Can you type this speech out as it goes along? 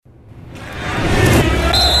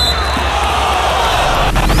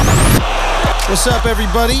What's up,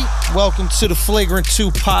 everybody? Welcome to the Flagrant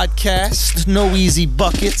 2 podcast. No easy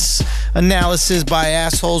buckets. Analysis by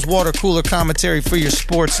assholes. Water cooler commentary for your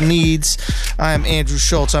sports needs. I'm Andrew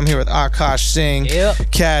Schultz. I'm here with Akash Singh. Yep.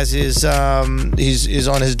 Kaz is he's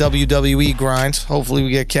on his WWE grind. Hopefully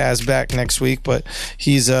we get Kaz back next week, but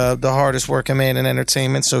he's the hardest working man in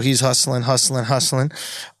entertainment, so he's hustling.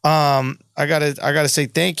 I gotta say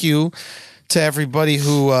thank you to everybody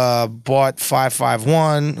who bought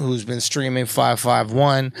 551, who's been streaming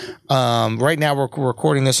 551. Right now we're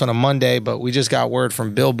recording this on a Monday, but we just got word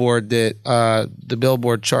from Billboard that the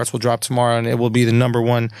Billboard charts will drop tomorrow, and it will be the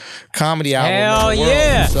 #1 comedy album in the world.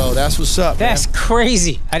 Yeah. So that's what's up. That's man.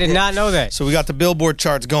 crazy. I did not know that. So we got the Billboard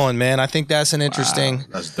charts going, man. I think that's an interesting. Wow,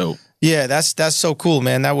 that's dope. Yeah, that's so cool,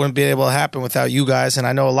 man. That wouldn't be able to happen without you guys, and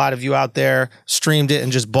I know a lot of you out there streamed it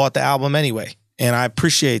and just bought the album anyway. And I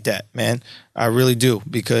appreciate that, man. I really do,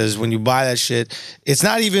 because when you buy that shit, it's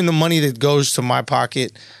not even the money that goes to my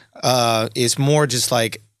pocket. It's more just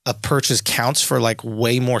like a purchase counts for like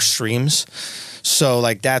way more streams. So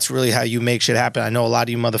like that's really how you make shit happen. I know a lot of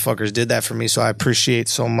you motherfuckers did that for me, so I appreciate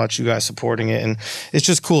so much you guys supporting it, and it's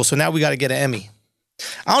just cool. So now we got to get an Emmy.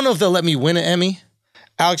 I don't know if they'll let me win an Emmy.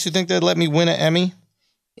 Alex, you think they'd let me win an Emmy?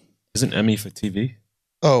 Isn't Emmy for TV?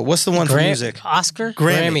 Oh, what's the one for music? Oscar?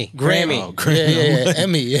 Grammy. Grammy. Oh, Grammy. Yeah.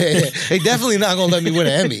 Emmy. Yeah. They definitely not gonna let me win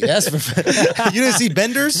an Emmy. That's for you didn't see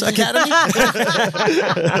Bender's Academy.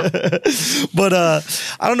 But I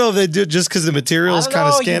don't know if they do just because the material is kind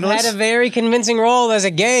of scandalous. You had a very convincing role as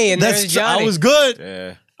a gay, and there's Johnny. I was good.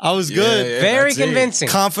 Yeah. I was good. Yeah, very convincing.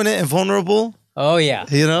 Confident and vulnerable. Oh yeah.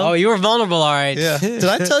 You know? Oh, you were vulnerable, all right. Yeah. Did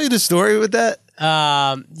I tell you the story with that?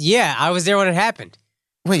 Yeah, I was there when it happened.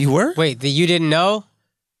 Wait, you were? Wait, you didn't know?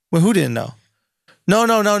 Well, who didn't know? No.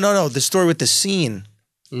 The story with the scene.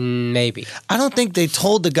 Maybe. I don't think they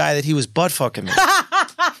told the guy that he was butt fucking me.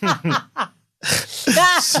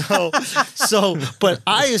 But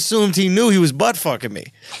I assumed he knew he was butt fucking me.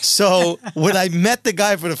 So when I met the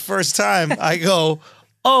guy for the first time, I go,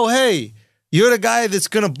 "Oh, hey, you're the guy that's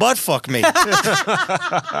gonna butt fuck me."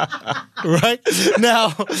 Right?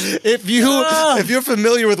 Now, if you're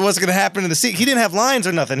familiar with what's gonna happen in the scene, he didn't have lines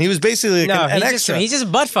or nothing. He was basically an extra. He's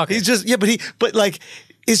just butt fucking. He's just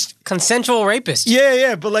it's consensual rapist.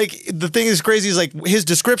 Yeah, but like the thing is crazy is like his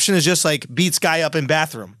description is just like beats guy up in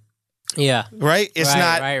bathroom. Yeah. Right? It's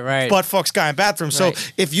not right. butt fucks guy in bathroom. So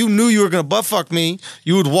Right. if you knew you were gonna butt fuck me,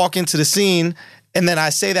 you would walk into the scene and then I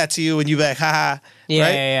say that to you and you be like, haha. Yeah,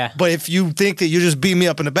 right? yeah. But if you think that you just beat me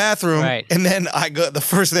up in the bathroom, Right. and then I go the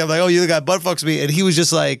first thing I'm like, oh, you're the guy butt fucks me, and he was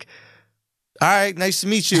just like, all right, nice to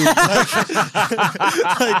meet you. Like,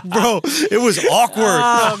 bro, it was awkward.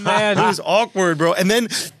 Oh, man. It was awkward, bro. And then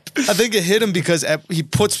I think it hit him because he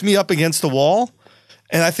puts me up against the wall.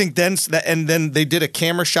 And I think then they did a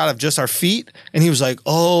camera shot of just our feet, and he was like,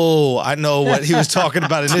 "Oh, I know what he was talking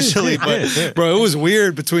about initially." But bro, it was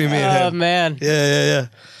weird between me and him. Oh man. Yeah.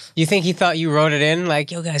 You think he thought you wrote it in?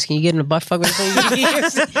 Like, yo, guys, can you get in a butt fuck with me? You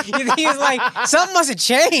think he was like, something must have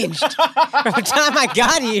changed from the time I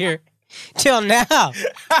got here till now.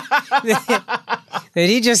 That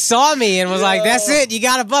he just saw me and was like, that's it, you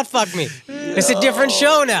gotta butt fuck me. It's a different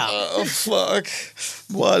show now. Oh, fuck.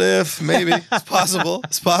 What if? Maybe. It's possible.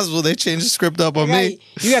 It's possible they changed the script up on me.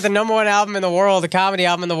 You got the #1 album in the world, the comedy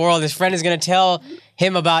album in the world. His friend is going to tell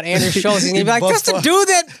him about Andrew Schultz. He's going to be like, that's the dude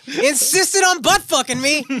that insisted on butt fucking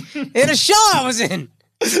me in a show I was in.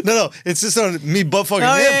 No, it's just on me butt fucking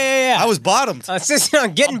Oh, him. yeah. I was bottomed. Insisted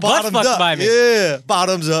on getting butt fucked up. by me. Yeah,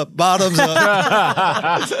 bottoms up.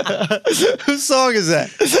 Whose song is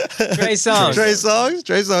that? Trey Songz. Trey Songz?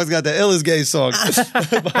 Trey Songz got the illest gay song.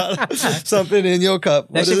 Something in your cup.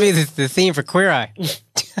 That should be the theme for Queer Eye.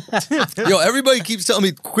 Yo, everybody keeps telling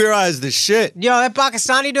me Queer Eye is the shit. Yo, that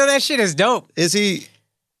Pakistani doing that shit is dope. Is he?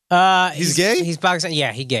 He's gay? He's Pakistani.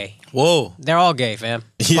 Yeah, he gay. Whoa. They're all gay, fam.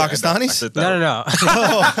 Pakistanis? No.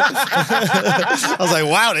 I was like,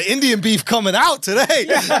 wow, the Indian beef coming out today.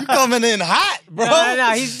 You coming in hot, bro.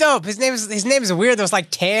 No, he's dope. His name is weird though. It's like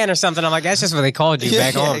Tan or something. I'm like, that's just what they called you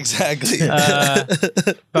back home. Exactly.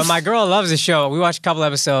 But my girl loves the show. We watched a couple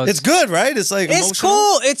episodes. It's good, right? It's like It's emotional.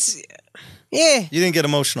 cool. Yeah. You didn't get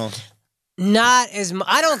emotional. Not as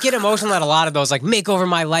I don't get emotional at a lot of those like make over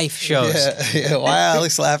my life shows. Yeah. Why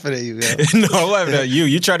Alex laughing at you? Yo? No, I'm laughing at you.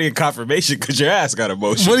 You try to get confirmation because your ass got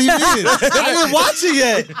emotional. What do you mean? I didn't watch it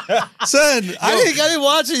yet, son. I didn't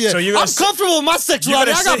watch it yet. So I'm comfortable with my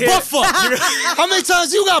sexuality. I got butt fucked. How many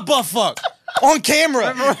times you got butt fucked? on camera.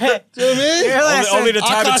 You know what I mean? Only the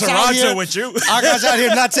time in Akash out Toronto here- with you. Akash out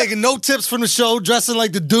here not taking no tips from the show, dressing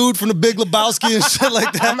like the dude from the Big Lebowski and shit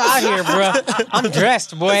like that. I'm out here, bro. I'm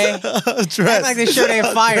dressed, boy. Dressed. Act like this shirt ain't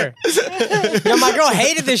fire. Yo, my girl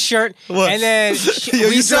hated this shirt, What? and then Yo,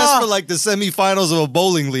 we you saw. dressed for like the semifinals of a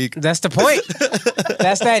bowling league. That's the point.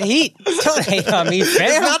 That's that heat. Don't hate on me,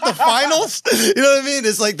 fam. Not the finals. You know what I mean?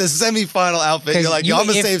 It's like the semifinal outfit. You're like, yo, I'm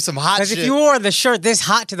gonna save some hot shit. Because if you wore the shirt this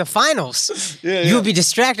hot to the finals, you would be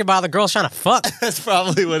distracted by all the girls trying to fuck. That's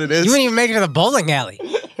probably what it is. You wouldn't even make it to the bowling alley.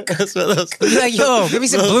 That's what those, You'd be like, yo, give me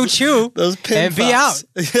some blue chew those pin and be out.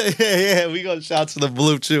 pops. Yeah. We gonna shout to the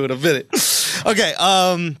blue chew in a minute. Okay.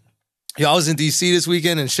 Yo, I was in DC this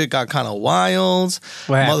weekend and shit got kind of wild.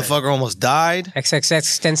 What happened? Motherfucker almost died. XXX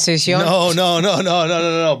Extension?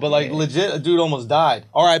 No. But like legit, a dude almost died.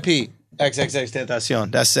 R.I.P. XXX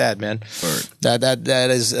Tentacion. That's sad, man. That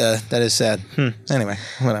is sad. Anyway,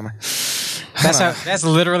 whatever. That's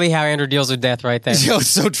literally how Andrew deals with death right there. Yo, it's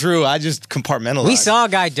so true. I just compartmentalized. We saw a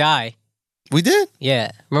guy die. We did?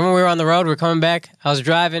 Yeah. Remember we were on the road, we were coming back, I was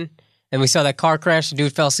driving, and we saw that car crash, the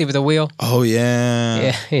dude fell asleep at the wheel. Oh,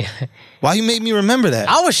 yeah. Yeah. Why you made me remember that?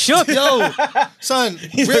 I was shook. Yo, son,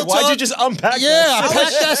 real Like, why'd talk? you just unpack Yeah, that? I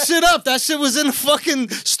packed that shit up. That shit was in the fucking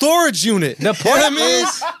storage unit. The You know what I point mean?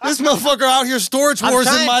 This motherfucker out here storage wars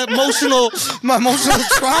in trying- my emotional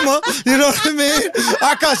trauma. You know what I mean?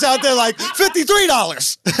 Akash out there like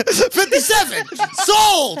 $53, $57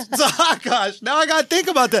 sold to Akash. Now I gotta think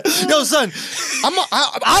about that. Yo, son,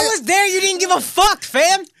 I was there, you didn't give a fuck,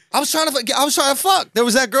 fam. I was trying to fuck. There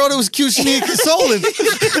was that girl that was cute, she needed consoling.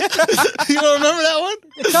 You don't remember that one?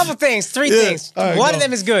 A couple things, three Yeah. things. All right, One go. of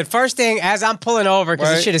them is good. First thing, as I'm pulling over, because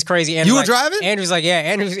Right. this shit is crazy. You were like, driving? Andrew's like, yeah,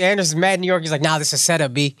 Andrew's mad in New York. He's like, nah, this is a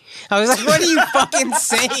setup, B. I was like, what are you fucking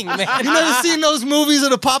saying, man? You never seen those movies of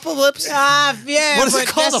the apocalypse? Yeah, What is but it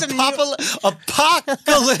called? that's some Apocalypse.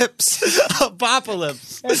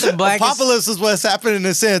 Apocalypse. That's the blackest- Apocalypse is what's happening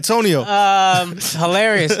in San Antonio.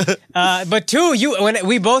 hilarious. But two, when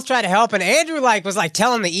we both tried to help, and Andrew was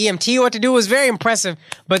telling the EMT what to do, was very impressive.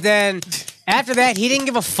 But then after that, he didn't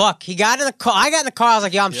give a fuck. He got in the car. I got in the car. I was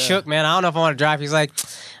like, yo, I'm shook, man. I don't know if I want to drive. He's like,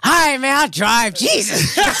 all right, man, I'll drive.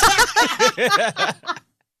 Jesus.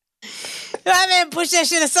 That man pushed that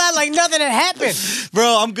shit aside like nothing had happened.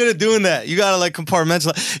 Bro, I'm good at doing that. You gotta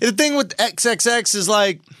compartmentalize. The thing with XXX is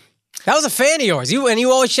That was a fan of yours. You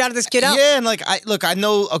always shouted this kid out. yeah, and I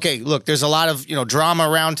know. Okay, look, there's a lot of drama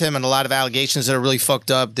around him and a lot of allegations that are really fucked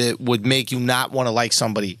up that would make you not want to like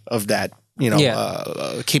somebody of that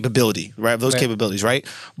capability, right? Those capabilities, right?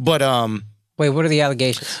 But Wait, what are the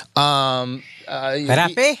allegations?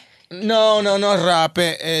 Rape? No,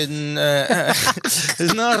 rape.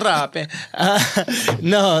 It's not rape.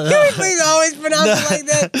 No. Can we please always pronounce it like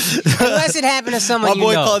that? Unless it happened to someone My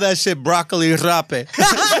boy you know. called that shit broccoli rape.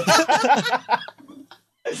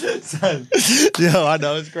 Son, yo, I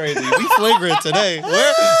know it's crazy. We flagrant today.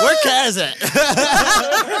 Where Kaz at?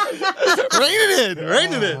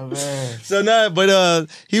 Rein it in. So no, but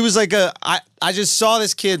he was like I just saw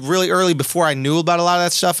this kid really early before I knew about a lot of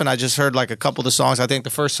that stuff, and I just heard a couple of the songs. I think the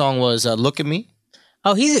first song was "Look at Me."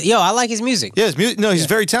 Oh, I like his music. Yeah, his music. No, he's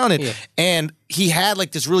very talented, Yeah. and he had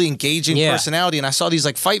this really engaging personality. And I saw these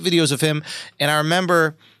fight videos of him, and I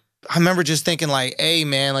remember just thinking hey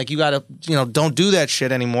man, you gotta don't do that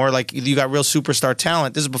shit anymore. You got real superstar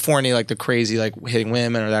talent. This is before any the crazy hitting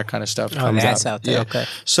women or that kind of stuff. Oh, that's out there. Okay.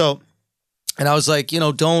 So, and I was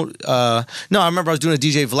don't. No, I remember I was doing a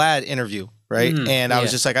DJ Vlad interview. Right. And I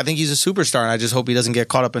was just I think he's a superstar and I just hope he doesn't get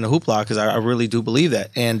caught up in the hoopla because I really do believe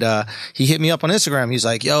that. And he hit me up on Instagram. He's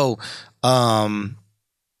like, yo,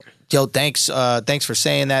 thanks for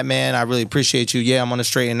saying that, man. I really appreciate you. Yeah, I'm on the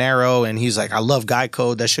straight and narrow. And he's like, I love Guy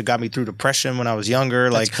Code. That shit got me through depression when I was younger.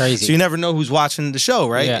 That's crazy. So you never know who's watching the show,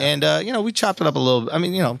 right? Yeah. And, we chopped it up a little. I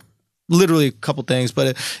mean, literally a couple things. But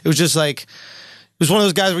it was just it was one of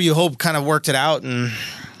those guys where you hope kind of worked it out.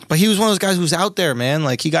 But he was one of those guys who was out there, man.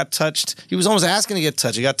 He got touched. He was almost asking to get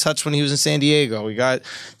touched. He got touched when he was in San Diego. He got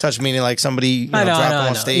touched, meaning somebody dropped him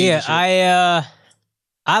on stage. Yeah,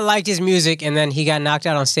 I liked his music, and then he got knocked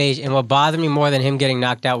out on stage. And what bothered me more than him getting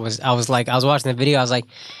knocked out was I was watching the video. I was like,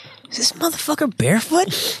 is this motherfucker barefoot?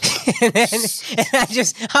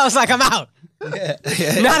 and I was like, I'm out.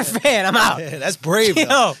 Yeah. Not a fan. I'm out. Yeah, that's brave.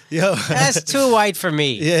 Yo, that's too white for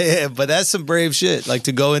me. Yeah, but that's some brave shit.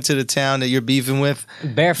 To go into the town that you're beefing with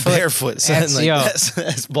barefoot. son. That's,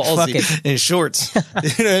 that's ballsy in shorts. You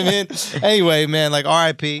know what I mean? Anyway, man,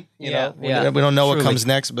 R.I.P. You know, we don't know what comes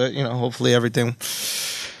next, but hopefully everything.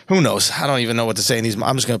 Who knows? I don't even know what to say in these.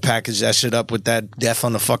 I'm just gonna package that shit up with that death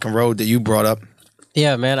on the fucking road that you brought up.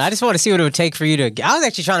 Yeah, man. I just want to see what it would take for you to. I was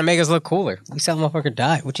actually trying to make us look cooler. We saw the motherfucker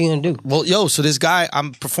die. What you gonna do? Well, yo, so this guy,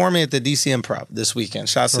 I'm performing at the DC Improv this weekend.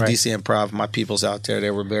 Shouts to DC Improv, my peoples out there.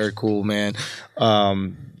 They were very cool, man.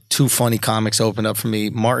 Two funny comics opened up for me,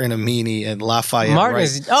 Martin Amini and Lafayette. Martin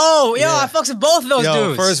is, I fucks with both of those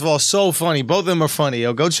dudes. First of all, so funny. Both of them are funny,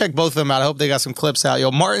 yo. Go check both of them out. I hope they got some clips out.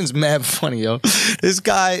 Yo, Martin's mad funny, yo. This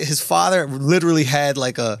guy, his father literally had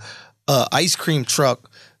like a ice cream truck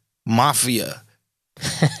mafia.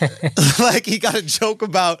 Like he got a joke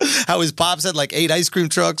about how his pops had like 8 ice cream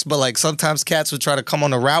trucks, but like sometimes cats would try to come on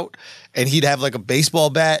the route and he'd have like a baseball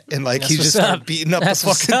bat and like he just started beating up the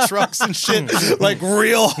fucking trucks and shit, like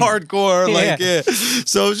real hardcore. Like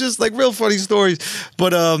so it's just like real funny stories.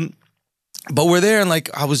 But we're there and like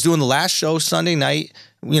I was doing the last show Sunday night.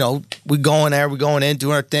 You know, we going in,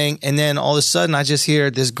 doing our thing, and then all of a sudden I just hear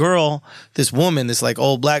this girl, this woman, this like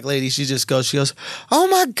old black lady. She goes, "Oh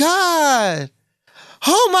my God.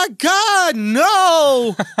 Oh my God,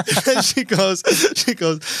 no!" And she goes,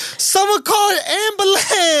 "Someone call an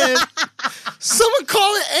ambulance! Someone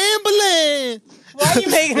call an ambulance!" Why are you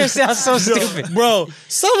making her sound so stupid? Bro,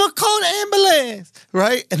 someone call an ambulance,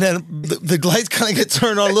 right? And then the lights kind of get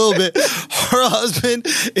turned on a little bit. Her husband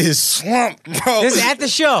is slumped, bro. This is at the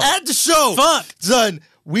show. At the show. Fuck. Son,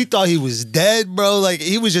 we thought he was dead, bro. Like,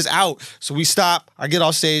 he was just out. So we stop. I get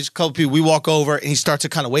off stage. A couple people, we walk over, and he starts to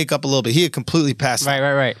kind of wake up a little bit. He had completely passed out.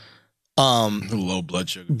 Right. Low blood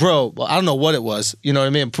sugar. Bro, well, I don't know what it was. You know what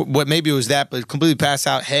I mean? What maybe it was that, but completely passed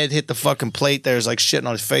out. Head hit the fucking plate. There's like shitting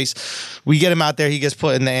on his face. We get him out there. He gets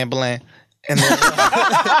put in the ambulance. And then, That's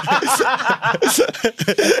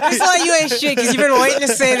why you ain't shit, because you've been waiting to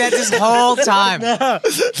say that this whole time. No.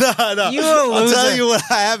 You a loser. I'll tell you what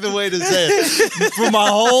I have been waiting to say. For my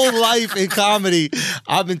whole life in comedy,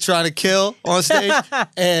 I've been trying to kill on stage.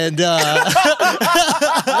 And Almost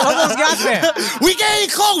got there. we getting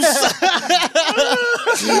close.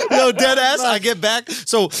 Yo, dead ass, I get back.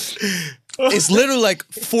 So it's literally like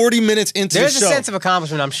 40 minutes into There's the show. a sense of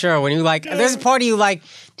accomplishment, I'm sure, when you like, there's a part of you like,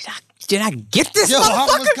 did I get this Yo, motherfucker?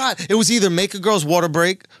 oh my God. It was either make a girl's water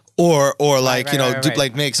break or like, Right.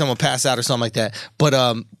 like make someone pass out or something like that. But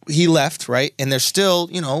he left, right? And there's still,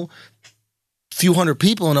 a few hundred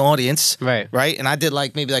people in the audience. Right. And I did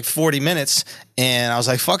like maybe like 40 minutes and I was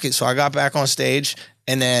like, fuck it. So I got back on stage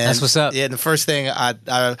and then That's what's up. Yeah, the first thing I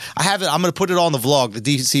have it, I'm gonna put it on the vlog, the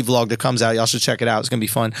DC vlog that comes out. Y'all should check it out. It's gonna be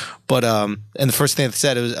fun. But and the first thing that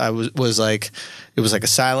said was like it was like a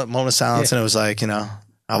silent moment of silence, and it was like,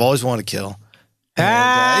 I've always wanted to kill.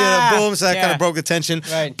 And, boom, so that kind of broke the tension.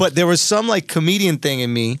 Right. But there was some like comedian thing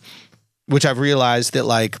in me, which I've realized that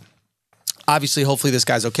like, obviously, hopefully this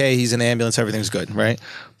guy's okay. He's in an ambulance. Everything's good, right?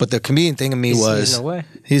 But the comedian thing in me was...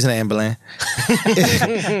 He's in an ambulance.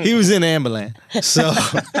 He was in an ambulance. So,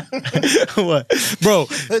 what? Bro,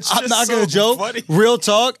 I'm not going to joke. Funny. Real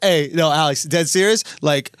talk. Hey, no, Alex, dead serious.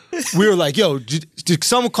 Like, we were like, yo, did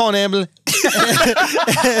someone call an ambulance?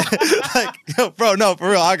 Like, yo, bro, no, for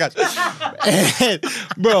real, I got you.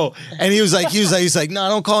 And he was like, no,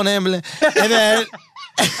 don't call an ambulance.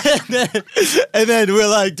 And then we're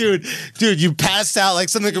like, dude, you passed out. Like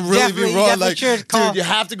something could really be wrong. Like, dude, you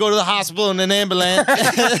have to go to the hospital in an ambulance,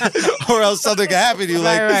 or else something can happen to you.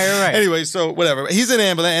 Like, right. Anyway, so whatever. He's in an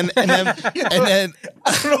ambulance, and then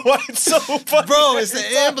I don't know why it's so funny. bro, it's the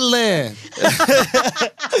ambulance.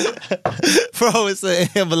 Bro, it's the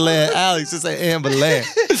ambulance. Alex, it's an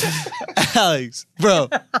ambulance. Alex, bro,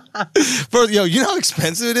 yo, you know how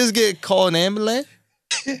expensive it is to get called an ambulance?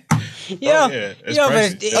 Yeah, it's but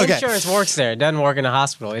pricey. insurance works there. It doesn't work in a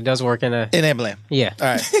hospital. It does work in a... An ambulance. Yeah. All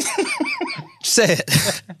right. Say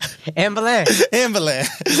it. Ambulance. Ambulance.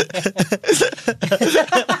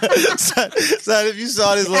 son, if you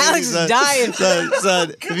saw this lady, Alex is dying.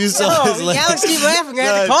 Son, if you saw this lady. Alex keep laughing. We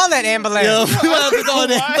have to call that ambulance. Yo, we gotta have to call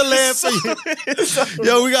an ambulance for you.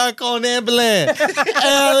 Yo, we gotta call an ambulance.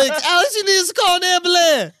 Alex, you need to call an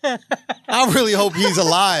ambulance. I really hope he's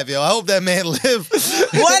alive, yo. I hope that man lived.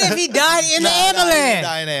 What if he died in the ambulance? He didn't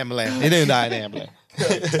die in the ambulance. He didn't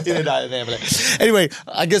die in the ambulance. Anyway,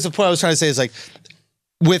 I guess the point I was trying to say is like,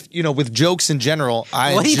 with jokes in general,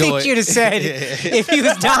 What do you think you'd have said if he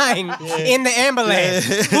was dying in the ambulance?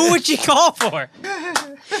 Who would you call for?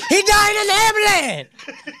 He died in the ambulance.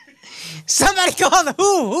 Somebody call the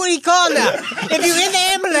who? Who would he call now? If you in the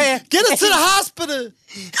ambulance, get us to the hospital.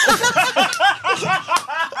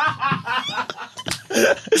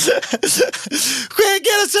 Quick,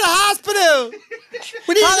 get us to the hospital.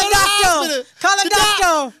 We need call to go the to the doctor. hospital. Call the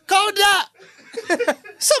doctor. Call the doc.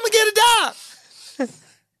 Someone get a doc.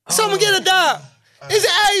 Someone get a doc. Is it,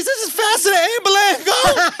 hey, this is faster than ambulance go?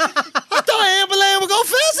 I thought ambulance would go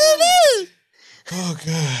faster than this.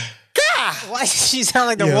 she sound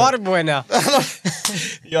like the water boy now.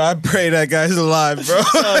 Yo, I pray that guy's alive, bro.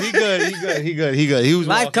 Oh, he good. He was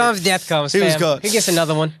Life walking. comes, death comes. He was fam. good. He gets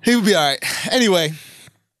another one. He would be all right. Anyway,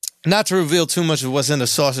 not to reveal too much of what's in the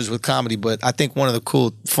sausage with comedy, but I think one of the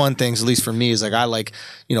cool, fun things, at least for me, is like I like,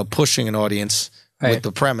 pushing an audience Right. with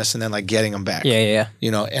the premise and then like getting them back. Yeah.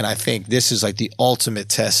 And I think this is like the ultimate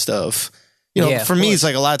test of, Yeah, for of me, course. it's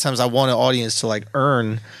like a lot of times I want an audience to like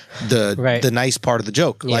earn Right. the nice part of the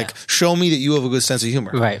joke. Yeah. Like, show me that you have a good sense of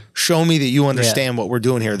humor. Right. Show me that you understand what we're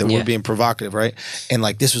doing here, that Yeah. we're being provocative, right? And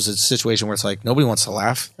like this was a situation where it's like nobody wants to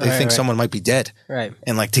laugh. They Right, think right. someone might be dead. Right.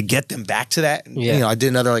 And like to get them back to that, Yeah. I did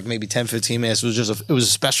another like maybe 10, 15 minutes. It was just it was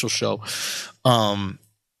a special show.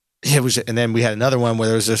 It was, and then we had another one where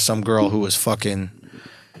there was just some girl who was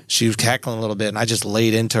she was cackling a little bit, and I just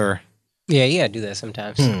laid into her. Yeah, you gotta do that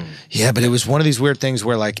sometimes. Yeah, but it was one of these weird things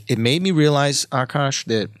where like it made me realize, Akash,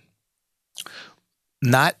 that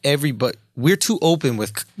not everybody, we're too open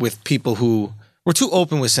with people we're too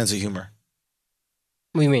open with sense of humor.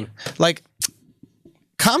 What do you mean? Like,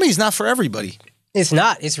 comedy's not for everybody. It's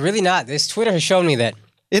not. It's really not. This Twitter has shown me that.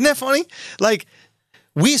 Isn't that funny? Like,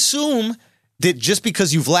 we assume that just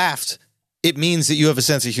because you've laughed, it means that you have a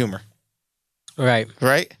sense of humor, Right.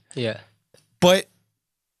 right? Yeah. But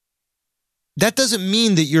that doesn't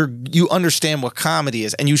mean that you understand what comedy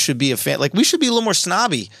is and you should be a fan. Like, we should be a little more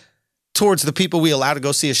snobby towards the people we allow to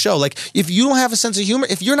go see a show. Like, if you don't have a sense of humor,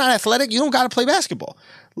 if you're not athletic, you don't got to play basketball,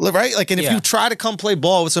 right? Like, and if Yeah. you try to come play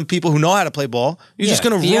ball with some people who know how to play ball, you're just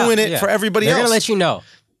going to ruin it for everybody They're else. gonna let you know.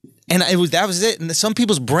 And that was it. And some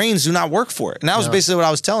people's brains do not work for it. And that was basically what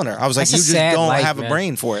I was telling her. I was like, That's you a just sad don't life, have a man.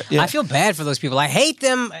 brain for it. Yeah. I feel bad for those people. I hate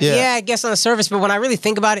them. Yeah. Yeah, I guess on the surface, but when I really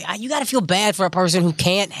think about it, you got to feel bad for a person who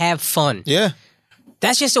can't have fun. Yeah.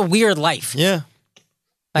 That's just a weird life. Yeah.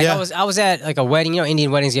 Like Yeah. I was at like a wedding. Indian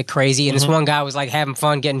weddings get crazy, and this one guy was like having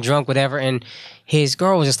fun, getting drunk, whatever, and his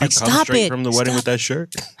girl was just like, Come "Stop straight it!" from the wedding with that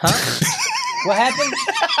shirt. What happened?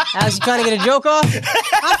 I was trying to get a joke off.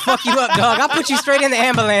 I'll fuck you up, dog. I'll put you straight in the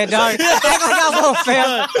ambulance, dog. Act like I won't,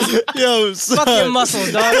 fam. Yo, son. Fuck your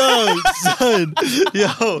muscles, dog. Yo, son.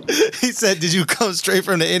 Yo. He said, did you come straight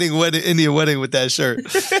from the Indian wedding with that shirt?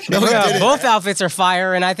 No, I Yeah, didn't. both outfits are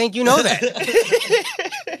fire, and I think you know that.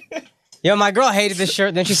 Yo, my girl hated this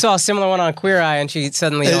shirt. Then she saw a similar one on Queer Eye, and she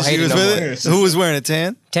suddenly And she hated was it no with more. it? Who was wearing a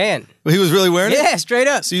tan? Tan. He was really wearing it? Yeah, straight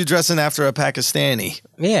up. So you dressing after a Pakistani.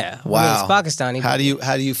 Yeah. Wow. Well, it's Pakistani. How do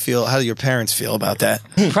you feel? How do your parents feel about that?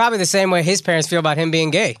 Probably the same way his parents feel about him being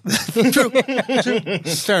gay.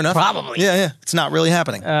 Fair enough. Probably. Yeah. It's not really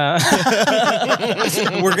happening. We're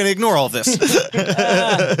going to ignore all this.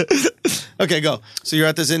 Okay, go. So you're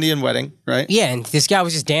at this Indian wedding, right? Yeah, and this guy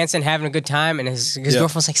was just dancing, having a good time, and his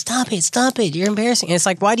girlfriend was like, stop it, you're embarrassing. And it's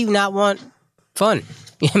like, why do you not want fun?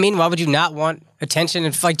 You know what I mean? Why would you not want attention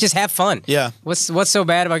and like just have fun? Yeah. What's so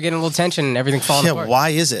bad about getting a little attention and everything falling Yeah, apart? why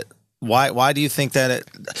is it? Why do you think that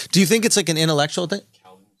do you think it's like an intellectual thing?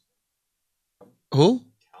 Who?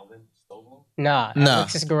 Nah, No.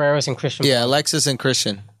 Alexis Guerrero's and Christian. Yeah, Alexis and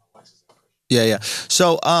Christian. Yeah.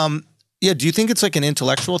 So, yeah, do you think it's like an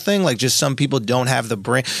intellectual thing? Like just some people don't have the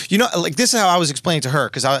brain. Like this is how I was explaining to her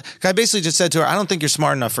because I basically just said to her, I don't think you're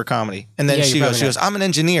smart enough for comedy. And then Yeah, she you're goes, probably not. I'm an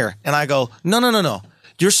engineer. And I go, no.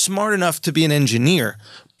 You're smart enough to be an engineer,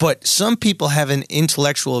 but some people have an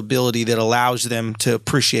intellectual ability that allows them to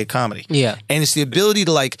appreciate comedy. Yeah. And it's the ability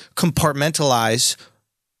to like compartmentalize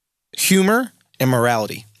humor and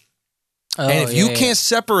morality. Oh, And if you yeah. can't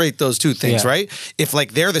separate those two things, Yeah. right? If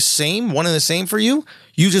like they're the same, one and the same for you,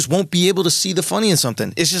 you just won't be able to see the funny in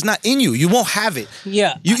something. It's just not in you. You won't have it.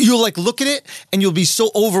 Yeah. You'll like look at it and you'll be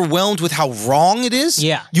so overwhelmed with how wrong it is.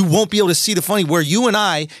 Yeah. You won't be able to see the funny where you and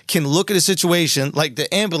I can look at a situation like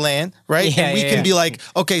the ambulance, right? Yeah, and we yeah, can yeah. be like,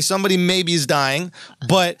 okay, somebody maybe is dying,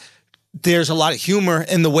 but there's a lot of humor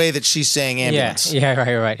in the way that she's saying ambulance. Yeah,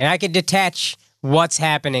 right. And I could detach what's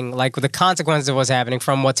happening, like the consequences of what's happening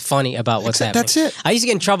from what's funny about what's happening. That's it. I used to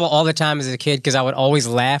get in trouble all the time as a kid because I would always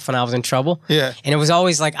laugh when I was in trouble. Yeah. And it was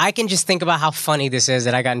always like, I can just think about how funny this is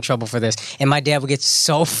that I got in trouble for this. And my dad would get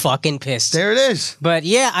so fucking pissed. There it is. But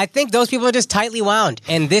yeah, I think those people are just tightly wound.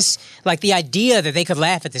 And this, like the idea that they could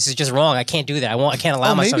laugh at this is just wrong. I can't do that. I can't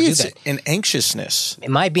allow myself Maybe to do it's that. an anxiousness. It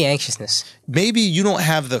might be anxiousness. Maybe you don't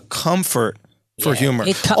have the comfort for humor.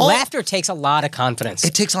 Laughter takes a lot of confidence.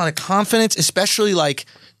 It takes a lot of confidence, especially like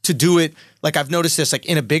to do it. Like I've noticed this, like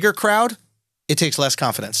in a bigger crowd, it takes less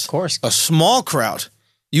confidence. Of course. A small crowd,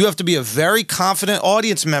 you have to be a very confident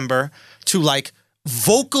audience member to like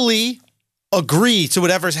vocally agree to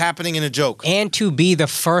whatever's happening in a joke. And to be the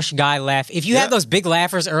first guy laugh. If you Yeah. have those big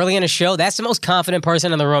laughers early in a show, that's the most confident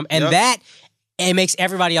person in the room. And Yep. that it makes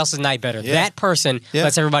everybody else's night better. Yeah. That person Yeah.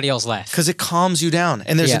 lets everybody else laugh. Because it calms you down.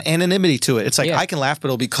 And there's Yeah. an anonymity to it. It's like, Yeah. I can laugh, but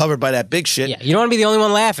it'll be covered by that big shit. Yeah, you don't want to be the only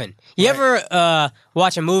one laughing. You ever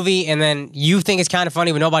watch a movie and then you think it's kind of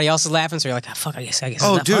funny, but nobody else is laughing, so you're like, oh, fuck, I guess it's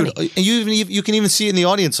Oh, not dude. funny. And you can even see it in the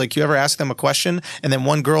audience. Like, you ever ask them a question, and then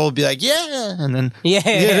one girl will be like, yeah. And then, Yeah.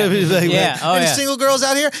 it'll be like, Yeah. Oh, any yeah. single girls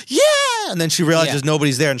out here? Yeah. And then she realizes Yeah.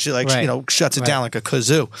 nobody's there, and she, like, Right. shuts it Right. down like a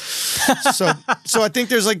kazoo. So I think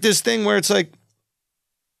there's, like, this thing where it's like,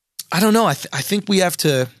 I don't know. I think we have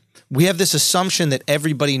this assumption that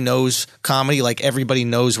everybody knows comedy, like everybody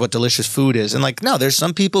knows what delicious food is. And like, no, there's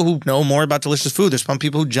some people who know more about delicious food. There's some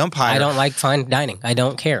people who jump higher. I don't like fine dining. I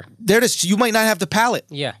don't care. You might not have the palate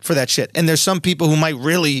Yeah. for that shit. And there's some people who might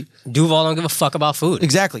really, Duval don't give a fuck about food.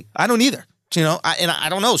 exactly. I don't either. I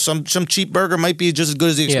don't know. Some cheap burger might be just as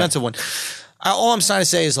good as the expensive one. All I'm trying to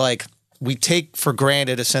say is like, we take for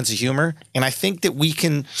granted a sense of humor. And I think that we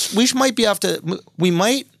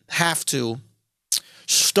might have to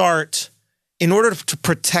start, in order to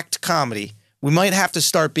protect comedy, we might have to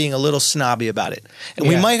start being a little snobby about it. And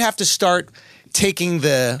we Yeah. might have to start taking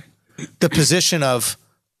the position of,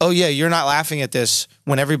 oh yeah, you're not laughing at this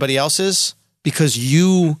when everybody else is because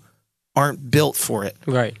you aren't built for it.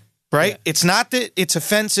 Right. Right? It's not that it's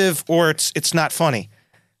offensive or it's not funny.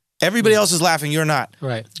 Everybody else is laughing, you're not.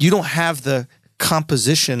 Right. You don't have the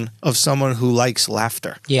composition of someone who likes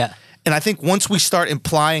laughter. Yeah. And I think once we start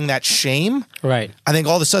implying that shame, Right. I think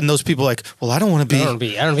all of a sudden those people are like, well, I don't want to be. I don't want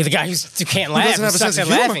to be the guy who can't who laugh. doesn't have Who a sucks sense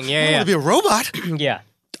of at humor. laughing. I Yeah, don't yeah. want to be a robot. Yeah.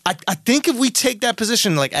 I think if we take that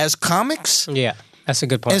position, like as comics, Yeah. That's a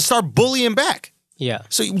good point. and start bullying back. Yeah.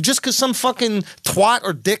 So just because some fucking twat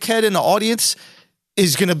or dickhead in the audience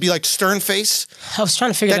is going to be like stern face, I was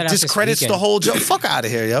trying to figure that that out. discredits this the weekend. whole joke. Fuck out of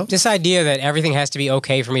here, yo. This idea that everything has to be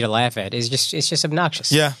okay for me to laugh at is just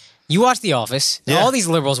obnoxious. Yeah. You watch The Office. Yeah. All these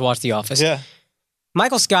liberals watch The Office. Yeah.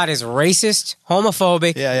 Michael Scott is racist,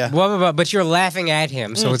 homophobic, Yeah. blah, blah, blah, but you're laughing at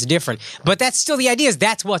him, so it's different. But that's still the idea is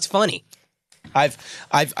that's what's funny. I've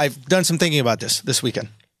done some thinking about this weekend.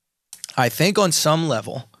 I think on some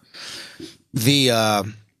level,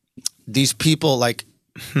 these people like,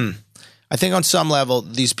 I think on some level,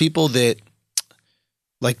 these people that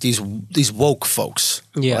like these woke folks.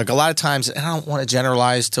 Yeah. Like a lot of times, and I don't want to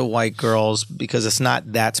generalize to white girls because it's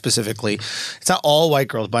not that specifically. It's not all white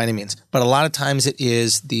girls by any means, but a lot of times it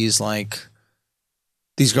is these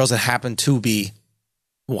girls that happen to be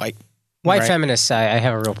white. White Right. feminists, I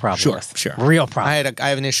have a real problem with. Sure. Real problem. I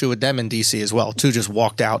have an issue with them in DC as well. Two just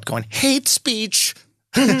walked out going, hate speech.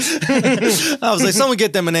 I was like, someone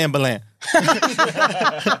get them an ambulance.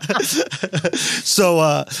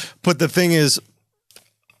 So, but the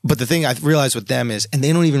thing I realized with them is, and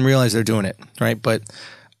they don't even realize they're doing it, right? But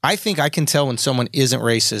I think I can tell when someone isn't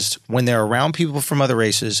racist when they're around people from other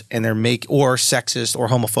races and they're or sexist or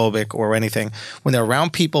homophobic or anything, when they're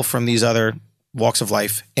around people from these other walks of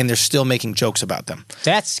life and they're still making jokes about them.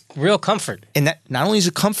 That's real comfort. And that not only is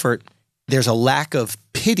it comfort, there's a lack of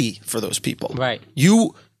pity for those people. Right.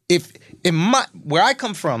 Where I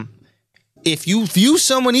come from, if you view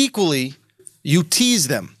someone equally, you tease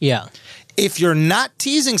them. Yeah. If you're not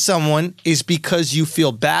teasing someone, is because you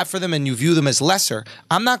feel bad for them and you view them as lesser.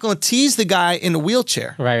 I'm not going to tease the guy in the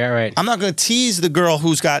wheelchair. Right. I'm not going to tease the girl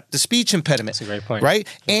who's got the speech impediment. That's a great point. Right?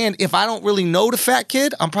 And if I don't really know the fat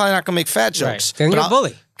kid, I'm probably not going to make fat jokes. Right. Then you're a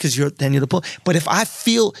bully. Because you're the bully. But if I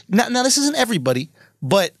feel, now this isn't everybody,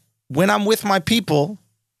 but when I'm with my people,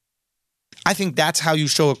 I think that's how you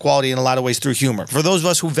show equality in a lot of ways, through humor. For those of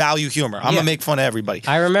us who value humor, I'm going to make fun of everybody.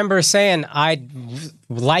 I remember saying I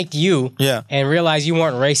liked you and realized you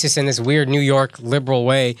weren't racist in this weird New York liberal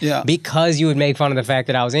way because you would make fun of the fact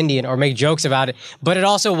that I was Indian or make jokes about it. But it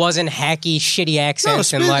also wasn't hacky, shitty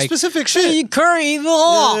accents and like specific shit. "Hey, curry, the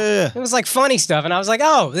law." Yeah. It was like funny stuff. And I was like,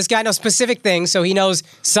 oh, this guy knows specific things, so he knows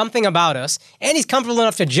something about us. And he's comfortable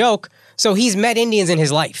enough to joke. So he's met Indians in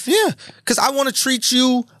his life. Yeah, because I want to treat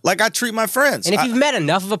you like I treat my friends. And if you've met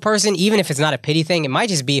enough of a person, even if it's not a pity thing, it might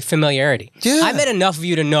just be familiarity. Yeah. I've met enough of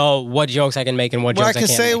you to know what jokes I can make and what jokes I can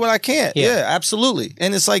can't say, make. what I can't. Yeah. Yeah, absolutely.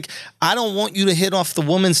 And it's like, I don't want you to hit off the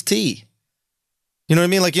woman's tee. You know what I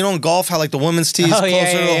mean? Like, you know, in golf, how like the woman's tee is closer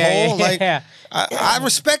to the hole. Like, I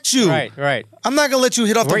respect you. Right. I'm not gonna let you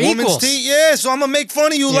hit off We're the woman's equals. tee. Yeah, so I'm gonna make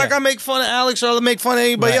fun of you like I make fun of Alex or I'll make fun of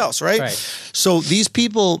anybody else, right? So these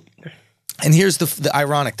people. And here's the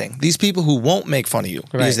ironic thing. These people who won't make fun of you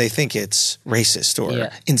because they think it's racist or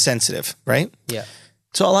insensitive, right? Yeah.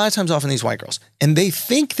 So a lot of times often these white girls, and they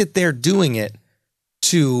think that they're doing it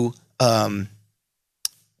to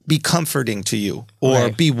be comforting to you or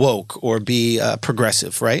be woke or be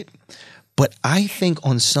progressive, right? But I think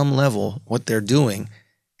on some level what they're doing,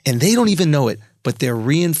 and they don't even know it, but they're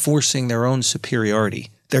reinforcing their own superiority.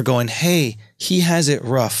 They're going, hey, he has it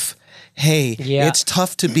rough. Hey, it's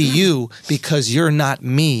tough to be you because you're not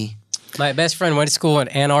me. My best friend went to school in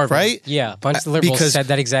Ann Arbor. Right? Yeah, a bunch of liberals said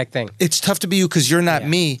that exact thing. It's tough to be you because you're not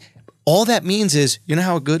me. All that means is, you know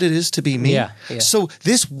how good it is to be me? Yeah. So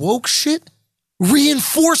this woke shit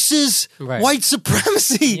reinforces white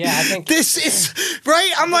supremacy. Yeah, I think this is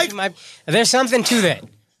right. I'm like, there's something to that.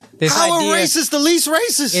 This how idea, a racist the least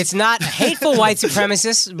racist? It's not hateful white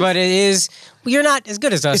supremacists, but it is. You're not as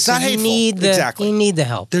good as us. It's not hateful. Exactly. You need the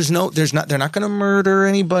help. They're not going to murder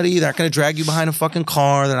anybody. They're not going to drag you behind a fucking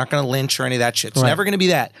car. They're not going to lynch or any of that shit. It's never going to be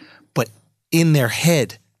that. But in their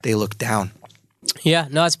head, they look down. Yeah,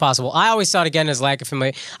 no, it's possible. I always thought again as lack of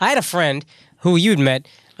familiarity. I had a friend who you'd met.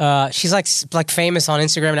 She's like famous on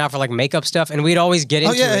Instagram now for like makeup stuff, and we'd always get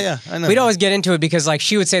into it. Yeah, I know. We'd always get into it because like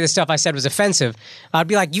she would say the stuff I said was offensive. I'd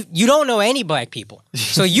be like, you don't know any black people,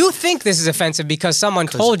 so you think this is offensive because someone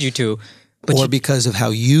told you to, because of how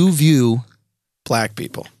you view black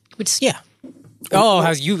people. Oh,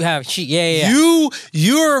 how you have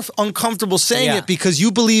You're uncomfortable saying it because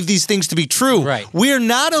you believe these things to be true. Right. We're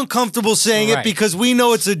not uncomfortable saying it because we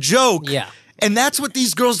know it's a joke. Yeah. And that's what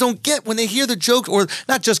these girls don't get when they hear the joke, or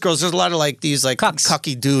not just girls. There's a lot of like these like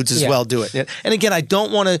cucky dudes as well do it. And again, I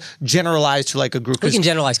don't want to generalize to like a group. We can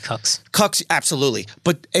generalize cucks. Cucks, absolutely.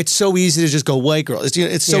 But it's so easy to just go white girl.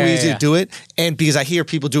 It's so easy to do it. And because I hear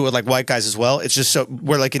people do it with like white guys as well, it's just so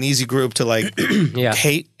we're like an easy group to like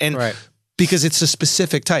hate. And because it's a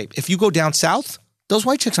specific type. If you go down south, those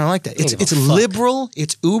white chicks aren't like that. It's liberal.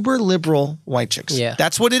 It's uber liberal white chicks. Yeah.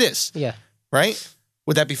 That's what it is. Yeah. Right?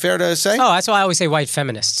 Would that be fair to say? Oh, that's why I always say white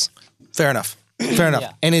feminists. Fair enough. Fair enough.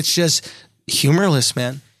 Yeah. And it's just humorless,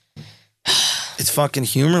 man. It's fucking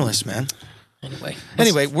humorless, man.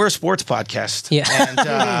 Anyway, we're a sports podcast. Yeah.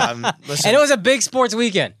 And listen, and it was a big sports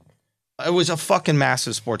weekend. It was a fucking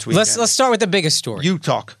massive sports weekend. Let's start with the biggest story. You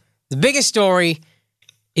talk. The biggest story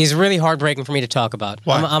is really heartbreaking for me to talk about.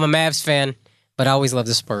 Why? I'm a Mavs fan, but I always loved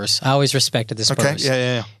the Spurs. I always respected the Spurs.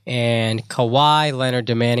 Okay, yeah. And Kawhi Leonard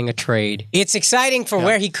demanding a trade. It's exciting for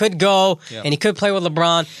where he could go, and he could play with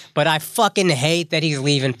LeBron, but I fucking hate that he's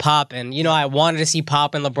leaving Pop. And, you know, I wanted to see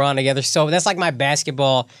Pop and LeBron together, so that's like my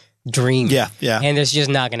basketball dream. Yeah. And it's just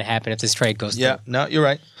not going to happen if this trade goes through. Yeah, no, you're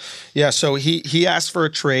right. Yeah, so he asked for a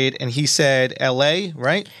trade, and he said L.A.,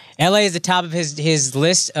 right? L.A. is the top of his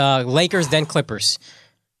list. Lakers, then Clippers.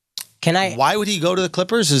 Why would he go to the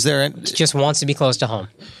Clippers? Is there just wants to be close to home.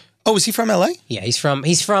 Oh, is he from LA? Yeah, he's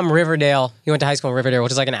from Riverdale. He went to high school in Riverdale,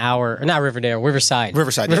 which is like an hour, or not Riverdale, Riverside.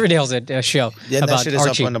 Riverdale's a show about that shit is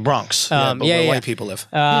Archie. up in the Bronx. Where white people live.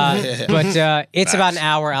 But it's about an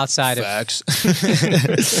hour outside of. Facts.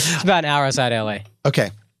 It's about an hour outside LA. Okay,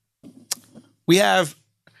 we have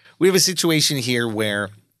a situation here where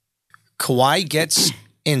Kawhi gets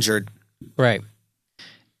injured. Right.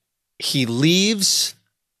 He leaves.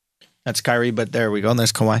 That's Kyrie, but there we go. And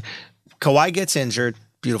there's Kawhi. Kawhi gets injured.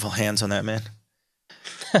 Beautiful hands on that man.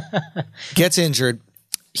 Gets injured.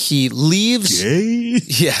 He leaves.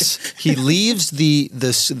 Yes, he leaves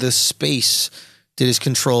the space that is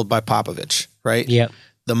controlled by Popovich. Right. Yeah.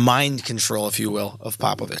 The mind control, if you will, of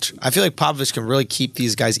Popovich. I feel like Popovich can really keep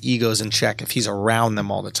these guys' egos in check if he's around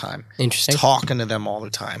them all the time. Interesting. Talking to them all the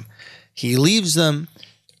time. He leaves them,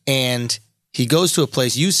 and he goes to a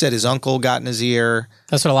place. You said his uncle got in his ear.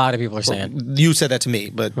 That's what a lot of people are saying. You said that to me,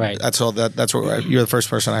 but right. That's all. That's what you're the first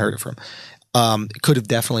person I heard it from. It could have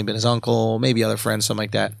definitely been his uncle, maybe other friends, something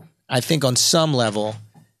like that. I think on some level,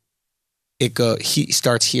 he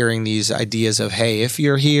starts hearing these ideas of, hey, if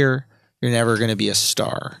you're here, you're never going to be a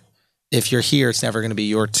star. If you're here, it's never going to be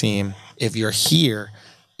your team. If you're here,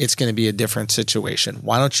 it's going to be a different situation.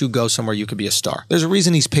 Why don't you go somewhere you could be a star? There's a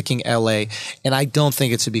reason he's picking LA, and I don't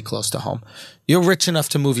think it's to be close to home. You're rich enough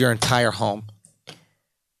to move your entire home.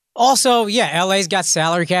 Also, yeah, LA's got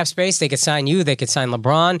salary cap space. They could sign you. They could sign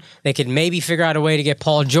LeBron. They could maybe figure out a way to get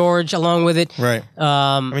Paul George along with it. Right.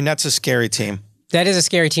 I mean, that's a scary team. That is a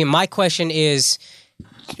scary team. My question is,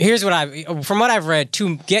 here's what from what I've read,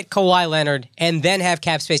 to get Kawhi Leonard and then have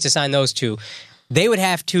cap space to sign those two, they would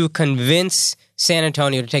have to convince San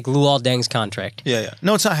Antonio to take Luol Deng's contract. Yeah.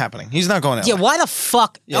 No, it's not happening. He's not going to LA. Yeah, why the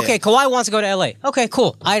fuck? Okay, Kawhi wants to go to LA. Okay,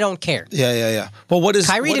 cool. I don't care. Yeah. Well, what is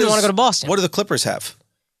Kyrie didn't want to go to Boston. What do the Clippers have?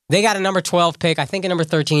 They got a number 12 pick, I think a number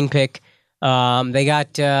 13 pick. They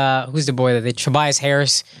got, who's the boy that Tobias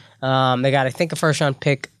Harris. They got, I think, a first round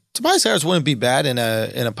pick Tobias Harris wouldn't be bad in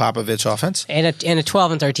a Popovich offense. And a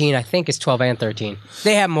 12 and 13, I think it's 12 and 13.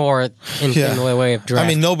 They have more in the way of draft. I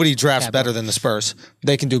mean, nobody drafts better than the Spurs.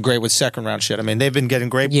 They can do great with second round shit. I mean, they've been getting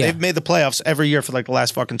great. Yeah. They've made the playoffs every year for like the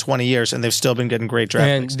last fucking 20 years, and they've still been getting great draft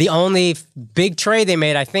And picks. the only big trade they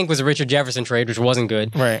made, I think, was the Richard Jefferson trade, which wasn't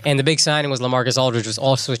good. Right. And the big signing was LaMarcus Aldridge,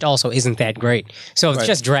 which also isn't that great. So it's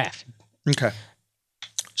just draft. Okay.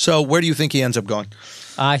 So where do you think he ends up going?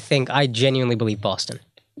 I genuinely believe Boston.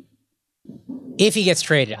 If he gets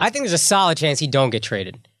traded. I think there's a solid chance he don't get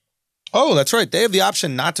traded. Oh, that's right. They have the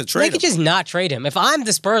option not to trade They him. could just not trade him. If I'm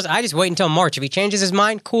the Spurs, I just wait until March. If he changes his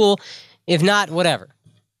mind, cool. If not, whatever.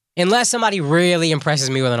 Unless somebody really impresses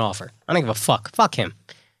me with an offer. I don't give a fuck. Fuck him.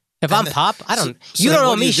 If I'm Pop, I don't... so you then don't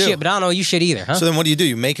what know do me you do? shit, but I don't know you shit either, huh? So then what do?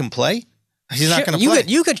 You make him play? He's not going to play.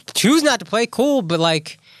 You could choose not to play, cool, but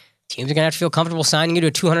like... Teams are going to have to feel comfortable signing you to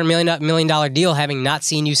a $200 million deal having not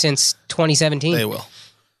seen you since 2017. They will.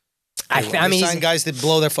 I mean, they sign guys that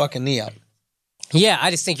blow their fucking knee out. yeah,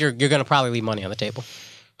 I just think you're going to probably leave money on the table.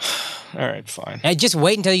 All right, fine. And just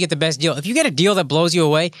wait until you get the best deal. If you get a deal that blows you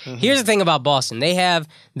away, here's the thing about Boston. They have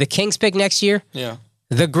the Kings pick next year, Yeah.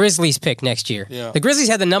 the Grizzlies pick next year. Yeah. The Grizzlies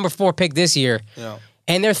had the number 4 pick this year, Yeah.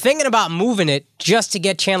 and they're thinking about moving it just to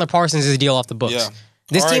get Chandler Parsons' deal off the books. Yeah.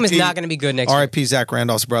 This team is RIP not going to be good next year. R.I.P. Zach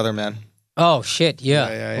Randolph's brother, man. Oh, shit,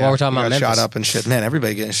 yeah. While we're talking He about got Memphis. shot up and shit. Man,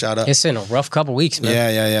 everybody getting shot up. It's in a rough couple weeks, man.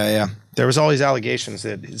 Yeah. There was all these allegations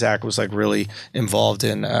that Zach was like really involved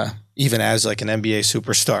in, even as like an NBA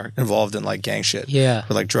superstar, involved in like gang shit. Yeah.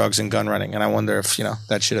 With like drugs and gun running. And I wonder if,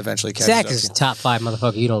 that shit eventually catches Zach up. is a top 5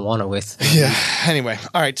 motherfucker you don't want to with. Yeah. Anyway.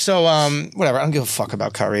 All right. So, whatever. I don't give a fuck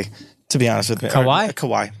about Kyrie, to be honest with you. Kawhi?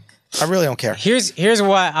 Kawhi. I really don't care. Here's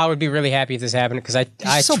why I would be really happy if this happened, because I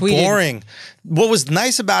He's so tweeted. boring. What was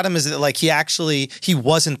nice about him is that like he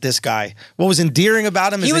wasn't this guy. What was endearing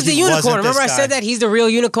about him is He was that the he wasn't unicorn. Remember I this said guy. that? He's the real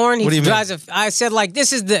unicorn. What do you mean? I said like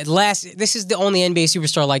this is the only NBA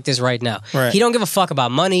superstar like this right now. Right. He don't give a fuck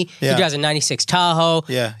about money. Yeah. He drives a 96 Tahoe.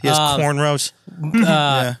 Yeah, he has cornrows.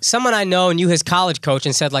 Someone I know knew his college coach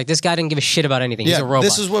and said like this guy didn't give a shit about anything. He's a robot.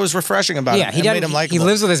 This is what was refreshing about him. he It made him He likable.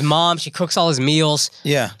 lives with his mom. She cooks all his meals.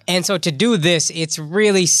 Yeah. And so to do this, it's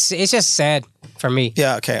just sad for me.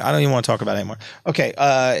 Yeah, okay. I don't even want to talk about it anymore.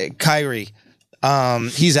 Okay, Kyrie.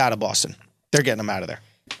 He's out of Boston. They're getting him out of there.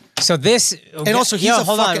 So this, And also, he's a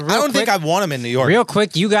fucking... I don't think I want him in New York. Real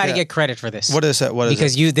quick, you got to Yeah. get credit for this. What is that? What is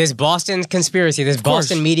Because it? this Boston conspiracy, this course.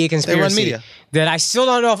 Boston media They conspiracy run media. that I still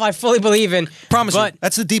don't know if I fully believe in. Promise but you.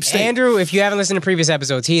 That's the deep state. Andrew, if you haven't listened to previous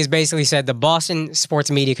episodes, he has basically said the Boston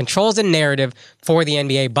sports media controls the narrative for the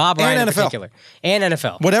NBA, Bob Ryan in NFL. particular, and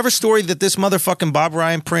NFL. Whatever story that this motherfucking Bob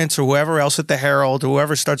Ryan prints or whoever else at the Herald or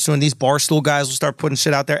whoever starts doing, these Barstool guys will start putting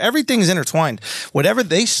shit out there. Everything's intertwined. Whatever,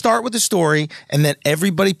 they start with the story and then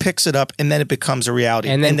everybody picks it up and then it becomes a reality.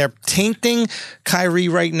 And then- they're tainting Kyrie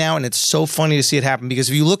right now, and it's so funny to see it happen because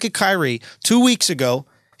if you look at Kyrie, 2 weeks ago,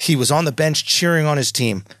 he was on the bench cheering on his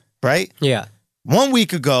team, right? Yeah. 1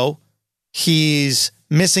 week ago, he's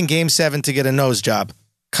missing game 7 to get a nose job.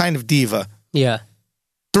 Kind of diva. Yeah.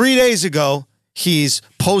 3 days ago, he's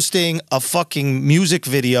posting a fucking music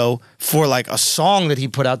video for like a song that he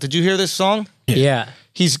put out. Did you hear this song? Yeah.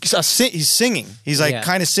 He's singing. He's like Yeah.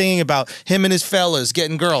 kind of singing about him and his fellas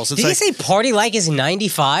getting girls. It's Did like, he say party like is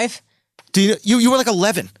 95? you were like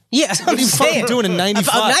 11. Yeah, that's what What are I'm you fucking saying. doing in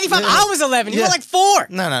 95? 95, I was 11. You Yeah. were like 4.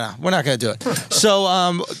 No. We're not going to do it.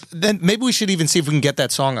 So then maybe we should even see if we can get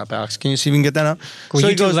that song up, Alex. Can you see if we can get that up? Will so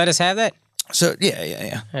you he two goes, let us have that? so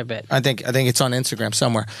yeah. I bet. I think it's on Instagram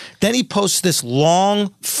somewhere. Then he posts this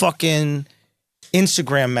long fucking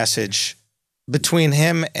Instagram message between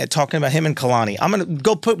him and talking about him and Kalani. I'm gonna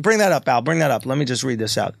go bring that up, Al. Bring that up. Let me just read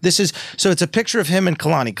this out. It's a picture of him and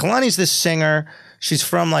Kalani. Kalani's this singer. She's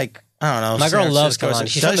from like I don't know. My girl San loves Francisco. Kalani.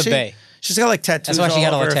 She's Does from the she? Bay. She's got like tattoos That's why she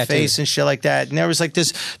got all over the her tattoos. face and shit like that. And there was like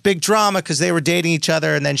this big drama because they were dating each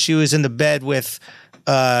other, and then she was in the bed with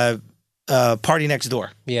Party Next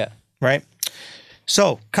Door. Yeah. Right?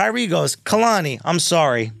 So Kyrie goes, Kalani, I'm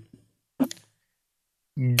sorry.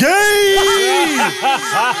 Gay!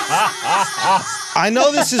 I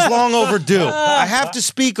know this is long overdue. I have to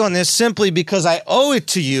speak on this simply because I owe it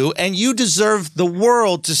to you, and you deserve the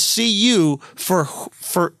world to see you for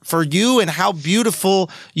you and how beautiful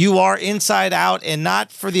you are inside out, and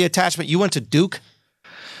not for the attachment. You went to Duke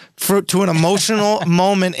to an emotional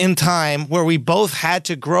moment in time where we both had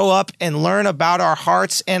to grow up and learn about our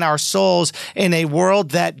hearts and our souls in a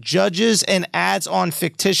world that judges and adds on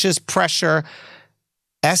fictitious pressure.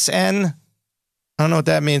 SN, I don't know what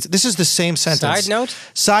that means. This is the same sentence. Side note?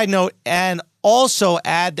 Side note, and Also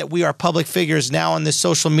add that we are public figures now on this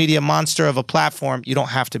social media monster of a platform. You don't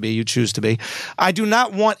have to be. You choose to be. I do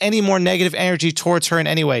not want any more negative energy towards her in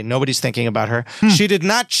any way. Nobody's thinking about her. She did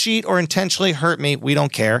not cheat or intentionally hurt me. We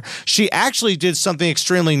don't care. She actually did something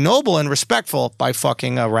extremely noble and respectful by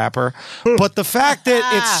fucking a rapper. But the fact that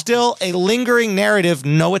it's still a lingering narrative,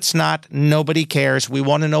 no, it's not. Nobody cares. We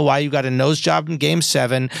want to know why you got a nose job in Game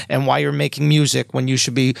 7 and why you're making music when you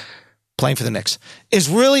should be playing for the Knicks, is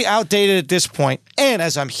really outdated at this point. And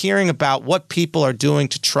as I'm hearing about what people are doing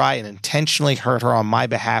to try and intentionally hurt her on my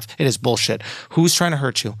behalf, it is bullshit. Who's trying to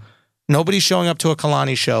hurt you? Nobody's showing up to a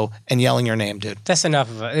Kalani show and yelling your name, dude. That's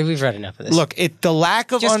enough of it. We've read enough of this. Look, the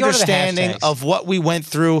lack of Just go to the understanding hashtags. of what we went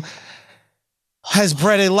through has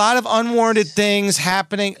bred a lot of unwarranted things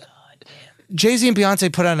happening. Jay-Z and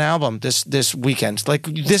Beyonce put out an album this weekend. Like,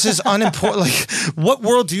 this is unimportant. Like, what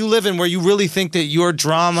world do you live in where you really think that your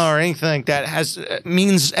drama or anything like that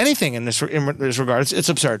means anything in this regard? It's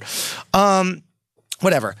absurd.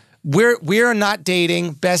 Whatever. We're not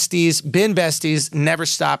dating, besties, been besties, never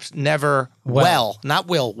stopped, never not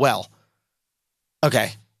well.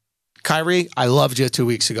 Okay. Kyrie, I loved you 2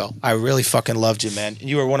 weeks ago. I really fucking loved you, man.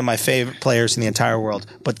 You were one of my favorite players in the entire world.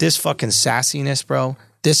 But this fucking sassiness, bro.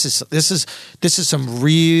 This is some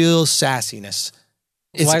real sassiness.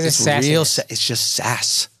 Why is it sassiness? It's just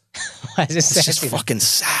sass. Why is it It's sassy? just fucking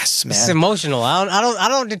sass, man. It's emotional. I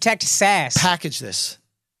don't detect sass. Package this.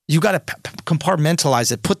 You got to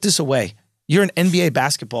compartmentalize it. Put this away. You're an NBA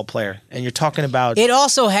basketball player, and you're talking about... It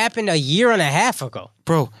also happened a year and a half ago.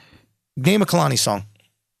 Bro, name a Kalani song.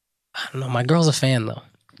 I don't know. My girl's a fan, though.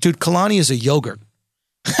 Dude, Kalani is a yogurt.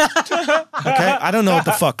 Okay? I don't know what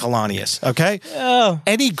the fuck Kalani is, okay? Oh.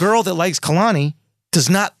 Any girl that likes Kalani does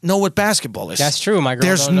not know what basketball is. That's true. My girl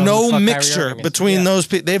There's don't know who the no fuck Kyrie mixture Irving is. between Yeah. those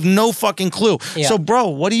people. They have no fucking clue. Yeah. So, bro,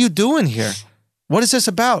 what are you doing here? What is this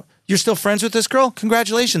about? You're still friends with this girl?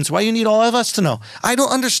 Congratulations. Why you need all of us to know? I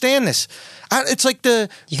don't understand this. It's like the You think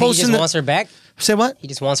he posting just wants her back? Say what? He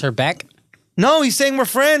just wants her back? No, he's saying we're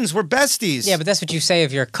friends. We're besties. Yeah, but that's what you say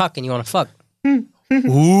if you're a cuck and you want to fuck.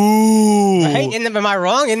 Ooh. Right? Am I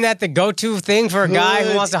wrong? Isn't that the go-to thing for a guy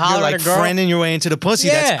who wants to holler You're like at a girl? friending your way into the pussy.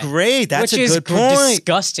 Yeah. That's great. That's Which a is good point.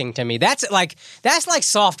 disgusting to me. That's like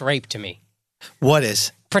soft rape to me. What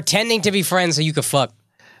is? Pretending to be friends so you could fuck.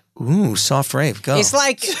 Ooh, soft rape. Go. It's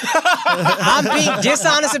like I'm being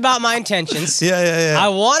dishonest about my intentions. Yeah. I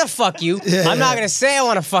want to fuck you. I'm not going to say I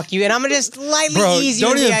want to fuck you, and I'm going to just lightly Bro, ease you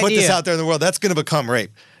don't into even the put idea. this out there in the world. That's going to become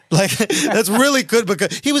rape. Like, that's really good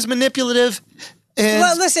because he was manipulative. And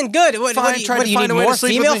Well, listen, good. What Fine, do you, tried what to do you find need a way to more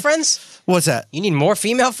sleep with female me. friends? What's that? You need more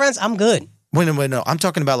female friends? I'm good. Wait, no. I'm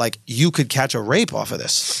talking about like you could catch a rape off of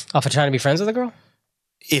this. Oh, for trying to be friends with a girl?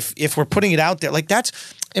 If we're putting it out there, like that's,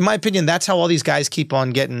 in my opinion, that's how all these guys keep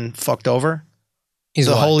on getting fucked over. Is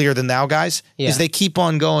The what? holier than thou guys. Yeah. Is they keep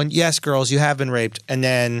on going, yes, girls, you have been raped. And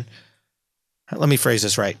then, let me phrase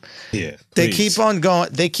this right. Yeah. They please. keep on going.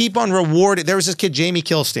 They keep on rewarding. There was this kid, Jamie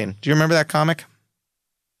Kilstein. Do you remember that comic?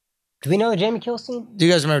 Do we know Jamie Kilstein? Do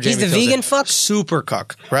you guys remember He's Jamie the Kilstein? vegan fuck? Super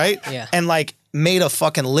cuck, right? Yeah. And like made a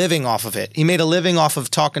fucking living off of it. He made a living off of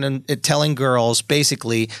talking and telling girls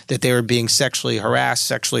basically that they were being sexually harassed,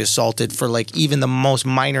 sexually assaulted for like even the most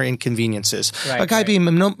minor inconveniences. Right, a guy right. being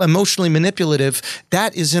emotionally manipulative,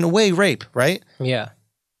 that is in a way rape, right? Yeah.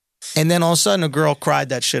 And then all of a sudden a girl cried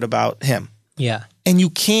that shit about him. Yeah. And you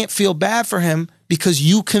can't feel bad for him because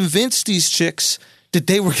you convinced these chicks that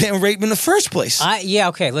they were getting raped in the first place.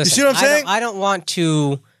 Okay, listen. see what I'm saying? I don't want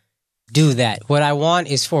to do that. What I want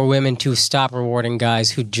is for women to stop rewarding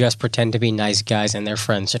guys who just pretend to be nice guys and their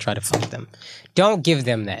friends to try to fuck them. Don't give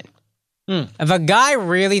them that. If a guy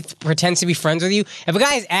really pretends to be friends with you, if a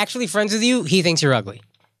guy is actually friends with you, he thinks you're ugly.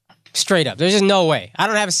 Straight up. There's just no way. I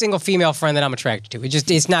don't have a single female friend that I'm attracted to.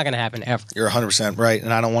 It's not going to happen ever. You're 100% right,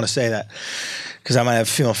 and I don't want to say that because I might have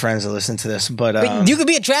female friends that listen to this. But, But you could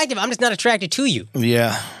be attractive. I'm just not attracted to you.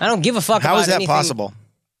 yeah. I don't give a fuck How about is that anything. possible?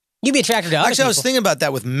 You be attracted to other Actually, I was people. thinking about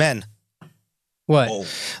that with men. What?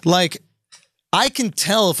 Like, I can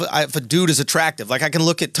tell if a dude is attractive. Like, I can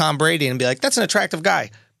look at Tom Brady and be like, that's an attractive guy.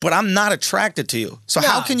 But I'm not attracted to you. So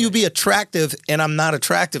how No. can you be attractive and I'm not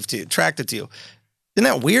attracted to you? Isn't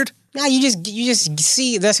that weird? No, you just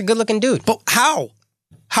see that's a good looking dude. But how?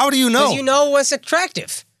 How do you know? Because you know what's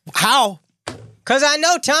attractive. How? Because I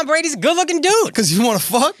know Tom Brady's a good-looking dude. Because you want to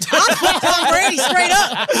fuck? I'll fuck Tom Brady straight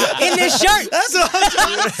up in this shirt. That's what I'm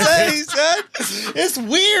trying to say, son. It's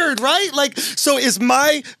weird, right? Like, so is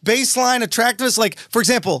my baseline attractiveness, like, for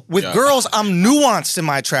example, with girls, I'm nuanced in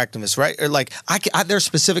my attractiveness, right? Or like, there's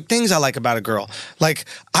specific things I like about a girl. Like,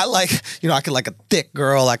 I could like a thick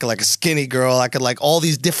girl, I could like a skinny girl, I could like all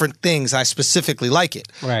these different things. I specifically like it.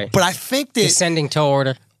 Right. But I think that... Descending toe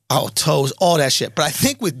order. Oh, toes, all that shit. But I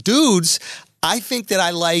think with dudes... I think that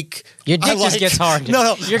I like... Your dick just gets hard.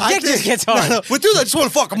 No. Your dick just gets hard. No. With dudes, I just want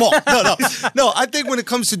to fuck them all. No. No, I think when it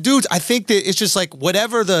comes to dudes, I think that it's just like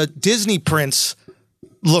whatever the Disney prince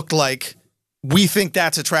looked like, we think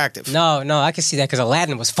that's attractive. No, I can see that because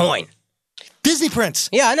Aladdin was fine. Disney prince.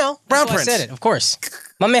 Yeah, I know. Brown That's why prince. I said it, of course.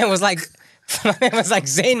 My man was like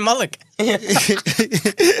Zayn Malik. He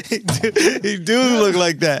do look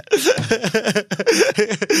like that.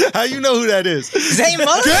 How you know who that is? Zayn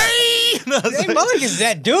Malik? Zayn Malik is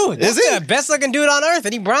that dude. Is That's he? the best looking dude on earth,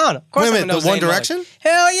 and he brown. Of course Wait a I'm minute, gonna know the One Zayn Malik. Direction?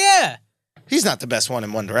 Hell yeah. He's not the best one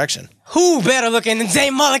in One Direction. Who better looking than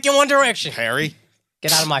Zayn Malik in One Direction? Harry.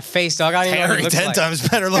 Get out of my face, dog. I don't even know what Harry he looks 10 like. times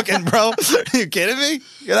better looking, bro. Are you kidding me?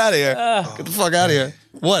 Get out of here. Get the fuck out of here.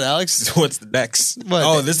 What, Alex? What's the next? What?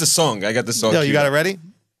 Oh, this is the song. I got the song. Yo, you got it ready?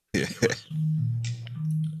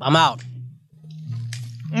 I'm out.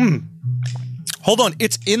 Hold on.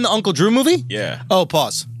 It's in the Uncle Drew movie? Yeah. Oh,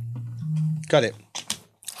 pause. Cut it.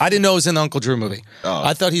 I didn't know it was in the Uncle Drew movie. Oh.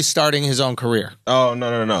 I thought he's starting his own career. Oh,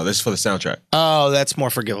 no. This is for the soundtrack. Oh, that's more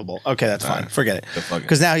forgivable. Okay, that's fine. Forget it. fuck it.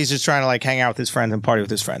 Because now he's just trying to like hang out with his friends and party with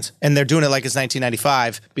his friends. And they're doing it like it's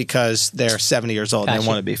 1995 because they're 70 years old and Gotcha. they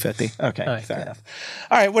want to be 50. Okay, right, fair yeah. enough.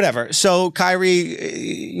 All right, whatever. So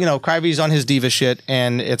Kyrie's on his diva shit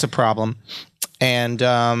and it's a problem. And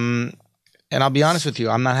I'll be honest with you,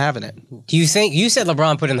 I'm not having it. Do you think you said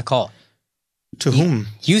LeBron put in the call? To whom?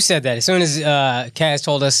 You said that as soon as Kaz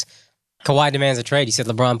told us Kawhi demands a trade. He said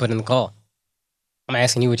LeBron put in the call. I'm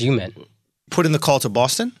asking you what you meant. Put in the call to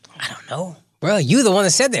Boston? I don't know, bro. You the one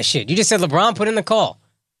that said that shit. You just said LeBron put in the call.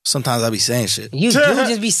 Sometimes I be saying shit. You do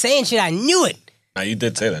just be saying shit. I knew it. Nah, you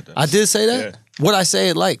did say that, though. I did say that? Yeah. What'd I say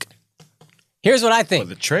it like? Here's what I For think.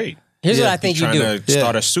 the trade. Here's Yeah, what I think you Trying do. to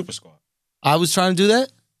start a super squad. I was trying to do that?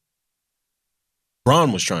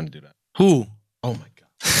 Braun was trying to do that. Who? Oh, my God.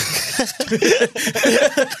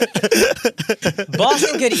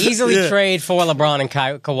 Boston could easily trade for LeBron and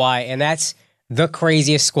Kawhi, and that's the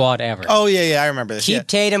craziest squad ever. Oh, yeah, I remember this. Keep Yeah.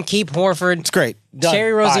 Tatum, keep Horford. It's great. Done.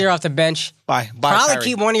 Terry Rozier Bye. off the bench. Bye. Probably Kyrie.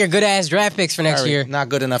 keep one of your good ass draft picks for next Kyrie, year. Not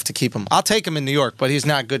good enough to keep him. I'll take him in New York, but he's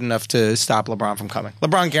not good enough to stop LeBron from coming.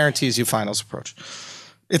 LeBron guarantees you finals approach.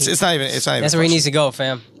 It's not even. That's where he needs to go,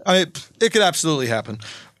 fam. It could absolutely happen.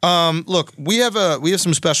 Look, we have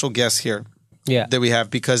some special guests here. Yeah. That we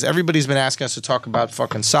have because everybody's been asking us to talk about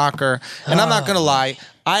fucking soccer, and I'm not gonna lie,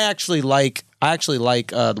 I actually like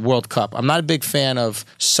the World Cup. I'm not a big fan of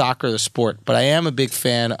soccer, the sport, but I am a big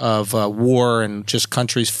fan of war and just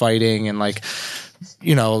countries fighting and like,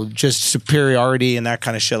 just superiority and that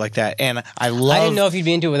kind of shit like that. And I love. I didn't know if you'd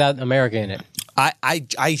be into it without America in it.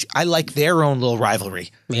 I like their own little rivalry.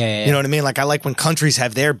 Yeah. You know what I mean? Like I like when countries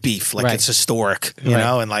have their beef, like Right. it's historic, you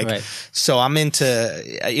know, and like Right. so I'm into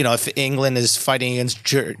if England is fighting against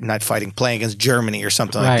playing against Germany or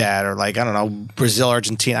something like Right. that, or like I don't know, Brazil,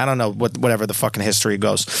 Argentina, I don't know whatever the fucking history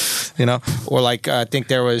goes, or like I think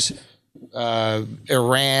there was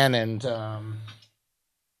Iran and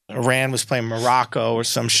Iran was playing Morocco or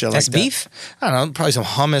some shit That's like that. beef? I don't know, probably some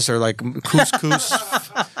hummus or like couscous,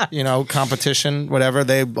 competition, whatever.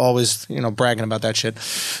 They always, bragging about that shit.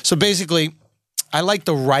 So basically, I like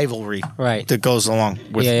the rivalry Right. that goes along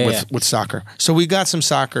with, Yeah. with soccer. So we got some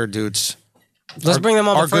soccer dudes. Let's bring them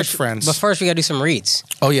on. our but first, good friends. But first, we got to do some reads.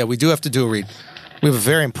 Oh yeah, we do have to do a read. We have a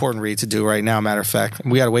very important read to do right now, matter of fact.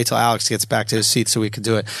 We got to wait till Alex gets back to his seat so we can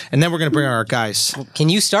do it. And then we're going to bring on our guys. Can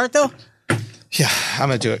you start, though? Yeah, I'm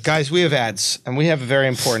going to do it. Guys, we have ads, and we have a very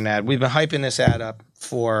important ad. We've been hyping this ad up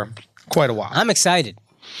for quite a while. I'm excited.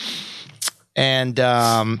 And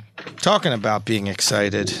talking about being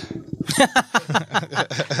excited.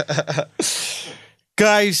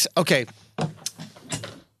 Guys, okay.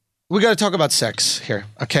 We got to talk about sex here,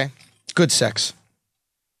 okay? Good sex.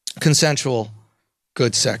 Consensual,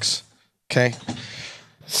 good sex, okay?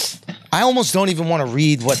 I almost don't even want to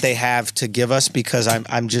read what they have to give us because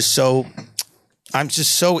I'm just so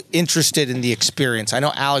interested in the experience. I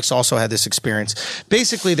know Alex also had this experience.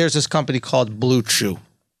 Basically, there's this company called Blue Chew.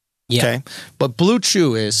 Yeah. Okay. But Blue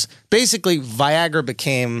Chew is basically Viagra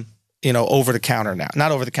became over the counter now.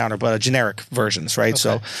 Not over the counter, but generic versions, right?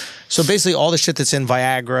 So basically all the shit that's in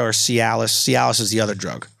Viagra or Cialis. Cialis is the other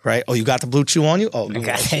drug, right? Oh, you got the Blue Chew on you? Oh, I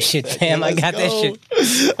got that shit, fam. I got that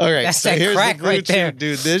shit. All right. That's that crack right there.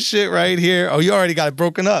 Dude, this shit right here. Oh, you already got it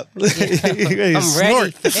broken up. I'm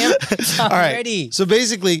ready, fam. I'm all right. ready. So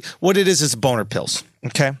basically what it is boner pills,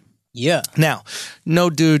 okay? Yeah. Now, no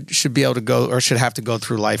dude should be able to go or should have to go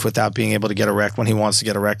through life without being able to get erect when he wants to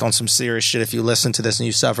get erect on some serious shit. If you listen to this and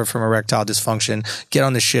you suffer from erectile dysfunction, get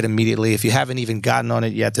on this shit immediately. If you haven't even gotten on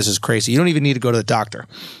it yet, this is crazy. You don't even need to go to the doctor.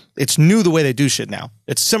 It's new the way they do shit now.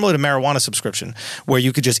 It's similar to marijuana subscription where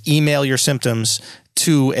you could just email your symptoms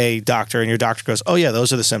to a doctor and your doctor goes, oh yeah,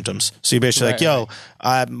 those are the symptoms. So you're basically like, yo,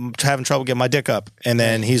 I'm having trouble getting my dick up. And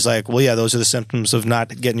then he's like, well, yeah, those are the symptoms of not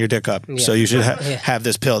getting your dick up. So you should have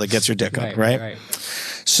this pill that gets your dick up, right?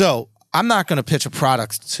 So I'm not going to pitch a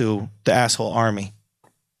product to the asshole army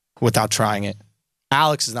without trying it.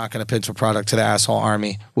 Alex is not going to pitch a product to the asshole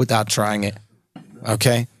army without trying it.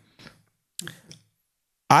 Okay?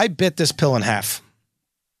 I bit this pill in half.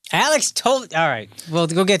 Alex told... All right. Well,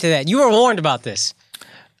 go get to that. You were warned about this.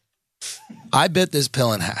 I bit this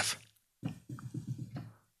pill in half.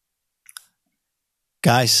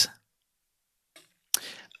 Guys,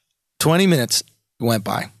 20 minutes went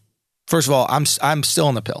by. First of all, I'm still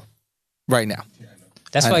on the pill right now.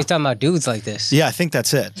 That's why he's talking about dudes like this. Yeah, I think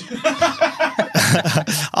that's it.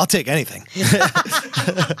 I'll take anything.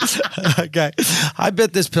 Okay. I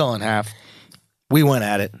bit this pill in half. We went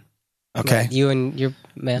at it. Okay. You and your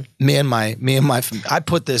man. Me and my I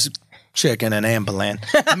put this chick in an ambulance.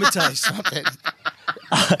 Let me tell you something.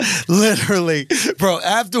 Literally, bro,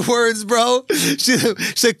 afterwards, bro, she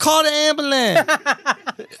said, call the ambulance.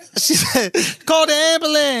 She said, call the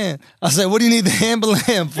ambulance. I said, what do you need the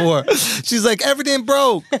ambulance for? She's like, everything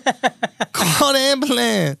broke. Call the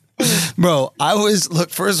ambulance. Bro,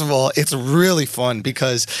 first of all, it's really fun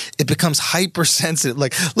because it becomes hypersensitive.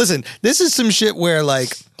 Like, listen, this is some shit where, like,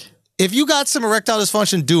 if you got some erectile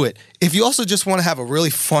dysfunction, do it. If you also just want to have a really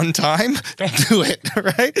fun time, do it,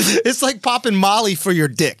 right? It's like popping Molly for your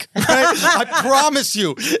dick, right? I promise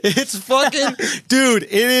you. It's fucking, dude,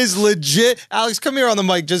 it is legit. Alex, come here on the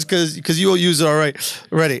mic just because you will use it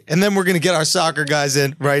already. And then we're going to get our soccer guys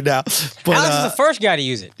in right now. But, Alex is the first guy to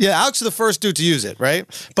use it. Yeah, Alex is the first dude to use it, right?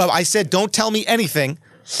 But I said, don't tell me anything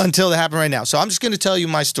until it happened right now. So I'm just going to tell you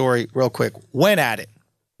my story real quick. Went at it.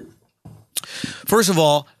 First of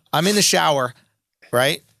all, I'm in the shower,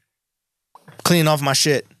 right? Cleaning off my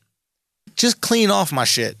shit. Just clean off my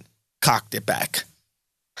shit. Cocked it back.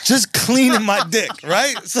 Just cleaning my dick,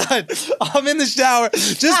 right? Son, I'm in the shower.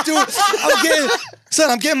 Just do it.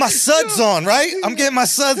 I'm getting my suds on, right? I'm getting my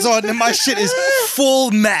suds on and my shit is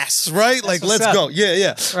full mass, right? Like, let's go. Yeah.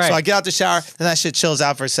 Right. So I get out the shower and that shit chills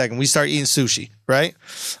out for a second. We start eating sushi, right?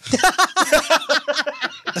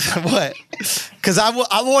 What? Because I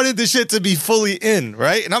wanted the shit to be fully in,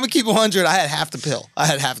 right? And I'm going to keep 100. I had half the pill, right? I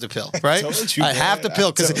had half the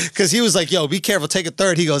pill because he was like, yo, be careful, take a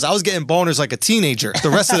third. He goes, I was getting boners like a teenager the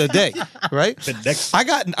rest of the day, right? I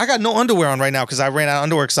got no underwear on right now because I ran out of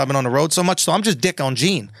underwear because I've been on the road so much. So I'm just dick on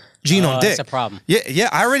Gene. Gene on dick. That's a problem. Yeah.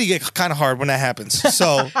 I already get kind of hard when that happens.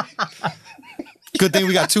 So good thing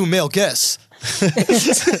we got 2 male guests.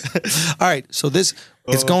 All right, so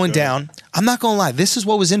it's going down. I'm not gonna lie, this is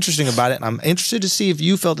what was interesting about it, and I'm interested to see if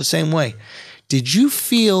you felt the same way. Did you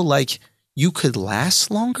feel like you could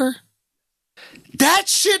last longer? That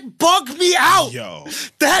shit bugged me out. Yo.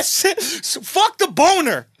 That shit. Fuck the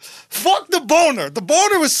boner. The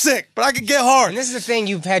boner was sick, but I could get hard. And this is the thing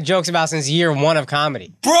you've had jokes about since year 1 of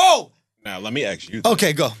comedy. Bro! Now, let me ask you.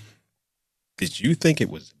 Okay, go. Did you think it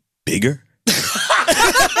was bigger?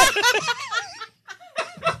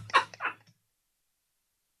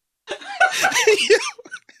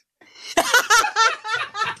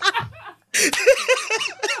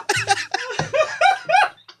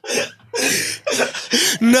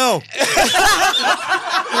 No.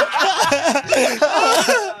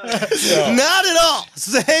 Not at all.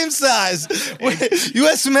 Same size. Wait, you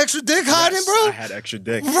had some extra dick hiding, bro? I had extra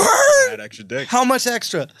dick. Word? I had extra dick. How much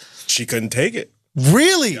extra? She couldn't take it.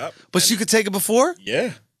 Really? Yep. But she could take it before?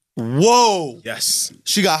 Yeah. Whoa. Yes.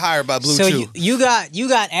 She got hired by Blue So Chew. you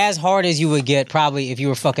got as hard as you would get probably if you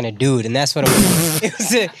were fucking a dude, and that's what it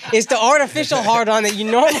was. It's the artificial hard on that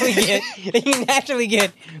you normally get, that you naturally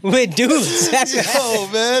get with dudes. That's what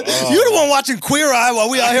happened. man. You're the one watching Queer Eye while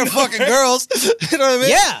we out here fucking girls. You know what I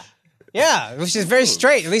mean? Yeah, which is very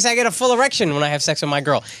straight. At least I get a full erection when I have sex with my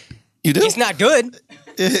girl. You do? It's not good.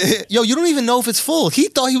 Yo, you don't even know if it's full. He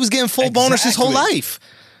thought he was getting full boners his whole life.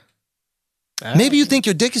 Maybe you think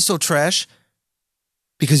your dick is so trash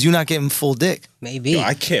Because you're not getting full dick. Maybe. Yo,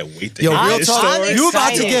 I can't wait to Yo, hear real this talk. I'm story. You about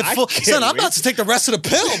to excited. get full. I can't Son, I'm wait. about to take the rest of the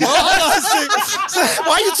pill, bro.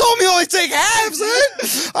 Why you told me only take half,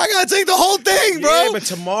 son? I gotta take the whole thing, bro. Yeah, but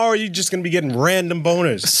tomorrow you're just gonna be getting random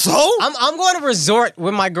boners. So? I'm going to resort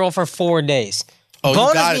with my girl for 4 days. Oh, you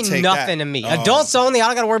Bonus gotta mean take nothing that. to me. Adults only. I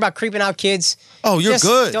don't got to worry about creeping out kids. Oh, you're Just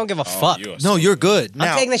good. Don't give a fuck. You are No, you're good. I'm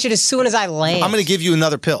Now, taking that shit as soon as I land. I'm gonna give you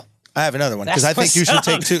another pill. I have another one because I That's think you should what's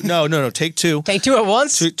take up. two. No, take two. Take 2 at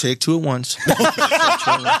once. Take two at once. Take two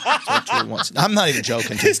at once. I'm not even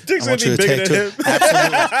joking. His dick's I want gonna you be to bigger take than two. him.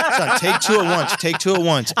 Absolutely. Son, take two at once. Take two at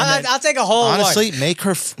once. And then, I'll take a whole honestly, one. make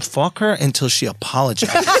her fuck her until she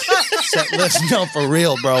apologizes. Listen, no, for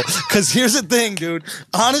real, bro. Because here's the thing, dude.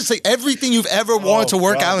 Honestly, everything you've ever wanted to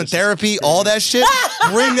work God, out in this is therapy, all that shit,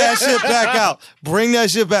 bring that shit back out. Bring that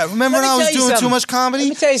shit back. Remember Let when me I was tell you doing too something. much comedy? Let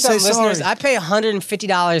me tell you Say something, listeners. sorry. I pay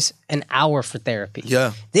 $150 an hour for therapy.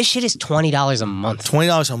 Yeah. This shit is $20 a month.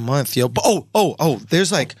 $20 a month, yo. Oh,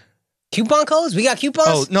 there's like, Coupon codes? We got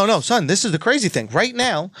coupons? oh, no, son, this is the crazy thing. Right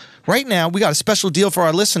now, we got a special deal for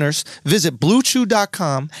our listeners. Visit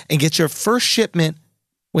BlueChew.com and get your first shipment,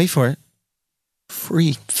 wait for it,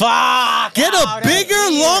 free. Fuck! Get a out of bigger,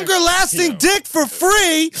 here. longer lasting dick for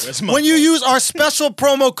free my when you use our special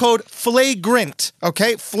promo code FLAGRANT.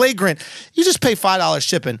 Okay? Flagrant. You just pay $5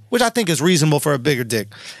 shipping, which I think is reasonable for a bigger dick.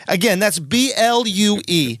 Again, that's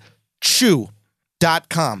BLUE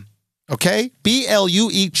chew.com. Okay?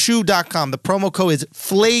 BLUE chew.com. The promo code is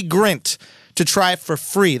FLAGRANT to try it for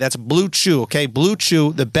free. That's Blue Chew, okay? Blue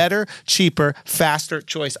Chew, the better, cheaper, faster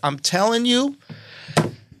choice. I'm telling you,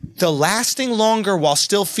 the lasting longer while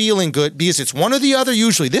still feeling good, because it's one or the other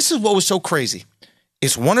usually. This is what was so crazy.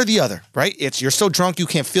 It's one or the other, right? It's you're so drunk you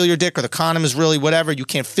can't feel your dick, or the condom is really whatever. You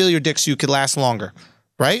can't feel your dick so you could last longer,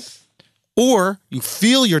 right? Or you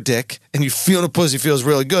feel your dick and you feel the pussy feels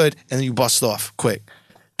really good and then you bust off quick.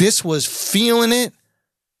 This was feeling it.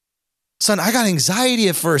 Son, I got anxiety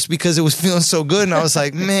at first because it was feeling so good, and I was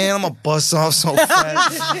like, man, I'm gonna bust off so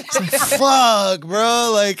fast. It's like, fuck,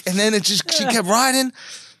 bro. Like, and then she kept riding.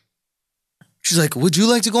 She's like, would you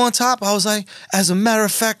like to go on top? I was like, as a matter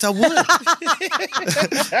of fact, I would.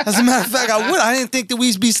 As a matter of fact, I would. I didn't think that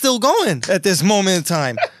we'd be still going at this moment in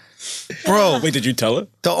time. Bro, Wait, did you tell her?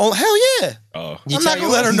 hell yeah. Oh. I'm not gonna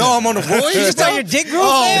let her know I'm on the roids. You just tell your dick group,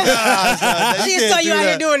 Oh, man? God, She just saw you out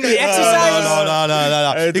here doing the exercises?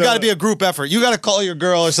 No. You got to be a group effort. You got to call your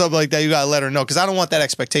girl or something like that. You got to let her know because I don't want that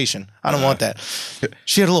expectation. I don't want that.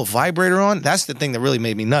 She had a little vibrator on. That's the thing that really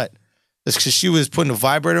made me nut. It's because she was putting a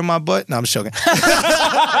vibrator in my butt. No, I'm just joking.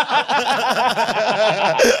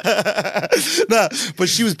 No, but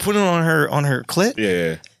she was putting it on her clit.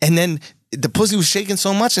 Yeah. And then the pussy was shaking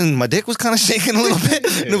so much and my dick was kind of shaking a little bit.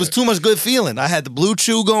 And it was too much good feeling. I had the Blue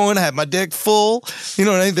Chew going. I had my dick full. You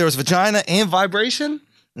know what I mean? There was vagina and vibration.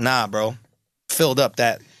 Nah, bro. Filled up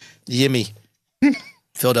that yimmy.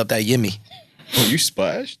 Filled up that yimmy. Oh, you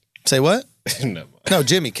splashed? Say what? No. No,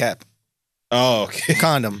 Jimmy Cap. Oh, okay.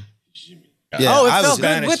 Condom. Yeah, Oh, I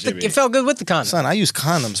was it felt good with the condom. son, I use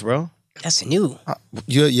condoms, bro. That's new.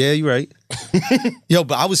 Yeah, you're right. Yo,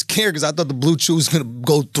 but I was scared because I thought the Blue Chew was gonna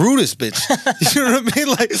go through this bitch. You know what I mean?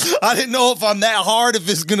 Like, I didn't know if I'm that hard, if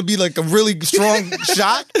it's gonna be like a really strong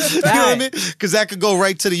shot. You know what I mean? Because that could go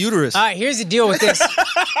right to the uterus. All right, here's the deal with this.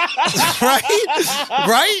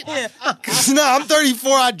 Right? Because I'm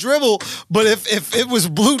 34, I dribble, but if it was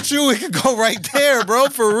Blue Chew, it could go right there, bro,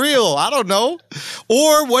 for real. I don't know.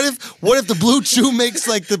 Or what if the Blue Chew makes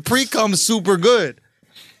like the pre-cum super good?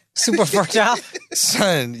 Super fertile.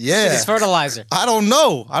 Son, yeah. It's fertilizer. I don't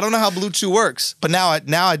know. I don't know how Blue Chew works. But now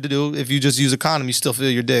I do. If you just use a condom, you still feel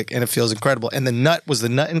your dick and it feels incredible. And the nut, was the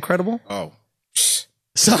nut incredible? Oh.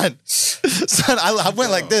 Son, I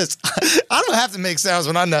went like this. I don't have to make sounds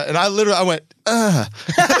when I nut. And I went, I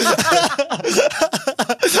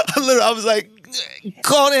was like,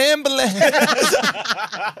 call the ambulance.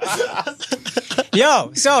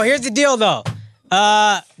 Yo, so here's the deal though.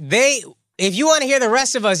 If you want to hear the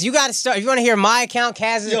rest of us, you got to start. If you want to hear my account,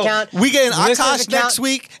 Kaz's account, We getting listeners' Akash account, next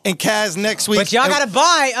week and Kaz next week. But y'all got to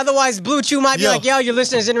buy, otherwise Blue Chew might be Yo. like, yo, your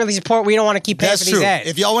listeners didn't really support. We don't want to keep paying That's for these true. ads.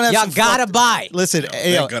 If y'all want to have y'all some gotta fun- buy. Listen,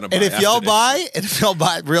 they're gonna buy and if after y'all this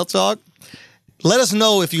buy, real talk, let us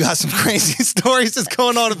know if you got some crazy stories that's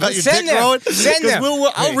going on about your Send dick them. growing. Send 'Cause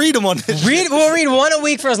them. I'll read them on this. We'll read one a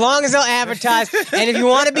week for as long as they'll advertise. And if you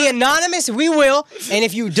want to be anonymous, we will. And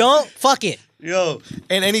if you don't, fuck it. Yo,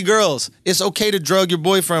 and any girls, it's okay to drug your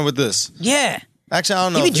boyfriend with this. Yeah. Actually, I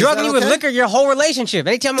don't know. He be Is drugging that you with okay? liquor your whole relationship.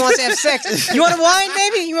 Anytime he wants to have sex, you want a wine,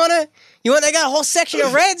 baby? You want? They got a whole section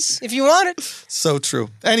of Reds if you want it. So true.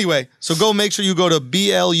 Anyway, so go make sure you go to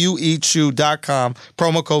BLUEChew.com,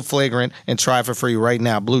 promo code Flagrant, and try for free right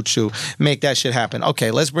now. Blue Chew. Make that shit happen.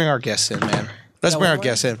 Okay, let's bring our guests in, man. Let's bring our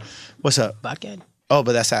guests in. What's up? Vodka. Oh,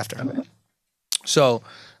 but that's after. Okay. So,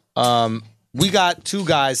 we got two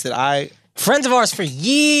guys that Friends of ours for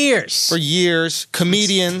years.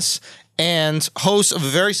 Comedians and hosts of a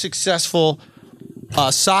very successful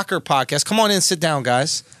soccer podcast. Come on in, sit down,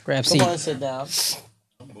 guys. Grab Come seat. on and sit down.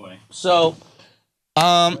 Oh boy. So,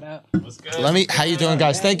 how you doing,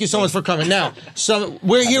 guys? Thank you so much for coming. Now,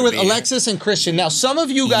 we're here with Alexis and Christian. Now, some of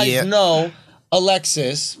you guys know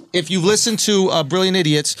Alexis, if you've listened to Brilliant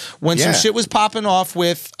Idiots, when some shit was popping off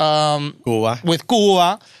with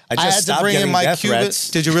Gua, I had to bring in my Cuban.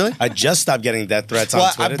 Did you really? I just stopped getting death threats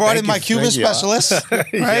on Twitter. I brought in my Cuban specialist, right?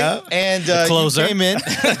 Yeah. And you came in,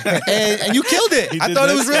 and you killed it. I thought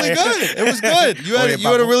it was really good. It was good. You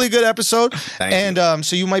had a really good episode. Thank you.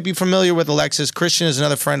 So you might be familiar with Alexis. Christian is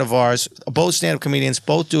another friend of ours. Both stand-up comedians.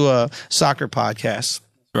 Both do a soccer podcast.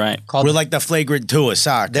 Right. We're like the Flagrant 2 of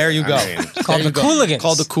soccer. There you go. Called the Cooligans.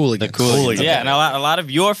 Called the Cooligans. Yeah, and a lot of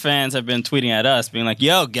your fans have been tweeting at us, being like,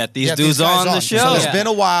 "Yo, get these dudes guys on the show." So it's been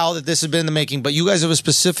a while that this has been in the making, but you guys have a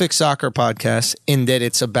specific soccer podcast in that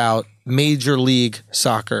it's about Major League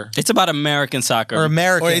Soccer. It's about American soccer. Or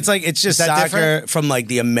American. Or it's just that soccer different? from like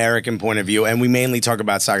the American point of view, and we mainly talk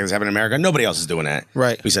about soccer that's happening in America. Nobody else is doing that.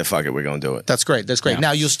 Right. We said, fuck it, we're going to do it. That's great. That's great. Yeah.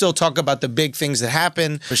 Now, you'll still talk about the big things that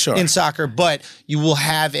happen For sure. in soccer, but you will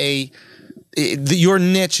have your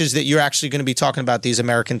niche is that you're actually going to be talking about these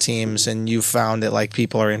American teams, and you found that like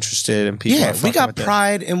people are interested and people are Yeah, we fucking got with it.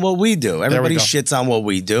 pride in what we do. Everybody go. shits on what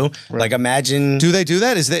we do. Like imagine. Do they do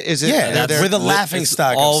that? Is it? Yeah, they're- we're the laughing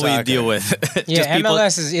stock. all of we soccer. deal with. Yeah, Just people-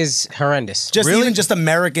 MLS is horrendous. Just Really? even just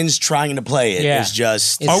Americans trying to play it is Yeah.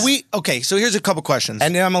 just. It's- Are we okay? So here's a couple questions.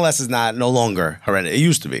 And the MLS is no longer horrendous. It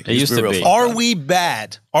used to be. used to real be. fun. Are we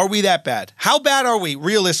bad? Are we that bad? How bad are we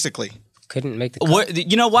realistically? Couldn't make the cut.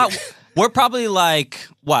 You know what? We're probably like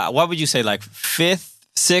what would you say, like 5th,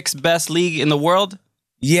 6th best league in the world?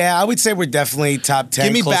 Yeah, I would say we're definitely top 10.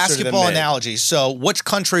 Give me closer to the basketball mid. analogies. So, which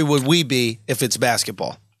country would we be if it's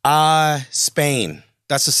basketball? Spain.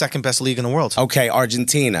 That's the second best league in the world. Okay,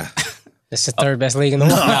 Argentina. It's the third best league in the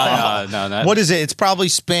world. No. What is it? It's probably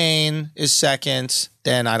Spain is second.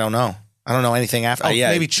 Then I don't know. I don't know anything after.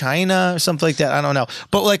 yeah. Maybe China or something like that. I don't know.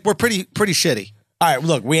 But like we're pretty shitty. All right,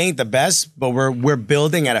 look, we ain't the best, but we're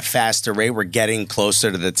building at a faster rate. We're getting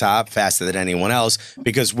closer to the top faster than anyone else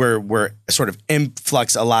because we're sort of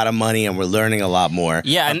influx a lot of money and we're learning a lot more.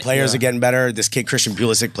 Yeah, Our and- players are getting better. This kid Christian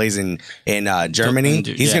Pulisic plays in Germany.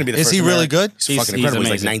 Dude, He's yeah. going to be the Is first. he really American. good? He's fucking incredible. He's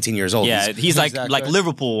like amazing. 19 years old. Yeah, he's like that like good?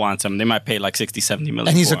 Liverpool wants him. They might pay like 60, 70 million.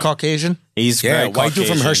 And he's for a him. Caucasian. He's Yeah, very white dude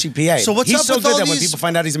from Caucasian. Hershey, PA. So what's He's up so with good all that when these- people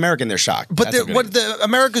find out he's American, they're shocked. But That's what it is.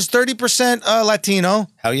 America's 30% Latino.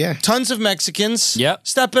 Hell yeah. Tons of Mexicans. Yep.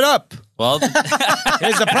 Step it up. Well, Here's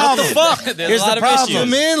the problem. there's Here's a lot the of problem.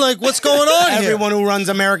 issues. Man, like what's going on here? Everyone who runs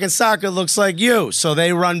American soccer looks like you, so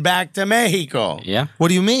they run back to Mexico. Yeah. What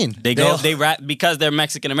do you mean? Because they're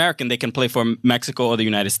Mexican American, they can play for Mexico or the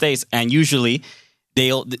United States, and usually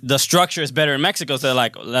the structure is better in Mexico. So they're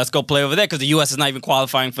like, let's go play over there because the U.S. is not even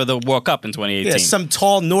qualifying for the World Cup in 2018. Yeah, some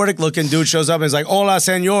tall Nordic-looking dude shows up and is like, "Hola,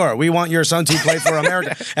 senor, we want your son to play for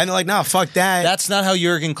America." And they're like, "No, fuck that." That's not how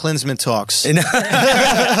Jurgen Klinsmann talks.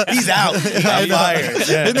 He's out. He got fired.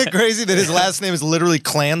 Yeah. Isn't it crazy that his last name is literally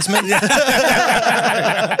Klansman?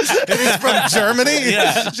 And he's from Germany.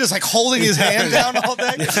 Yeah. Just like holding his hand down all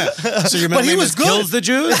day. So your But he name was is good. Kills the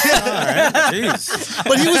Jews. All right, jeez.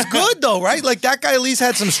 But he was good though, right? Like that guy at least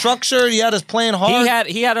had some structure. He had us playing hard.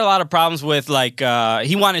 He had a lot of problems with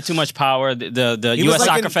he wanted too much power. The He was U.S. like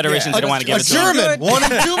Soccer an- Federation yeah, didn't want to give a it to him. German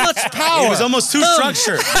wanted too much power. It was almost too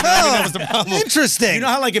structured. That was the problem. Interesting. You know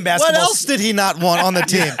how like in what basketball, else did he not want on the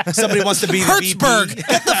team? somebody wants to be the Hertzberg, VP?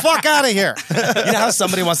 get the fuck out of here. You know how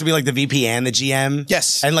somebody wants to be like the VP and the GM?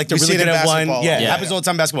 Yes. And like they're We really see it good in at one. basketball. Yeah, it Yeah. happens all the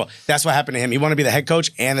time in basketball. That's what happened to him. He wanted to be the head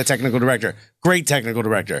coach and the technical director. Great technical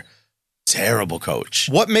director. Terrible coach.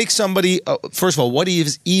 What makes somebody, first of all, what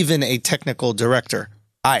is even a technical director?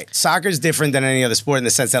 All right, soccer is different than any other sport in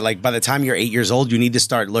the sense that, like, by the time you're 8 years old, you need to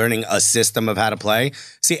start learning a system of how to play.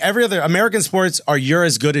 See, every other American sports are you're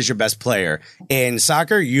as good as your best player. In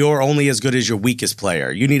soccer, you're only as good as your weakest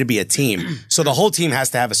player. You need to be a team. So the whole team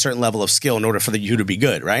has to have a certain level of skill in order for you to be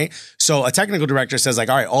good, right? So a technical director says, like,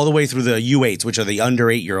 all right, all the way through the U8s, which are the under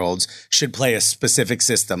 8-year-olds, should play a specific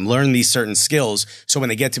system, learn these certain skills. So when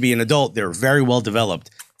they get to be an adult, they're very well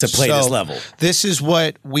developed to play this level. This is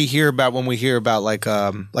what we hear about when we hear about like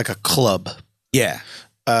a club. Yeah.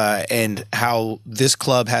 And how this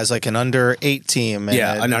club has like an under 8 team. And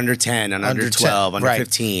An under 10, an under 12, 10, under right.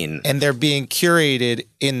 15. And they're being curated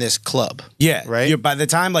in this club. Yeah. Right? By the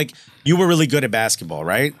time, like, you were really good at basketball,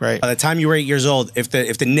 right? Right. By the time you were 8 years old, if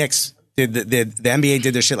the Knicks did the NBA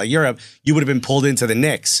did their shit like Europe, you would have been pulled into the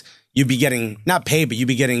Knicks. You'd be getting, not paid, but you'd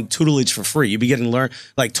be getting tutelage for free. You'd be getting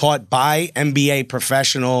taught by NBA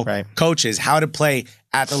professional Right. coaches how to play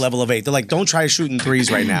at the level of 8. They're like, don't try shooting threes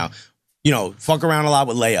right now. Fuck around a lot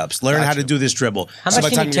with layups. Learn how to do this dribble. How So by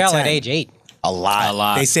much the can you time you're tell at 10, age 8? A lot. A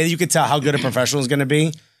lot. They say that you could tell how good a professional is going to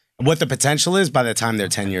be, what the potential is by the time they're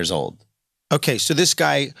 10 years old. Okay, so this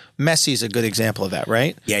guy, Messi, is a good example of that,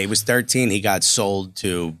 right? Yeah, he was 13. He got sold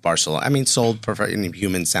to Barcelona. I mean, sold in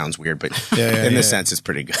human sounds weird, but in this sense, it's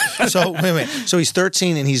pretty good. So wait. So he's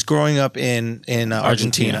 13 and he's growing up in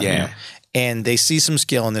Argentina. Yeah. And they see some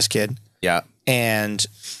skill in this kid, Yeah. and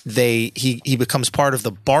he becomes part of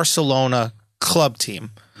the Barcelona club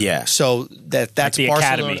team. Yeah. So that's the Barcelona,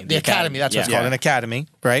 academy. the academy. That's what it's Yeah. called, an academy,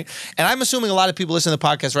 right? And I'm assuming a lot of people listening to the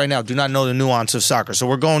podcast right now do not know the nuance of soccer. So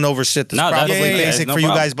we're going over shit that's No, that's- probably yeah, basic no for you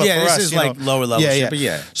problem. guys, but Yeah, for this us, is you like know, lower level shit, but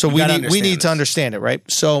yeah. So You we gotta need understand to this. understand it, right?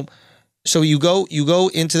 So you go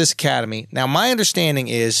into this academy. Now, my understanding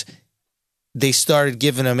is they started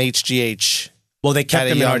giving them HGH. Well, they At kept a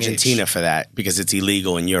him in young Argentina age. for that because it's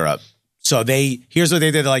illegal in Europe. So here's what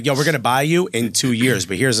they did. They're like, yo, we're going to buy you in 2 years,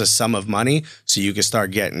 but here's a sum of money so you can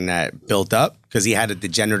start getting that built up because he had a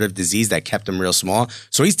degenerative disease that kept him real small.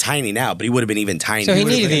 So he's tiny now, but he would have been even tiny. So he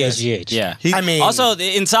would've needed been- the HGH. Yeah. I mean, Also,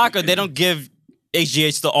 in soccer, they don't give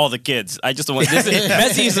HGH to all the kids. I just don't want this.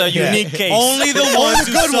 Messi is a unique case. only the ones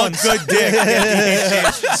who good suck ones. good dick.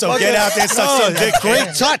 So get out there, suck some dick.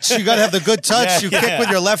 Great touch. You got to have the good touch. Yeah, you yeah. kick with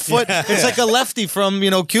your left foot. It's like a lefty from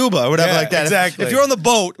Cuba or whatever Yeah, like that. exactly. If you're on the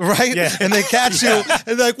boat, right, Yeah. and they catch you,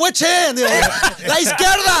 and they're like, which hand? You're like, La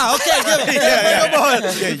izquierda. Okay, give it. Come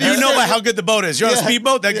on. You know by how good the boat is. You're on a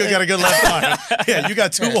speedboat, that got a good left arm. Yeah, you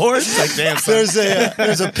got 2 oars. It's like, damn, son.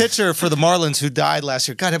 There's a pitcher for the Marlins who died last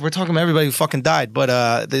year. God, we're talking about everybody who fucking died,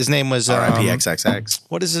 but his name was R.I.P. XXX.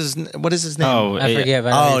 What is his name? Oh, I forget.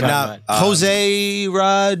 But I know Oh, what you're not talking about. Jose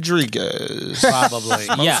Rodriguez. probably.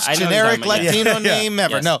 Yeah, I know Generic who you're talking about, Latino name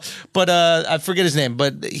ever. Yes. No, but I forget his name.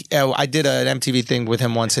 But I did an MTV thing with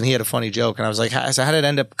him once, and he had a funny joke. And I was like, so how did it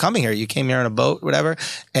end up coming here? You came here on a boat, whatever.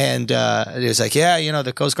 And he was like, yeah,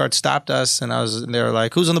 the Coast Guard stopped us, and they were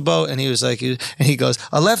like, who's on the boat? And he was like, and he goes,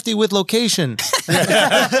 a lefty with location.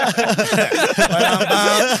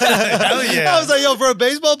 Hell yeah. I was like, yo, for a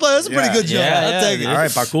baseball player, that's a pretty Yeah. good joke. Yeah, I'll yeah. take it. All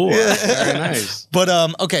right, parkour. Very nice. But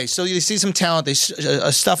okay, so you see some talent. They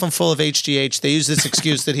stuff him full of HGH. They use this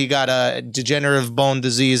excuse that he got a degenerative bone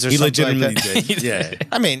disease or He something legitimately like that. did. Yeah.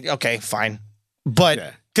 I mean, okay, fine,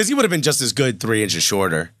 but Because he would have been just as good 3 inches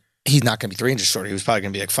shorter. he's not going to be 3 inches shorter. He was probably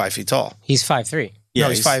going to be like 5 feet tall. He's 5'3". No,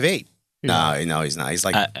 he's 5'8". No, he's not. He's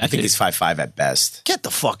like, I think think- he's 5'5" at best. Get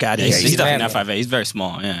the fuck out of He's, here! he's definitely bad, not 5'8". He's very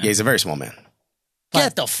small. Yeah. Yeah, he's a very small man.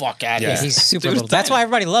 Get the fuck out of Yeah, here! he's super Dude, little. That's why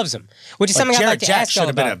everybody loves him. Which is something I'd Jared like to Jack ask should y'all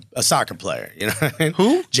have been about. a soccer player. You know what I mean?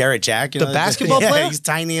 Who? Jared Jack. The basketball player? He's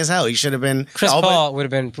tiny as hell. He should have been. Chris Oh, but- Paul would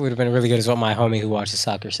have been really good, is what my homie who watches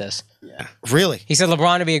soccer says. Really? He said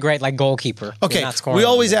LeBron would be a great goalkeeper. Okay, Not scoring we on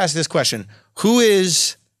always him. ask this question: who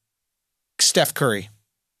is Steph Curry?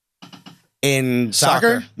 In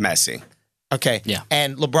Soccer? soccer, Messi. Okay, Yeah.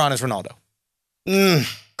 and LeBron is Ronaldo.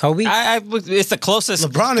 Kobe. It's the closest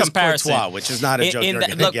LeBron is comparison. Courtois, which is not a joke.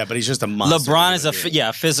 look, Yeah, but he's just a monster. LeBron is a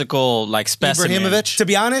physical specimen. Ibrahimovic. To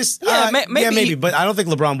be honest, Yeah, maybe. but I don't think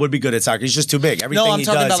LeBron would be good at soccer. He's just too big. Everything No, I'm he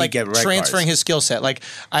talking does, about he like get red transferring cards. his skill set. Like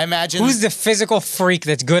I imagine Who's the physical freak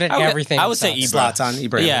that's good at I would- everything? I would say in Ibra. soccer? Zlatan,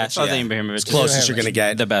 Ibrahimovic. Yeah, Zlatan Ibrahimovic. It's closest you're gonna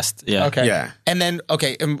get. The best. Yeah. Okay. Yeah. And then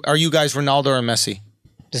okay, are you guys Ronaldo or Messi?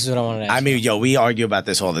 This is what I wanted to ask. I mean, we argue about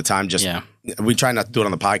this all the time. Just Yeah. we try not to do it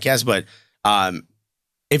on the podcast, but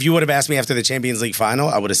if you would have asked me after the Champions League final,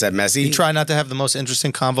 I would have said Messi. You try not to have the most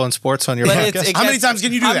interesting convo in sports on your But podcast. How many times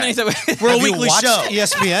can you do How that? many times- We're a Have you weekly watched show.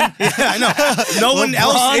 ESPN. Yeah, I know. No one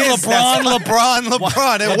else is.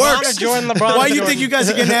 LeBron. It works. Jordan, LeBron. Why do you Jordan. think you guys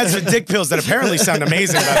are getting ads for dick pills that apparently sound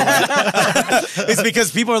amazing? By the way? It's because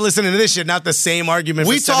people are listening to this shit, not the same argument.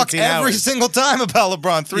 We for talk 17 every hours. single time about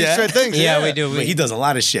LeBron. Three Yeah. straight things. Yeah, we do. But he does a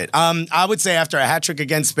lot of shit. I would say after a hat trick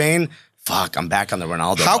against Spain, fuck, I'm back on the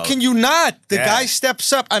Ronaldo. How boat. can you not? The Yeah. guy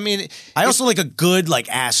steps up. I mean, I also like a good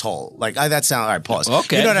asshole. That sound all right. Pause.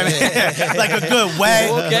 Okay. You know what I mean? Like a good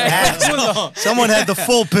wet asshole. someone had the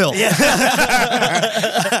full pill.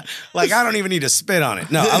 Like I don't even need to spit on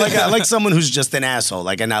it. No, I like someone who's just an asshole.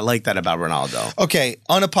 And I like that about Ronaldo. Okay,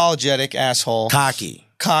 unapologetic asshole, Cocky.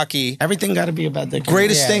 cocky. Everything got to be about the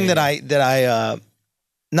Greatest Yeah, thing yeah. that I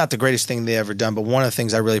not the greatest thing they ever done, but one of the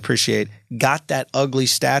things I really appreciate, got that ugly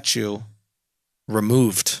statue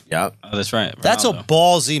removed. Yep. Oh, that's right. That's a Ronaldo.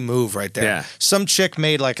 ballsy move right there. Yeah. Some chick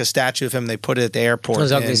made like a statue of him. They put it at the airport It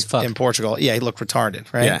was ugly as fuck. in Portugal. Yeah, he looked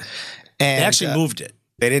retarded, right? Yeah. And They actually moved it.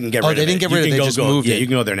 They didn't get rid of it. they didn't get rid of it. You can They go just go- moved yeah, it. you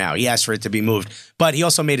can go there now. He asked for it to be moved. But he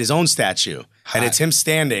also made his own statue. And it's him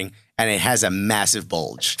standing, and it has a massive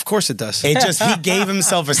bulge. Of course it does. It just, he gave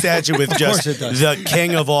himself a statue with just it does. the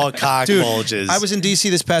king of all cock bulges. I was in D.C.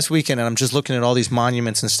 this past weekend, and I'm just looking at all these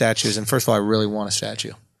monuments and statues. And first of all, I really want a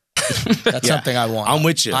statue. That's something I want. I'm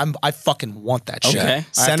with you. I fucking want that shit. Okay. I have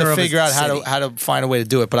Center to of a figure out city. how to find a way to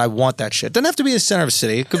do it, but I want that shit. Doesn't have to be the center of a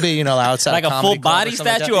city. It could be outside Like a a comedy full club body or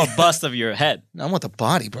something like statue that. or bust of your head. I want the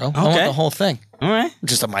body, bro. I want Okay. the whole thing. All right.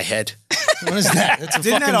 Just on my head. What is that? It's a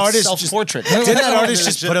Didn't that fucking artist just- self-portrait. Didn't that artist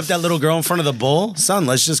just put up that little girl in front of the bull? Son,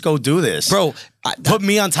 let's just go do this. Bro, Put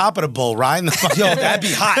me on top of the bull, riding the fucking. yo, that'd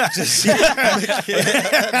be hot. Just,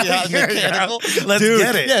 mechanical. Let's Dude,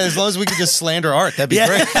 get it. Yeah, as long as we could just slander art, that'd be Yeah.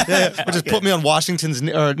 great. Yeah. Or just put me on Washington's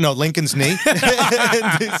knee, or no, Lincoln's knee. See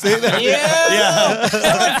that? Yeah.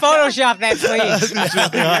 Someone Photoshop that, please.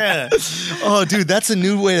 Yeah. Oh, dude, that's a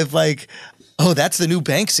new way of like. Oh, that's the new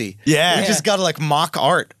Banksy. Yeah. You just gotta like mock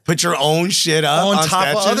art. Put your own shit up On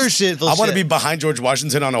top of statues. other shit, I want to shit. be behind George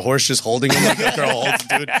Washington on a horse, just holding him like a girl holds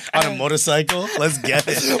a dude on a motorcycle. Let's get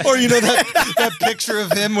it. Or that picture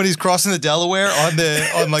of him when he's crossing the Delaware on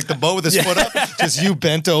like the boat with his foot up, just you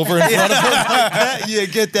bent over in front of him like that. Yeah,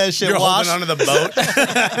 get that shit You're washed. holding onto the boat.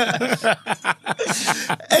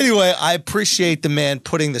 Anyway, I appreciate the man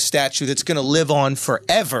putting the statue that's going to live on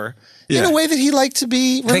forever in a way that he liked to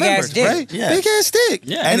be remembered, ass dick. right? Yeah. Big ass dick.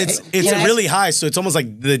 Yeah. And it's Yeah, really high, so it's almost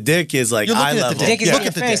like the dick is like You're looking eye at the level. dick. Dick is Look in your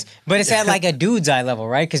at the face, dick. but it's at like a dude's eye level,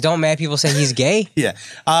 right? Because don't mad people say he's gay? Yeah.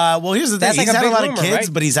 Well, here's the thing. That's like He's a had a big lot of rumor, kids,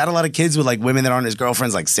 right? but he's had a lot of kids with like women that aren't his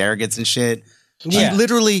girlfriends, like surrogates and shit. He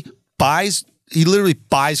literally buys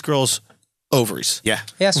girls' ovaries. Yeah.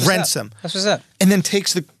 Yeah, that's what's Rents up. them. That's what's up. And then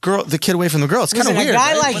takes the kid away from the girl. It's kind of Listen, weird. a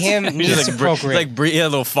guy right? like him He's needs to like, procreate. he had a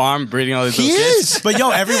little farm breeding all these He little kids. is. But yo,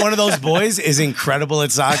 every one of those boys is incredible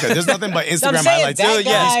at soccer. There's nothing but Instagram saying, highlights. that Dude,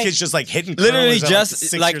 guy- these kids just like hitting. Literally curlers at, just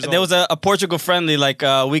 6 like years there old. was a Portugal friendly like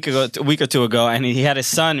a week or two ago, and he had his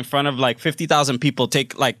son in front of like 50,000 people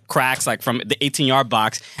take like cracks like from the 18-yard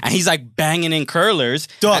box, and he's like banging in curlers.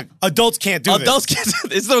 Dog, adults can't do Adults this. kids,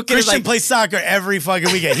 this little kid is Christian like, plays soccer every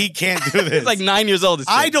fucking weekend. He can't do this. he's like 9 years old. this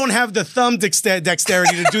I kid. don't have the thumb dexterity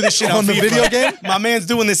to do this shit on the FIFA. video game? My man's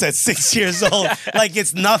doing this at 6 years old. Like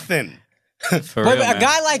it's nothing. For But real, a man.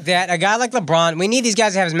 guy like that, a guy like LeBron, we need these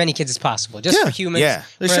guys to have as many kids as possible, just Yeah, for humans. yeah,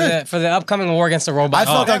 they for should. for the upcoming war against the robots. I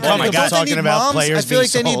felt Oh, uncomfortable. oh my God, Don't they talking need about moms? players I feel being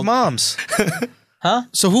like they need sold. moms. Huh?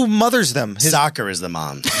 So who mothers them? Soccer is the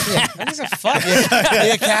mom. Who gives a fuck?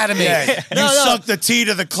 The academy. You suck the tea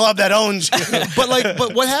to the club that owns you.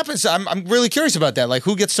 But what happens? I'm really curious about that. Like,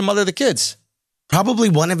 who gets to mother the kids? Probably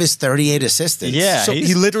one of his 38 assistants. Yeah, So he's-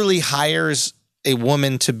 he literally hires a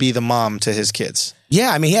woman to be the mom to his kids.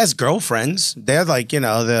 Yeah, I mean, he has girlfriends. They're like,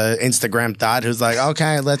 the Instagram thought who's like,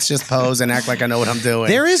 okay, let's just pose and act like I know what I'm doing.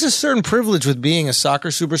 There is a certain privilege with being a soccer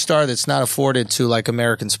superstar that's not afforded to like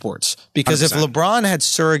American sports. Because if 100%. LeBron had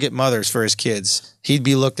surrogate mothers for his kids, he'd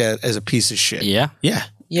be looked at as a piece of shit. Yeah. yeah.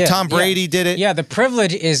 Yeah, Tom Brady did it. Yeah, the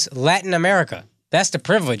privilege is Latin America. That's the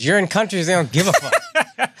privilege. You're in countries they don't give a fuck.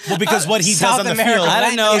 Well, because what he South does on the America, field I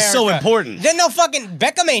don't know. is so America. important. Then no fucking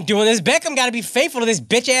Beckham ain't doing this. Beckham got to be faithful to this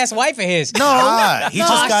bitch ass wife of his. He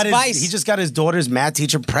just got his daughter's math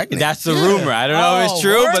teacher pregnant. That's the rumor. I don't know if it's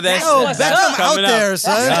true, but that's what's Beckham up. out coming up. there,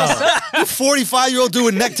 son. You 45-year-old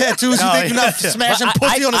doing neck tattoos. You think you're not smashing But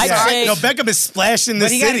pussy on the I'd side? say- No, Beckham is splashing the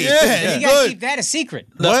But he got city. Yeah. to good. keep that a secret.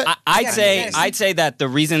 What? I'd Yeah, say yes. I'd say that the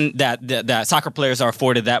reason that soccer players are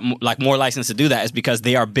afforded that like more license to do that is because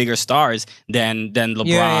they are bigger stars than LeBron,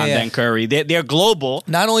 Yeah. than Curry. They're global.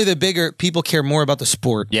 Not only the bigger, people care more about the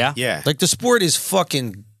sport. Yeah. Yeah. Like the sport is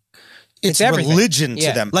fucking, it's everything. religion to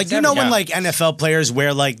Yeah. them. Like, you know when Yeah. like NFL players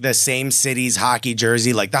wear like the same city's hockey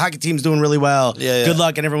jersey, like the hockey team's doing really well. Yeah. Good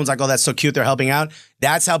luck. And everyone's like, oh, that's so cute. They're helping out.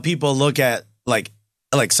 That's how people look at like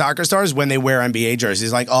soccer stars when they wear NBA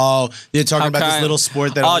jerseys. Like, oh, they're talking How about this kind- little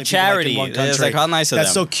sport that Oh, only people like charity. in one It's country. like, how nice of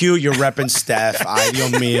That's them. so cute. You're repping Steph. Ay,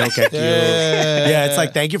 Dios mío, qué cute. Yeah, it's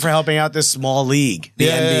like, thank you for helping out this small league, the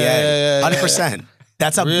NBA. 100%.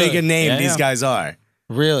 That's how Really? big a name Yeah, these yeah. guys are.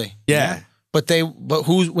 Really? Yeah. But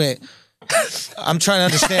who's, wait. I'm trying to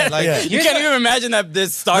understand. Like, Yeah. You can't even imagine that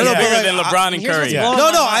this star is No, no, but bigger like, than LeBron and here's what's Curry. blowing no,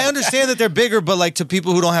 my no, mind. I understand that they're bigger, but like to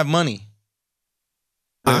people who don't have money.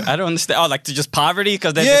 I don't understand. Oh, like to just poverty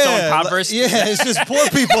because they're so impoverished. Yeah, it's just poor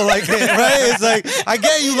people like it, right? It's like, I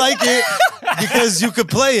get you like it, because you could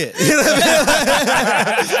play it. You know what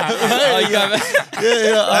I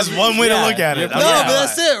mean? That's one way to look at it. No, but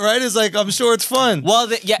that's it, right? It's like, I'm sure it's fun. Well,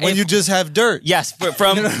 when you just have dirt. Yes,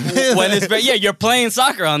 from when it's you're playing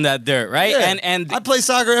soccer on that dirt, right? Yeah. And I play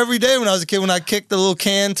soccer every day when I was a kid. When I kicked the little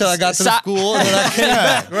can till I got to the school, and then I came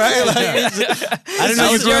back. Right? Like, I didn't know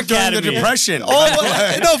you was grew your up during the academy. Depression.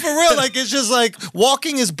 oh, no, for real. Like, it's just like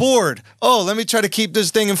walking is bored. Oh, let me try to keep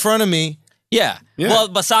this thing in front of me. Yeah. Well,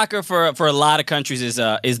 but soccer for a lot of countries is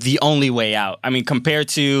the only way out. I mean, compared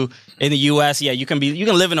to in the U.S., you can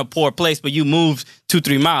live in a poor place, but you move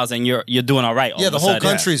 2-3 miles and you're doing all right. Yeah, the whole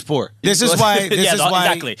country's poor. This is why.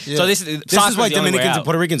 Exactly. Yeah. So this This is why Dominicans and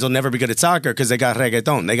Puerto Ricans will never be good at soccer because they got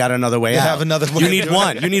reggaeton. They got another way out. have another way You of need doing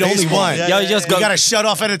one. it. You need only Baseball. one. Yeah, Yo, yeah, just You go. got to shut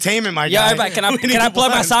off entertainment, my Yeah, guy. everybody, can I We need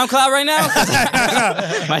plug my one. SoundCloud right now?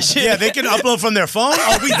 My shit. Yeah, they can upload from their phone.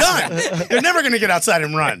 Oh, we done. They're never going to get outside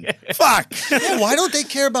and run. Fuck. Yeah, why don't they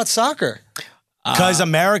care about soccer? Because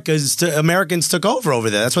Americans took over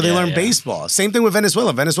there. That's where they learned baseball. Same thing with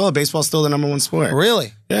Venezuela. Venezuela, baseball's still the number one sport.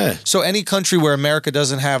 Really? Yeah. So any country where America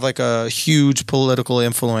doesn't have like a huge political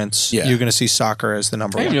influence, Yeah. you're going to see soccer as the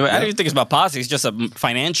number I one. don't even think it's about politics. It's just a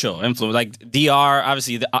financial influence. Like DR,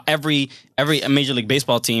 obviously, every Major League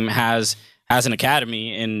Baseball team has an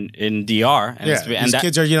academy in DR. And Yeah, these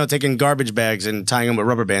kids are, taking garbage bags and tying them with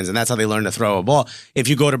rubber bands, and that's how they learn to throw a ball. If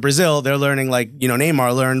you go to Brazil, they're learning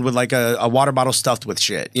Neymar learned with like a water bottle stuffed with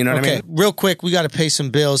shit. You know what I mean? Real quick, we got to pay some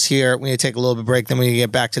bills here. We need to take a little bit of break, then we need to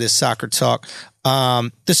get back to this soccer talk.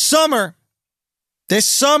 This summer,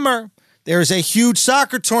 there's a huge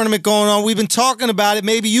soccer tournament going on. We've been talking about it.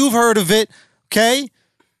 Maybe you've heard of it, okay?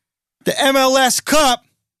 The MLS Cup.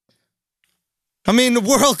 I mean, the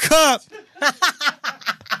World Cup.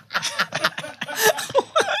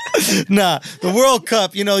 Nah, the World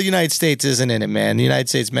Cup, the United States isn't in it, man. The United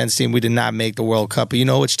States men's team, we did not make the World Cup. But you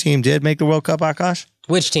know which team did make the World Cup, Akash?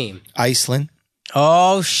 Which team? Iceland.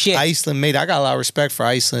 Oh, shit. Iceland made. I got a lot of respect for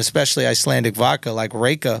Iceland, especially Icelandic vodka, like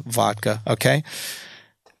Reyka vodka, okay?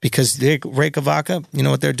 Because Reyka vodka, you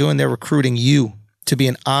know what they're doing? They're recruiting you to be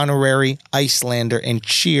an honorary Icelander and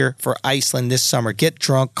cheer for Iceland this summer. Get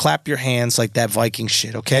drunk, clap your hands like that Viking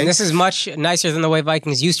shit, okay? And this is much nicer than the way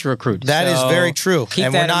Vikings used to recruit. That is So very true. keep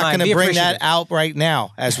And that we're in not mind. going Be to bring that appreciative. out right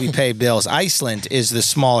now as we pay bills. Iceland is the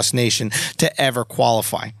smallest nation to ever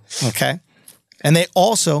qualify, okay? And they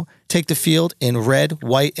also take the field in red,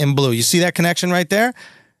 white, and blue. You see that connection right there?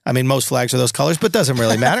 I mean, most flags are those colors, but it doesn't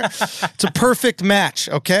really matter. It's a perfect match,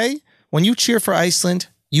 okay? When you cheer for Iceland,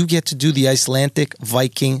 you get to do the Icelandic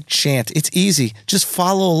Viking chant. It's easy. Just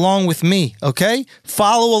follow along with me, okay?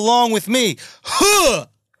 Follow along with me. Huh!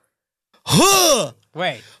 Huh!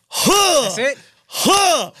 Wait, Huh! that's it?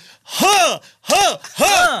 Huh! Huh! Huh!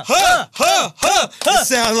 Huh! Huh! Huh! Huh! That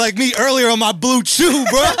sounded like me earlier on my Blue Chew,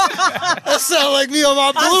 bro. That sounded like me on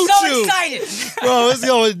my Blue Chew. excited. Bro, it's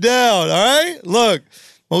going down, all right? Look,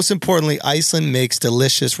 most importantly, Iceland makes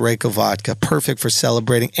delicious Reyka vodka, perfect for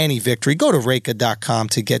celebrating any victory. Go to Reyka.com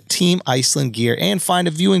to get Team Iceland gear and find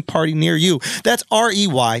a viewing party near you. That's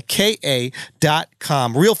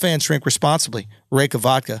REYKA.com. Real fans drink responsibly. Reyka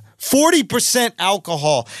vodka, 40%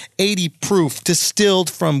 alcohol, 80 proof, distilled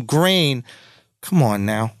from grain. Come on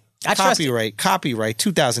now. I trust Copyright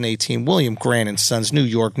 2018, William Grant and Sons, New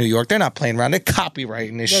York, New York. They're not playing around. They're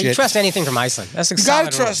copyrighting this Yeah, shit. you trust anything from Iceland. That's a You solid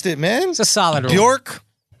gotta trust it, man. It's a solid rule. Bjork,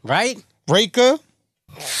 Right? Reyka,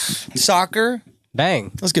 soccer.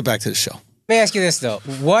 Bang. Let's get back to the show. Let me ask you this, though.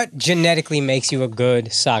 What genetically makes you a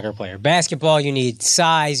good soccer player? Basketball, you need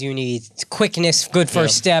size, you need quickness, good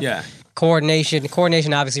first step, Yeah. coordination.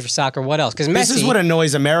 Coordination, obviously, for soccer. What else? Because Messi, This is what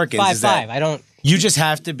annoys Americans. 5'5". Is that I don't... you just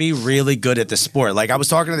have to be really good at the sport. Like I was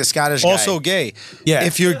talking to the Scottish guy. Also gay. Yeah.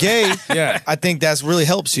 If you're gay, Yeah. I think that's really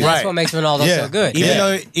helps you. That's Right. what makes Ronaldo Yeah. so good. Even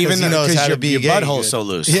though he knows how to your, be your gay butthole's good. so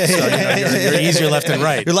loose. Yeah, So, you're easier left and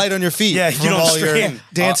right. You're light on your feet. Yeah, you from don't all your strain.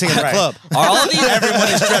 dancing in the Right. club. Are all these Everyone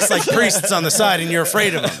is dressed like priests on the side, and you're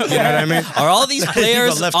afraid of them. You know what I mean? are all these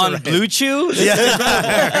players left to on right. Blue Chew? Wow.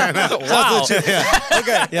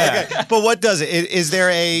 Okay. But what does it? Is there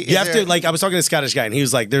a? You have to, like, I was talking to a Scottish guy, and he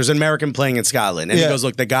was like, there's an American playing in Scotland. And Yeah. he goes,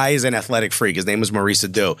 look, the guy is an athletic freak. His name was Maurice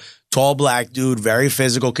Adu. Tall black dude, very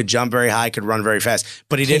physical, could jump very high, could run very fast.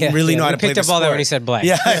 But he didn't really know how He to play picked the up all that sport. when he said black.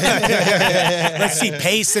 Yeah. Let's see,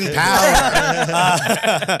 pace and power.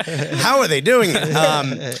 How are they doing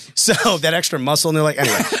it? So that extra muscle, and they're like,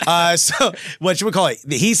 anyway. So what should we call it?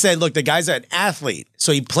 He said, look, the guy's an athlete.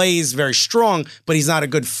 So he plays very strong, but he's not a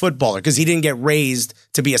good footballer because he didn't get raised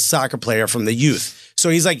to be a soccer player from the youth. So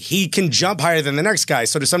he's like, he can jump higher than the next guy.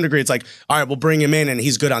 So to some degree, it's like, all right, we'll bring him in and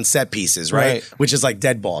he's good on set pieces, right? Right. Which is like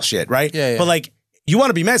dead ball shit, right? Yeah. But like, you want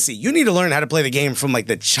to be Messi, you need to learn how to play the game from like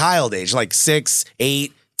the child age, like 6,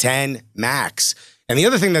 8, 10 max. And the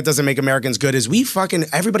other thing that doesn't make Americans good is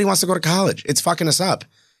everybody wants to go to college. It's fucking us up.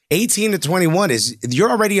 18 to 21 you're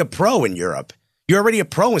already a pro in Europe. You're already a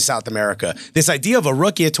pro in South America. This idea of a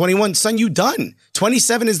rookie at 21, son, you done.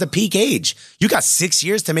 27 is the peak age. You got 6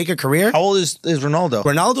 years to make a career. How old is Ronaldo?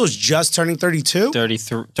 Ronaldo's just turning 32.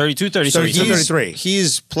 32, 33. So he's 33.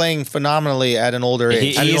 He's playing phenomenally at an older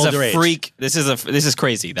age. He is older a age. freak. This is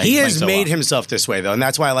crazy. That He he's has playing so made well. himself this way, though, and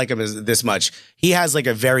that's why I like him this much. He has like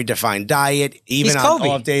a very defined diet, even He's on Kobe.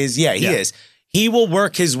 off days. Yeah, he is. He will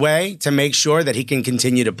work his way to make sure that he can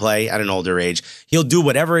continue to play at an older age. He'll do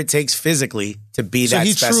whatever it takes physically to be So that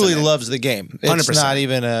he specimen. truly loves the game. It's 100%. not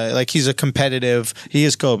even he's a competitive. He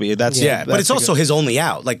is Kobe. But it's also his only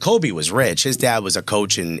out. Like Kobe was rich. His dad was a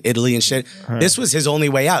coach in Italy and shit. This was his only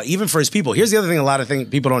way out, even for his people. Here's the other thing a lot of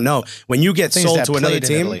people don't know. When you get sold to another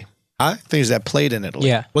team. Huh? Things that played in Italy.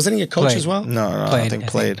 Yeah. Wasn't he a coach Played. as well? No, I don't think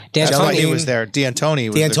played. D'Antoni- That's why he was there. D'Antoni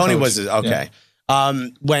was D'Antoni the was coach. okay.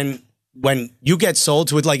 When you get sold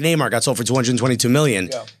to it, like Neymar got sold for $222 million.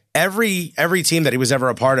 Yeah. Every team that he was ever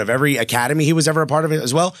a part of, every academy he was ever a part of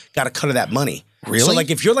as well, got a cut of that money. Really? So like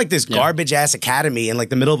if you're like this garbage ass academy in like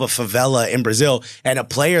the middle of a favela in Brazil, and a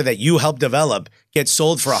player that you helped develop gets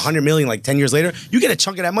sold for $100 million like 10 years later, you get a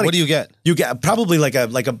chunk of that money. What do you get? You get probably like a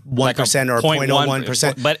 1% or a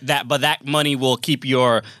 0.01%. But that money will keep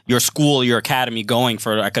your school, your academy going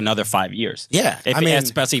for like another 5 years. Yeah,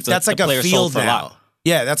 Especially if that's the like a player sold field for a now. lot.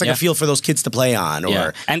 Yeah, that's like a field for those kids to play on,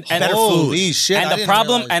 or and better Holy food. shit! And I the didn't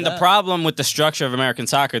problem realize that. the problem with the structure of American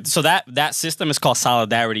soccer, so that system is called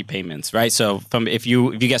solidarity payments, right? So if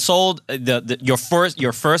you get sold, your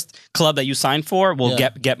first club that you signed for will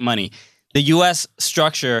get money. The U.S.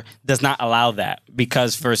 structure does not allow that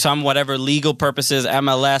because for some whatever legal purposes,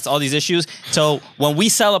 MLS, all these issues. So when we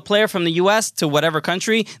sell a player from the U.S. to whatever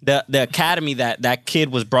country, the academy that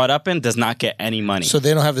kid was brought up in does not get any money. So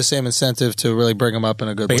they don't have the same incentive to really bring him up in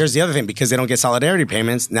a good But way. here's the other thing, because they don't get solidarity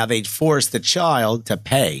payments, now they force the child to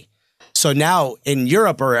pay. So now in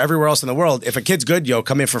Europe or everywhere else in the world, if a kid's good,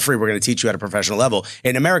 come in for free. We're going to teach you at a professional level.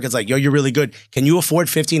 In America, it's like, you're really good. Can you afford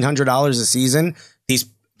 $1,500 a season?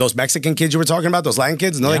 Those Mexican kids you were talking about, those Latin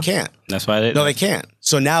kids, no, they can't. That's why they can't.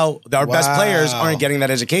 So now our best players aren't getting that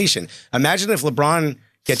education. Imagine if LeBron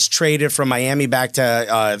gets traded from Miami back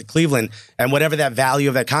to Cleveland, and whatever that value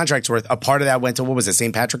of that contract's worth, a part of that went to, what was it,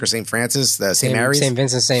 St. Patrick or St. Francis? St. Mary's? St.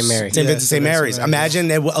 Vincent, St. Mary. St. Vincent, St. Mary's. Imagine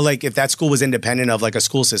if that school was independent of like a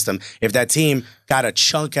school system, if that team got a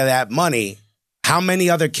chunk of that money, how many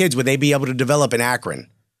other kids would they be able to develop in Akron?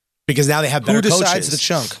 Because now they have better Who decides coaches. the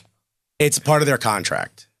chunk? It's part of their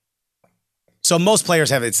contract. So most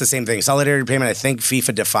players have it's the same thing. Solidarity payment, I think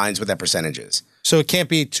FIFA defines what that percentage is. So it can't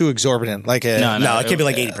be too exorbitant. Like a No, it could be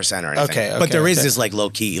like 80% or anything. Okay, but there is okay. this like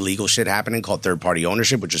low-key illegal shit happening called third-party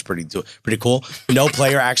ownership, which is pretty cool. No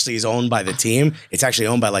player actually is owned by the team. It's actually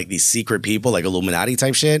owned by like these secret people, like Illuminati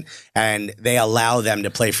type shit, and they allow them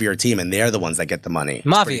to play for your team, and they're the ones that get the money. It's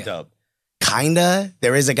Mafia. pretty dope. Kinda.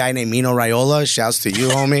 There is a guy named Mino Raiola. Shouts to you,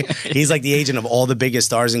 homie. He's like the agent of all the biggest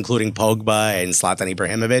stars, including Pogba and Zlatan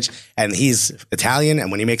Ibrahimovic. And he's Italian. And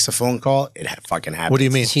when he makes a phone call, it fucking happens. What do you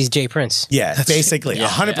mean? He's Jay Prince. Yeah, basically,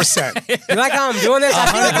 100%. You like how I'm doing this?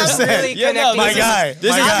 I feel like I'm 100%. really Yeah, no, connecting. My this. guy.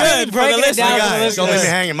 This my is guy. good for the breaking it listener. down for the Guys, don't leave me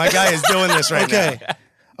listeners. hanging. My guy is doing this right Okay. now.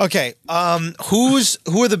 Okay.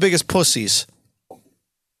 Who are the biggest pussies?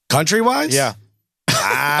 Country-wise? Yeah.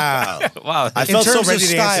 Wow. Wow. I felt so terms of ready to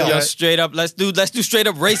style. answer Yo, that. straight up, let's do straight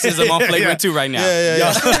up racism on Flagrant 2 right now.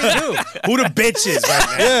 Yo, who the bitches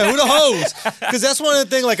right now? Yeah, who the hoes? Because that's one of the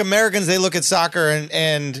things, like Americans, they look at soccer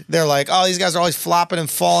and they're like, oh, these guys are always flopping and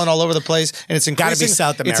falling all over the place. And it's Gotta be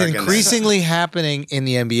South It's Americans. increasingly happening in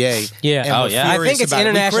the NBA. Yeah. And Oh, we're yeah. I furious think it's about it.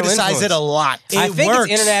 international We criticize influence. it a lot. I It think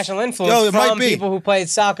works. it's international influence Yo, it might from be. people who played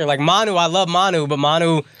soccer. Like Manu, I love Manu, but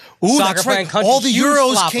Manu, Ooh, soccer that's playing right. country, All the huge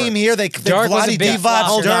Euros flopper. came here. They Dirk was a Vlade big Divac. flopper.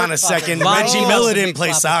 Hold Dirk on a second. flopper. Reggie Lonnie Miller was a didn't big play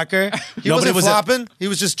flopper. soccer. He Nobody wasn't was flopping. He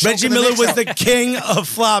was just Reggie choking the Miller Knicks was out. the king of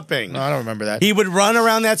flopping. No, I don't remember that. He would run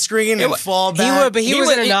around that screen and fall He back. would, but he He was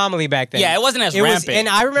would- an anomaly back then. Yeah, it wasn't as was, rampant. and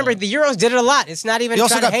I remember the Euros did it a lot. It's not even. He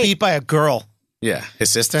also trying to got hate. beat by a girl. Yeah, his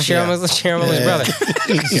sister. Sharon Miller's brother.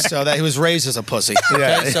 So that he was raised as a pussy.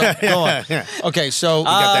 Yeah. Okay, so go on. Okay, so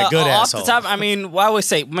got that good off asshole. the top, I mean, well, I would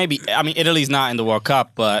say maybe. I mean, Italy's not in the World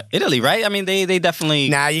Cup, but Italy, right? I mean, they definitely.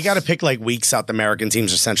 Nah, you got to pick like weak South American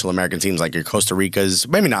teams or Central American teams, like your Costa Ricas.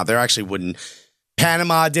 Maybe not. They actually wouldn't.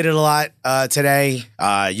 Panama did it a lot today.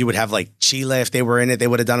 You would have like Chile if they were in it. They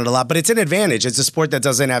would have done it a lot. But it's an advantage. It's a sport that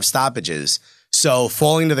doesn't have stoppages. So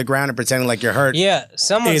falling to the ground and pretending like you're hurt Yeah,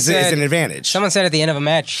 someone is said an advantage. Someone said at the end of a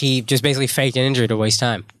match he just basically faked an injury to waste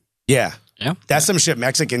time. Yeah. Yeah. That's some shit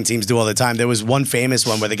Mexican teams do all the time. There was one famous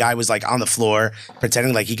one where the guy was like on the floor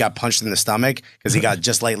pretending like he got punched in the stomach because he got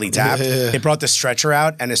just lightly tapped. They brought the stretcher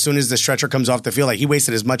out, and as soon as the stretcher comes off the field, like he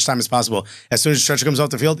wasted as much time as possible. As soon as the stretcher comes off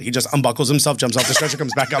the field, he just unbuckles himself, jumps off the stretcher,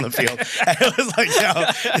 comes back on the field. And it was like,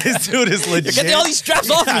 yo, this dude is legit. Get all these straps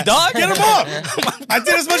off me, dog. Get him off. I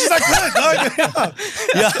did as much as I could, dog.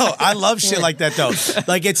 Yo, I love shit like that, though.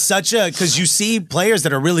 Like, it's such a, because you see players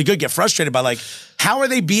that are really good get frustrated by, like, how are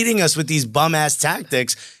they beating us with these bum-ass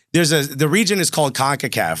tactics? The region is called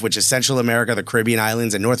CONCACAF, which is Central America, the Caribbean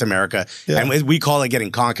islands, and North America. Yeah. And we call it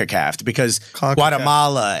getting CONCACAF because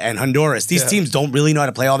Guatemala and Honduras, these teams don't really know how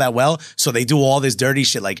to play all that well. So they do all this dirty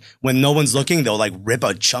shit. Like when no one's looking, they'll like rip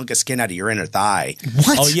a chunk of skin out of your inner thigh.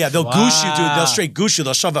 What? Oh yeah, they'll goose you, dude. They'll straight goose you.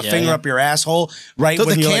 They'll shove a finger up your asshole right So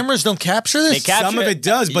when the you're cameras don't capture this? Some of it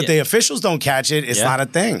does, but the officials don't catch it. It's not a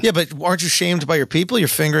thing. Yeah, but aren't you shamed by your people? You're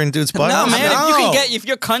fingering dude's butt? No, man. No. If you can get, if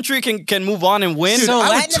your country can move on and win, So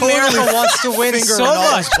Latin America wants to win so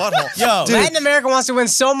much. Yo, Latin America wants to win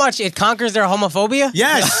so much it conquers their homophobia.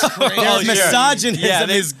 yes, their misogynism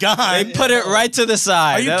is gone. they put it right to the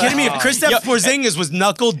side. Are you kidding me? If Kristaps Porzingis was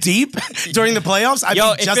knuckle deep during the playoffs, I'd be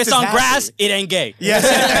if just it's as on happy. grass, it ain't gay. Yeah.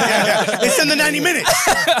 It's in the 90 minutes.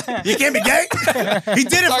 You can't be gay. He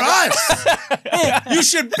did it for us. You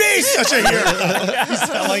should be such a hero. He's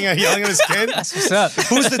yelling at his kid. What's up?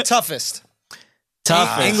 Who's the toughest?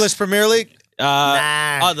 Toughest. English Premier League?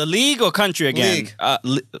 The league or country again?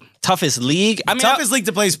 League. Toughest league? I mean, Toughest league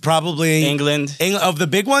to play is probably England. Of the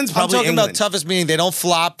big ones, I'm probably talking England. about toughest meaning they don't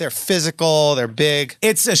flop, they're physical, they're big.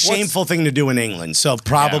 It's a shameful thing to do in England, so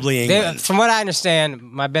probably England. From what I understand,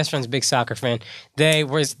 my best friend's a big soccer fan. They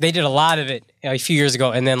did a lot of it a few years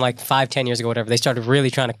ago, and then like 5-10 years ago, whatever, they started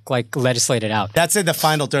really trying to like legislate it out. That's in the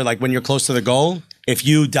final third, like when you're close to the goal. If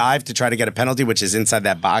you dive to try to get a penalty, which is inside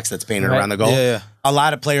that box that's painted around the goal, a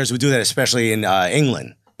lot of players would do that, especially in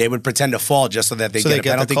England. They would pretend to fall just so that they get a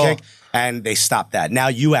penalty kick, and they stop that. Now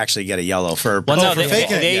you actually get a yellow for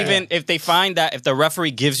faking it. Even if they find that if the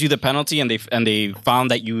referee gives you the penalty and they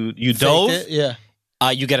found that you dove,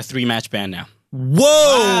 you get a 3-match ban now. Whoa!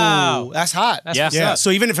 Wow. That's hot. That's Yeah. what's Yeah. up.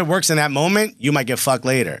 So even if it works in that moment, you might get fucked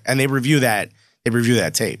later, and they review that. They review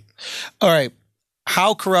that tape. All right.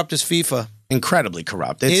 How corrupt is FIFA? Incredibly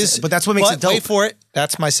corrupt. But that's what makes it dope. Wait for it.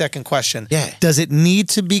 That's my second question. Yeah. Does it need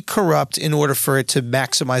to be corrupt in order for it to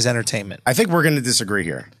maximize entertainment? I think we're going to disagree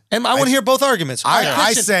here. And I want to hear both arguments. All right, I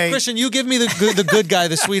Christian, say- Christian, you give me the good guy,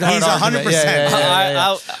 the sweetheart. He's argument.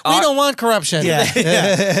 100%. We don't want corruption. Christian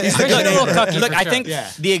a little cucky. Look, for I sure. think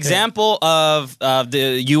the example of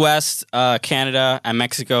the U.S., Canada, and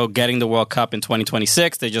Mexico getting the World Cup in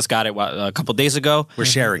 2026, they just got it a couple days ago. We're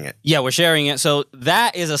sharing it. Yeah, we're sharing it. So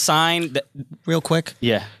that is a sign that, Real quick,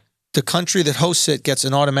 yeah. the country that hosts it gets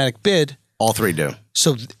an automatic bid. All three do.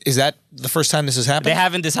 So is that the first time this has happened? They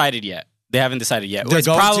haven't decided yet. They're It's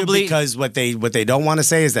going probably to because what they don't want to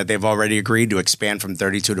say is that they've already agreed to expand from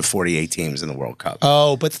 32 to 48 teams in the World Cup.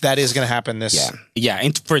 Oh, but that is going to happen this. Yeah.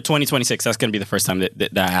 for 2026. That's going to be the first time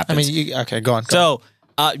that I happens. mean, okay, go on. So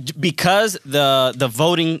because the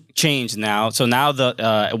voting changed now, so now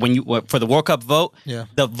for the World Cup vote,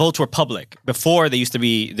 the votes were public. Before they used to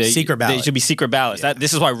be secret ballot. They should be secret ballots.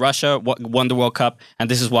 This is why Russia won the World Cup, and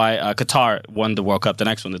this is why Qatar won the World Cup, the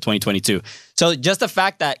next one, the 2022. So just the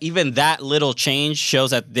fact that even that little change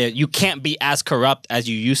shows that you can't be as corrupt as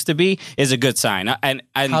you used to be is a good sign. And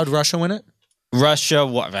how'd Russia win it? Russia,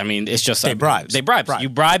 I mean, it's just They bribes. They bribe. You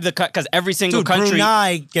bribe because every single country.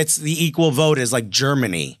 Brunei gets the equal vote as like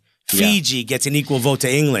Germany. Fiji gets an equal vote to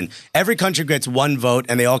England. Every country gets one vote,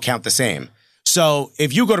 and they all count the same. So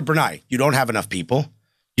if you go to Brunei, you don't have enough people.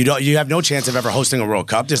 You have no chance of ever hosting a World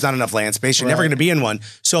Cup. There's not enough land space. You're never going to be in one.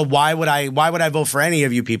 So why would I vote for any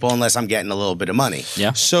of you people unless I'm getting a little bit of money?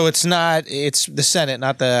 Yeah. So it's the Senate,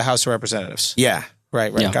 not the House of Representatives. Yeah.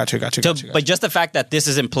 Right. Yeah. Gotcha. But just the fact that this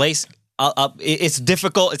is in place, it's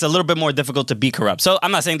difficult. It's a little bit more difficult to be corrupt. So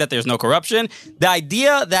I'm not saying that there's no corruption. The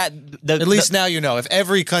idea that At least now you know. If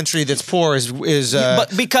every country that's poor is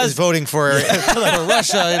voting for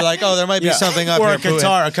Russia, you're like, oh, there might be something up or here.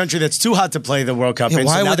 Qatar, a country that's too hot to play the World Cup in.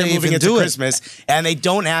 why So now would they're they moving even it do to it? Christmas, and they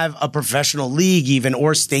don't have a professional league even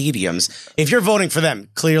or stadiums. If you're voting for them,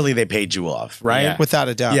 clearly they paid you off, right? Yeah. Without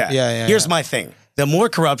a doubt. Yeah. Here's my thing: the more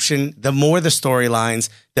corruption, the more the storylines,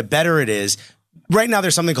 the better it is. Right now,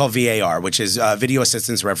 there's something called VAR, which is video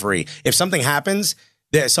assistance referee. If something happens,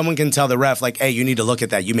 someone can tell the ref, like, hey, you need to look at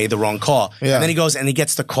that. You made the wrong call. Yeah. And then he goes and he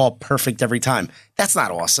gets the call perfect every time. That's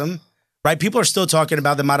not awesome. right? People are still talking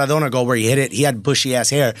about the Maradona goal where he hit it. He had bushy ass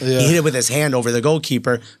hair. He hit it with his hand over the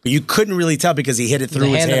goalkeeper, but you couldn't really tell because he hit it through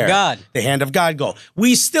his hand hair. of God. The hand of God goal.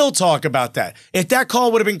 We still talk about that. If that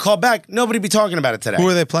call would have been called back, nobody would be talking about it today. Who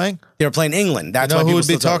are they playing? They were playing England. That's You know why who people would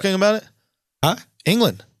be still talking about it? Huh?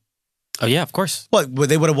 England. Oh yeah, of course. What,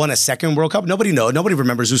 they would have won a second World Cup? Nobody knows. Nobody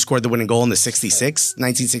remembers who scored the winning goal in the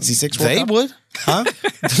 1966 World They Cup. would. Huh?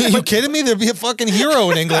 Are you kidding me? There'd be a fucking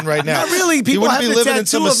hero in England right now. Not really. He People wouldn't have be the living in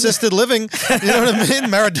some tattoo of- assisted living. You know what I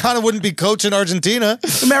mean? Maradona wouldn't be coaching Argentina.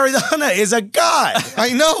 Maradona is a god.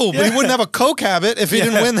 I know, but he wouldn't have a coke habit if he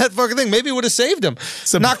didn't win that fucking thing. Maybe it would have saved him.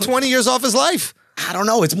 Knocked 20 years off his life. I don't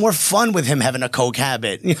know. It's more fun with him having a coke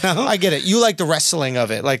habit. You know? I get it. You like the wrestling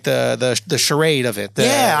of it, like the charade of it.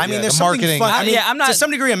 I mean, there's the something marketing. fun. I mean, I'm not- to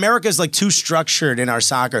some degree, America's like too structured in our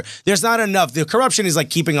soccer. There's not enough. The corruption is like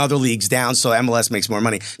keeping other leagues down so MLS makes more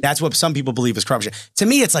money. That's what some people believe is corruption. To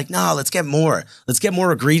me, it's like, no, let's get more. Let's get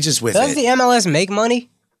more egregious with Does it. the MLS make money?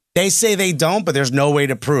 They say they don't, but there's no way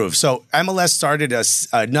to prove. So MLS started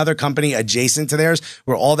another company adjacent to theirs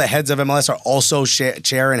where all the heads of MLS are also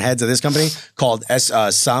chair and heads of this company called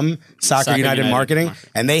Soccer United Marketing.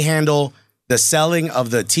 And they handle the selling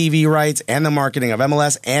of the TV rights and the marketing of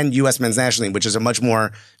MLS and U.S. men's national team, which is a much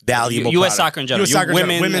more valuable U.S. product. soccer in general. U.S. soccer in general.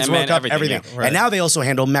 Women, Women's men, World Cup, everything, everything. yeah. And now they also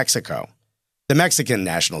handle Mexico. The Mexican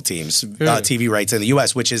national teams, TV rights in the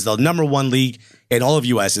U.S., which is the number one league in all of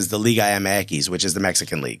U.S., is the Liga MX, which is the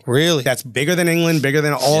Mexican league. Really? That's bigger than England, bigger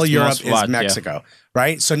than all It's Europe most is watched, Mexico,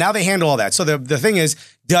 right? So now they handle all that. So the thing is,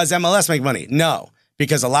 does MLS make money? No,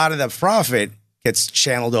 because a lot of the profit gets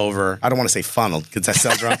channeled over. I don't want to say funneled because that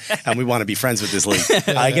sounds wrong, and we want to be friends with this league.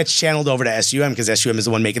 It gets channeled over to SUM because SUM is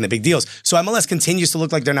the one making the big deals. So MLS continues to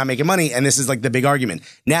look like they're not making money, and this is like the big argument.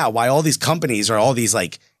 Now, why all these companies or all these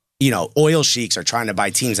like, you know, oil sheiks are trying to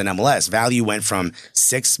buy teams in MLS. Value went from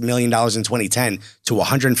 $6 million in 2010 to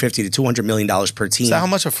 $150 to $200 million per team. Is that how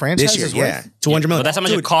much a franchise this year? is Yeah, worth? $200 million. But that's how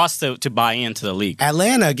much Dude, it costs to buy into the league.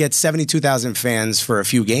 Atlanta gets 72,000 fans for a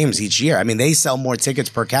few games each year. I mean, they sell more tickets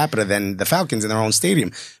per capita than the Falcons in their own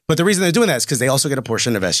stadium. But the reason they're doing that is because they also get a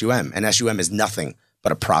portion of SUM, and SUM is nothing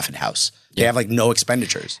but a profit house. They have like no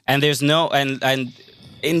expenditures. And there's no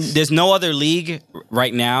there's no other league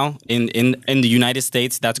right now in the United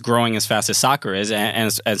States that's growing as fast as soccer is,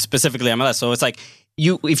 and specifically MLS. So it's like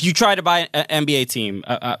if you try to buy an NBA team,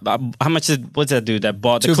 how much what's that dude that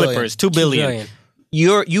bought the $2 billion. Clippers? $2 billion. $2 billion.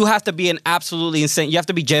 You have to be an absolutely insane. You have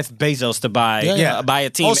to be Jeff Bezos to buy a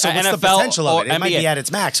team. Also, what's NFL the potential of or it? It NBA. might be at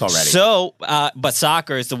its max already. So, but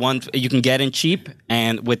soccer is the one you can get in cheap,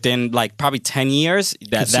 and within like probably 10 years,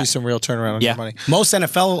 Could see some real turnaround on Yeah. your money. Most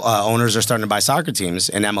NFL owners are starting to buy soccer teams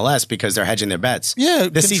in MLS because they're hedging their bets. Yeah,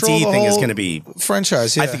 the control CTE the thing is whole going to be.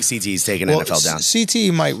 franchise. Yeah. I think CTE is taking Well, NFL down.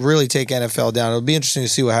 CTE might really take NFL down. It'll be interesting to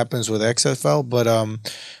see what happens with XFL,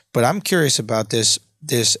 but I'm curious about this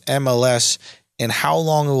MLS and how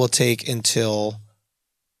long it will take until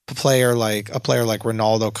a player like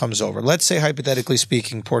Ronaldo comes over. Let's say, hypothetically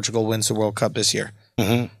speaking, Portugal wins the World Cup this year.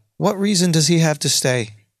 Mhm. What reason does he have to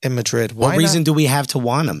stay in Madrid? What reason do we have to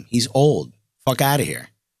want him? He's old. Fuck out of here.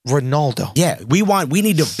 Ronaldo? Yeah, we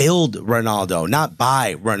need to build Ronaldo, not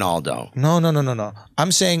buy Ronaldo. No.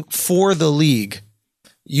 I'm saying for the league,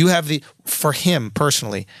 you have for him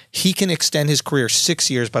personally, he can extend his career 6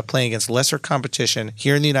 years by playing against lesser competition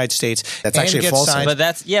here in the United States. That's and actually a get false signed. But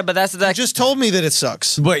that's You just told me that it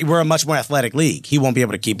sucks. But we're a much more athletic league. He won't be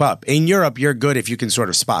able to keep up. In Europe, you're good if you can sort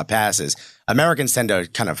of spot passes. Americans tend to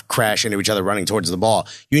kind of crash into each other running towards the ball.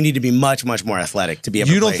 You need to be much, much more athletic to be able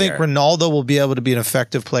to You don't play think here. Ronaldo will be able to be an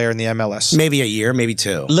effective player in the MLS? Maybe a year, maybe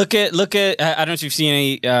two. Look at. I don't know if you've seen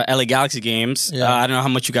any LA Galaxy games. Yeah. I don't know how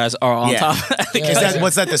much you guys are on Yeah. top.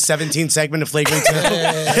 What's that, the 17th segment of Flagrant 2?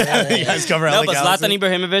 You guys cover No, LA but Galaxy? Zlatan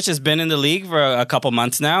Ibrahimovic has been in the league for a couple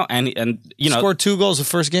months now, and you know Scored 2 goals the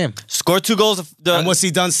first game. scored 2 goals. And what's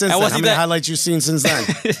he done since and then? what's How he many done? highlights you seen since then?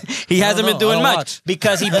 He hasn't know. been doing I don't much watch.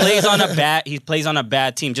 because he plays on a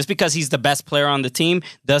bad team. Just because he's the best player on the team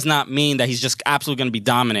does not mean that he's just absolutely going to be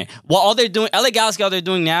dominant. Well, all they're doing, LA Galaxy, all they're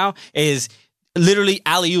doing now is literally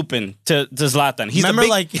alley-ooping to Zlatan. He's Remember, a big,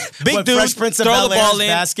 like, big what dude. Fresh Prince of throw the Bel-Air's ball in.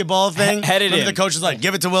 basketball thing? Head it Remember in. the coach is like,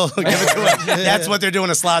 give it to Will, give it to Will. That's what they're doing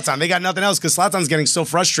to Zlatan. They got nothing else because Zlatan's getting so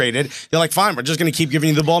frustrated. They're like, fine, we're just going to keep giving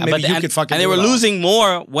you the ball. Maybe you could fucking And they do were it all. losing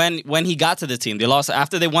more when he got to the team. They lost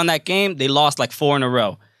after they won that game. They lost like 4 in a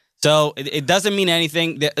row. So it doesn't mean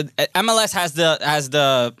anything. MLS has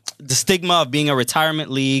the stigma of being a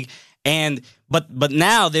retirement league, but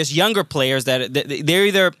now there's younger players that they're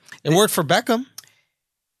either. It worked for Beckham.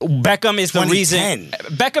 Beckham is the reason.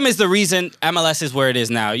 2010. Beckham is the reason MLS is where it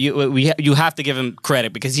is now. You have to give him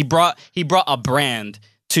credit because he brought a brand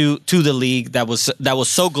to the league that was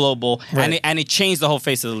so global, and it changed the whole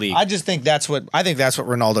face of the league. I just think that's what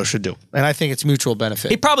Ronaldo should do, and I think it's mutual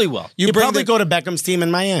benefit. He probably will. You probably go to Beckham's team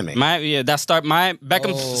in Miami.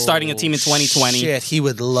 Beckham's starting a team in 2020. Shit, he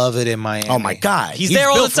would love it in Miami. Oh my God, He's there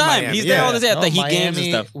all the built for time. Miami. He's there all the time. No, The Heat Miami, games and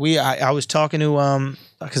stuff. I was talking to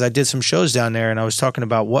because I did some shows down there, and I was talking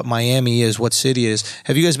about what Miami is, what city is.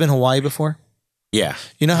 Have you guys been to Hawaii before? Yeah.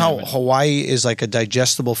 You know how Hawaii is like a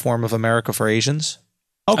digestible form of America for Asians?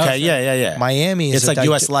 Okay. Yeah. Miami is It's like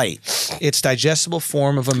U.S. light. It's digestible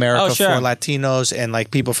form of America Oh, sure. for Latinos and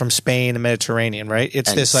like people from Spain and Mediterranean, right? It's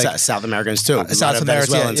And this like South Americans too. A lot South of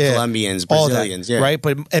America, Venezuelans, yeah. Colombians, all that, Brazilians. Yeah. right?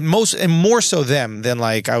 But and more so them than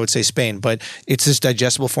like I would say Spain. But it's this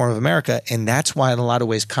digestible form of America, and that's why in a lot of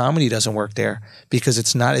ways comedy doesn't work there because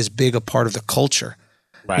it's not as big a part of the culture.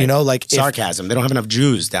 Right. You know, like if- sarcasm. They don't have enough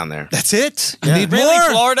Jews down there. that's it. You Yeah. need Really? more.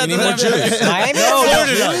 Florida You need doesn't more have Jews. Miami?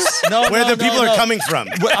 Florida does. Where the people are coming from.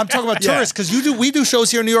 Well, I'm talking about Yeah. tourists because we do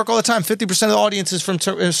shows here in New York all the time. 50% of the audience is from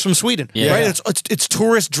Sweden, Yeah. right? It's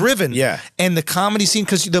tourist driven, Yeah. And the comedy scene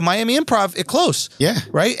because the Miami Improv it closed, Yeah.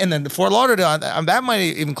 right, and then the Fort Lauderdale that might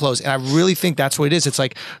even close. And I really think that's what it is. It's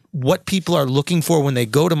like what people are looking for when they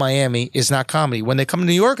go to Miami is not comedy. When they come to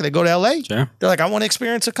New York, they go to LA. Sure. They're like, I want to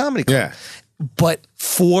experience a comedy club. Yeah. But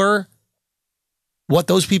for what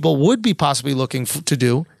those people would be possibly looking to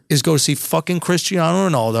do is go see fucking Cristiano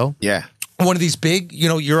Ronaldo. Yeah. One of these big,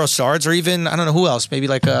 Eurostars, or even I don't know who else, maybe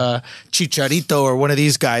like a Chicharito or one of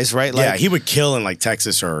these guys, right? Like, Yeah. He would kill in like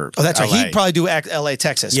Texas or. oh, that's right. LA. He'd probably do LA,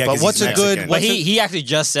 Texas. Yeah, but 'cause what's he's a good? Mexican. But What's he actually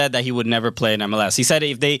just said that he would never play in MLS. He said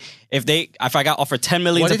if I got offered $10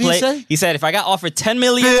 million What to did he play, say? he said if I got offered $10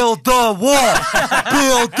 million, build the wall,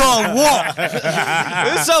 build the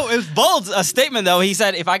wall. it's bold a statement though. He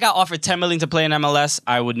said if I got offered $10 million to play in MLS,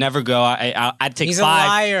 I would never go. I'd take He's five. a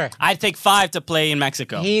liar. I'd take 5 to play in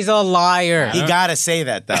Mexico. He's a liar. He gotta say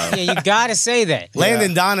that though. Yeah, you gotta say that.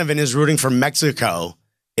 Landon Donovan is rooting for Mexico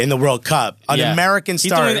in the World Cup. An Yeah. American He's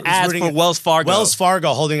star. doing is ads rooting for Wells Fargo. Wells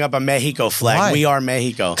Fargo holding up a Mexico flag. Why? We are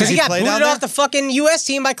Mexico. Because he he got play booted down there? off the fucking U.S.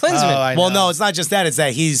 team by Klinsman. I Well, know. no, it's not just that. It's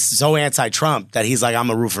that he's so anti-Trump that he's like, I'm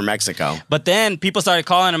a root for Mexico. But then people started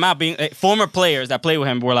calling him out. Being former players that play with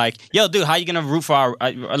him were like, "Yo, dude, how you gonna root for our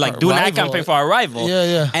doing an ad rival. campaign for our rival?" Yeah,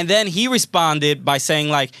 yeah. And then he responded by saying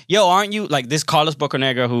like, "Yo, aren't you like this Carlos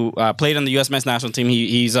Bocanegra who played on the U.S. men's national team?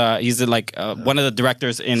 He's one of the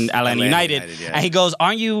directors in Atlanta United. United, yeah. And he goes,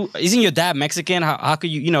 Isn't your dad Mexican? How could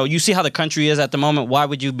you see how the country is at the moment? Why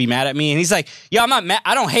would you be mad at me?" And he's like, "Yo, I'm not mad.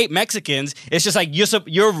 I don't hate Mexicans. It's just like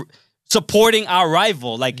you're supporting our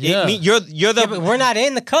rival. Like Yeah. you're the Yeah, but we're not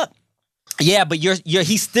in the cup. yeah, but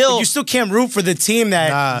he's still." You still can't root for the team that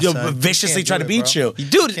Nah, son. viciously You try can't to do it, beat bro.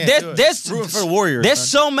 you. Dude, Can't do it. there's Rooting for the Warriors, There's son.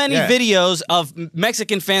 so many Yeah. videos of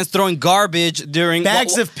Mexican fans throwing garbage during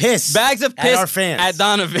Bags of piss at our fans. at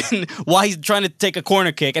Donovan while he's trying to take a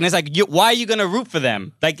corner kick, and it's like, why are you gonna root for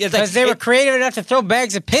them? Like, it's like Because they were creative enough to throw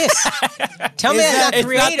bags of piss. Tell me Is that's that- not it's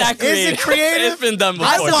creative. not that creative. Is it creative? It's been done before.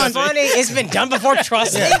 That's trust not me. funny. It's been done before.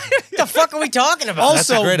 Trust me. What the fuck are we talking about?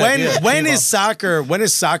 Also, great idea. when Team is soccer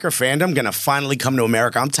fandom gonna finally come to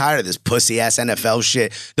America? I'm tired of this pussy ass NFL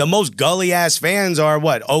shit. The most gully ass fans are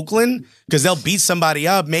what? Oakland? Because they'll beat somebody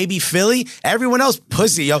up. Maybe Philly. Everyone else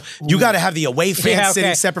pussy. Yo, you got to have the away fans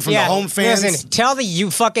sitting separate from the home fans. Listen, tell the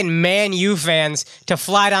fucking Man U fans to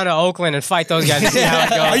fly down to Oakland and fight those guys. And see how it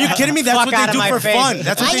goes. Are you kidding me? That's Fuck what out they of do my for face. fun.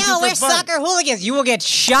 That's what I they know, do for we're fun. soccer hooligans. You will get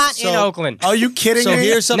shot in Oakland. Are you kidding So me?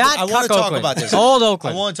 here's something Not I want to cuck talk Oakland. about this. Old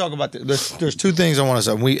Oakland. I want to talk about this. There's two things I want to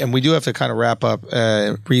say, and we do have to kind of wrap up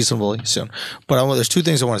reasonably soon. But there's two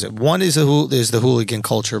things I want to say. One is the hooligan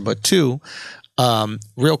culture, but two,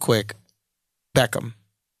 real quick, Beckham.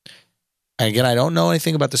 And again, I don't know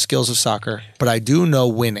anything about the skills of soccer, but I do know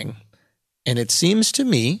winning. And it seems to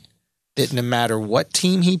me that no matter what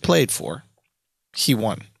team he played for, he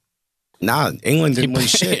won. Nah, England didn't win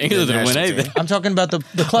shit. England didn't win National team. anything. I'm talking about the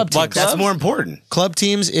club What teams. club? That's more important. Club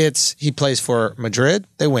teams, he plays for Madrid,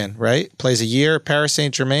 they win, right? Plays a year, Paris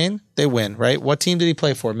Saint-Germain, they win, right? What team did he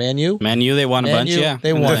play for? Man U? Man U, they won a Man bunch, U, yeah.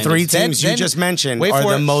 they won. The three Then- teams you then- just mentioned wait are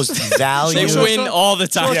for the it. most They valuable. win all the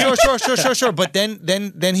time. Sure. But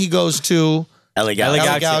then he goes to LA Galaxy.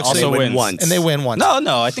 LA Galaxy also They win wins. once. and they win once.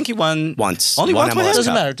 No, I think he won Once. Only One once with MLS him? Doesn't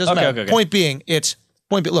Cup. matter. Doesn't Okay, matter. okay. Point being,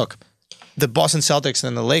 look, the Boston Celtics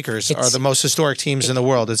and the Lakers are the most historic teams in the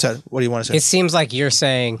world. What do you want to say? It seems like you're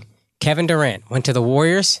saying Kevin Durant went to the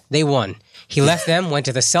Warriors, they won. He left them, went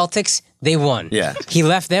to the Celtics, they won. Yeah. He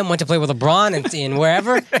left them, went to play with LeBron and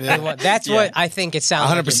wherever. They won. That's what I think it sounds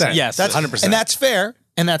like. 100%. Yes. That's 100%. And that's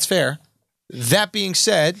fair. That being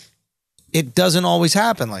said, it doesn't always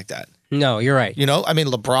happen like that. No, you're right. You know, I mean,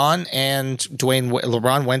 LeBron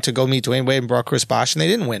went to go meet Dwayne Wade and brought Chris Bosh, and they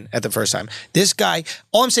didn't win at the first time. This guy,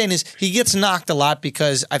 all I'm saying is he gets knocked a lot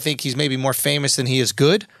because I think he's maybe more famous than he is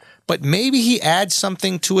good, but maybe he adds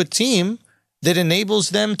something to a team that enables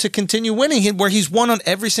them to continue winning, where he's won on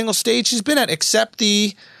every single stage he's been at, except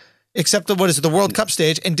the World Cup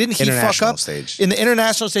stage. And didn't he fuck up stage. in the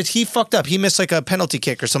international stage? He fucked up. He missed like a penalty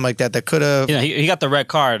kick or something like that could have. Yeah, he got the red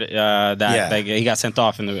card. That he got sent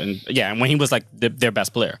off, and when he was like their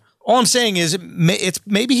best player. All I'm saying is, it's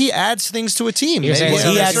maybe he adds things to a team. You're saying Maybe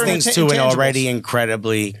He adds certain things to an intangibles. already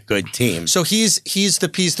incredibly good team. So he's the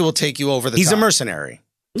piece that will take you over the He's top. a mercenary.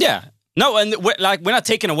 Yeah. No, and we're not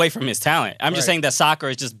taking away from his talent. I'm just saying that soccer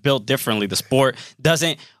is just built differently. The sport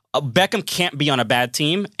doesn't. Beckham can't be on a bad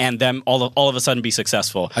team and then all of a sudden be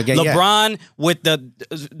successful. Again, LeBron with the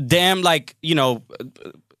damn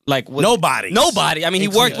Nobody. I mean, he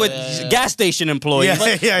worked with gas station employees.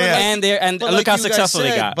 Yeah. And But look like how you guys successful they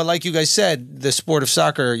said- got. But like you guys said, the sport of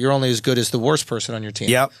soccer, you're only as good as the worst person on your team.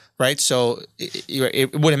 Yep. Right? So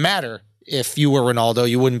it wouldn't matter if you were Ronaldo.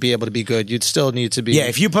 You wouldn't be able to be good. You'd still need to be. Yeah,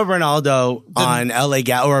 if you put Ronaldo on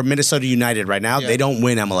LA or Minnesota United right now, they don't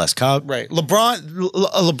win MLS Cup. Right. A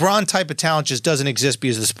LeBron type of talent just doesn't exist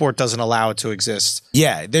because the sport doesn't allow it to exist.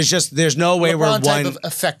 Yeah, there's no way where LeBron type one of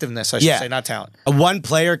effectiveness, I should say, not talent. one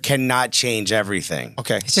player cannot change everything.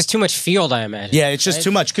 Okay. It's just too much field, I imagine. Yeah, it's just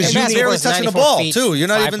too much because And you basketball barely is touching the 94 ball, feet, too. You're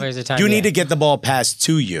not 5 even- players at a time, you yeah. need to get the ball passed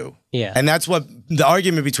to you. Yeah. And that's what the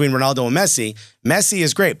argument between Ronaldo and Messi. Messi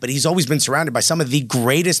is great, but he's always been surrounded by some of the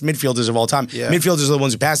greatest midfielders of all time. Yeah. Midfielders are the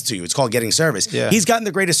ones who pass it to you. It's called getting service. Yeah. He's gotten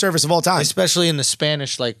the greatest service of all time. Especially in the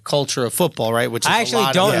Spanish culture of football, right? Which is I a actually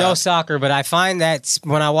lot don't of, know soccer, but I find that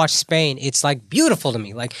when I watch Spain, it's like beautiful to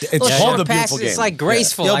me. Like little called short a beautiful passes, It's game. like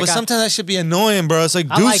graceful. Yo, Like, but sometimes that should be annoying, bro. It's like,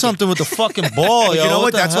 I do like it. something with the fucking ball, yo. you know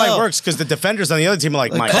what? the That's why hell? it works because the defenders on the other team are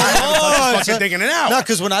like, my Come God, on, fucking taking it out. No,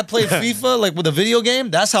 because when I played FIFA, with a video game,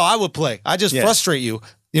 that's how I would play. I just frustrate you.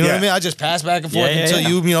 You know what I Yeah. mean? I just pass back and forth until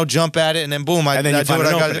you jump at it, and then boom, and then I you do find what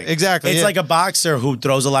an I got. opening. Exactly. It's yeah. like a boxer who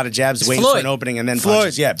throws a lot of jabs, waiting Floyd. for an opening, and then Floyd.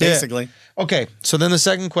 punches. Yeah, basically. Okay, so then the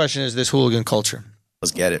second question is this hooligan culture.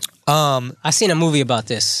 Let's get it. I seen a movie about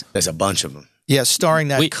this. There's a bunch of them. Yeah, starring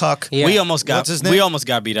that We- cuck. Yeah. We almost got What's his name?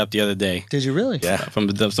 beat up the other day. Did you really? Yeah. From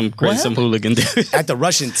some hooligan dude At the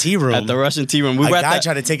Russian tea room. at the Russian tea room. We A were guy at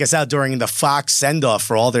tried to take us out during the Fox send-off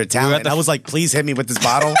for all their talent. the- And I was like, please hit me with this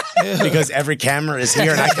bottle because every camera is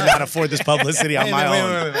here and I cannot afford this publicity on my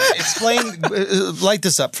own. Wait. Explain, light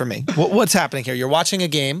this up for me. What's happening here? You're watching a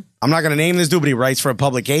game. I'm not going to name this dude, but he writes for a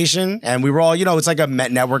publication. And we were all, it's like a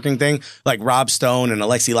networking thing. Like Rob Stone and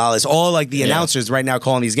Alexi Lalas, all like the announcers right now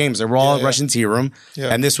calling these games. They were all at Russian tea room.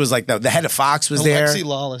 Yeah. And this was like the head of Fox was there. Alexi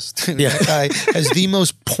Lawless. That guy has the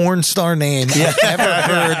most porn star name I've ever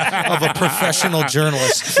heard of a professional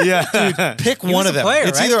journalist. Yeah. Dude, pick one was of a them. player,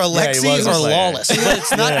 It's right? either Yeah, he Alexi was a or player. Lawless. But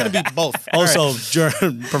it's not going to be both. Also,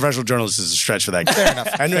 professional journalist is a stretch for that guy. Fair enough.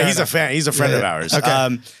 And Fair he's enough. a fan. He's a friend of ours.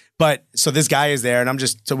 Okay. But so this guy is there, and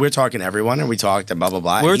we're talking to everyone, and we talked and blah blah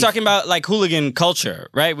blah. We were He- talking about hooligan culture,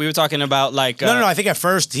 right? We were talking about No. I think at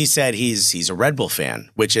first he said he's a Red Bull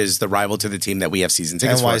fan, which is the rival to the team that we have season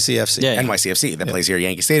tickets for. NYCFC. Yeah. NYCFC that plays here at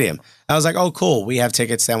Yankee Stadium. I was like, oh, cool. We have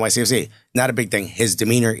tickets to NYCFC. Not a big thing. His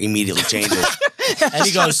demeanor immediately changes. And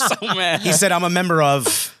he goes, mad. he said, I'm a member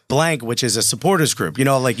of blank, which is a supporters group. You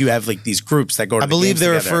have these groups that go to I the believe games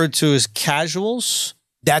they're together. referred to as casuals.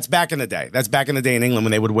 That's back in the day. That's back in the day in England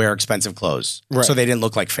when they would wear expensive clothes. Right. So they didn't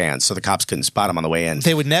look like fans. So the cops couldn't spot them on the way in.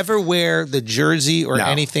 They would never wear the jersey or No.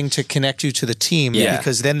 anything to connect you to the team Yeah.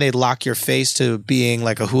 because then they'd lock your face to being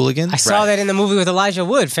like a hooligan. I saw that in the movie with Elijah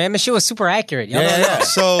Wood, fam. This shit was super accurate. Y'all know that?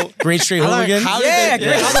 So Green Street I learned- Hooligan. How did Yeah, they-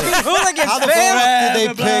 great. Yeah. How the hooligans, How the fam. fuck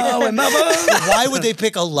did they pick? Why would they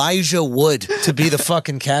pick Elijah Wood to be the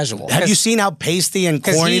fucking casual? Have you seen how pasty and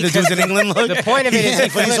corny the dudes in England look? The point of it is, Yeah, he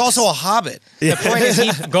but he's flips. also a hobbit. The point is,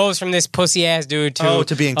 he goes from this pussy ass dude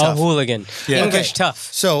to being a tough. hooligan, English tough.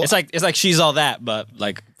 So it's like she's all that, but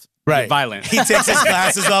Right. violent. He takes his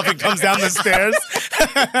glasses off and comes down the stairs.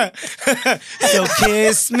 So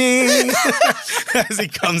kiss me as he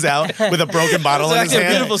comes out with a broken bottle in his It's actually a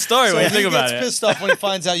hand. beautiful story when you he think about gets it. pissed off when he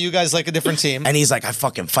finds out you guys like a different team. And he's like, I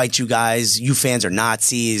fucking fight you guys. You fans are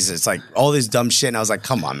Nazis. It's like all this dumb shit. And I was like,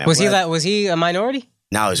 come on, man. Was what? he a minority?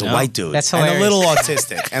 No, he's a white dude. That's and a hilarious. little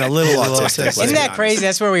autistic. And a little autistic. let's Isn't be that honest. crazy?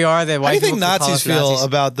 That's where we are. The How do white you think people call Nazis us feel Nazis.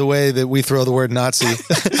 about the way that we throw the word Nazi?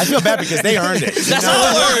 I feel bad because they earned it. That's not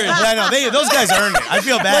a word. Yeah, no, those guys earned it. I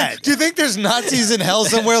feel bad. Do you think there's Nazis in hell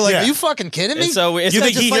somewhere? Like, Yeah. are you fucking kidding me? It's so it's You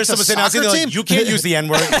like think he just hears like someone the say Nazi, soccer they're like, team? you can't use the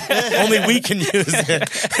N-word. Only we can use it.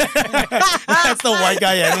 That's the white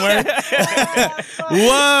guy N-word.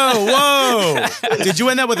 Whoa. Did you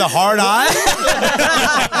end up with a hard eye?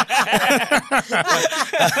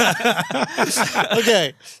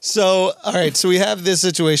 Okay, so all right, so we have this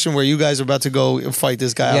situation where you guys are about to go fight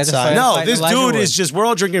this guy You guys are outside. fighting- No, Like this Elijah dude Wood. is just, we're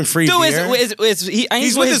all drinking free Dude, beer.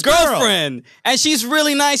 he's with his girl. girlfriend, and she's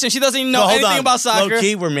really nice, and she doesn't even know No, hold anything on. about soccer. Low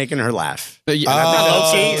key, we're making her laugh. Low so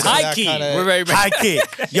high that key. kinda- We're very. High key.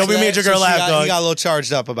 Yo, we made your girl laugh, He dog. got a little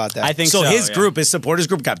charged up about that. I think so. So his yeah. group, his supporters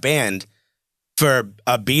group, got banned for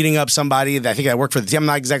beating up somebody that I think I worked for the team. I'm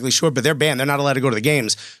not exactly sure, but they're banned. They're not allowed to go to the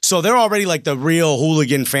games. So they're already like the real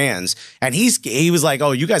hooligan fans. And he was like,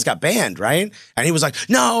 "Oh, you guys got banned, right?" And he was like,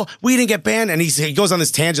 "No, we didn't get banned." And he goes on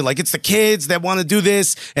this tangent like it's the kids that want to do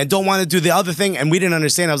this and don't want to do the other thing. And we didn't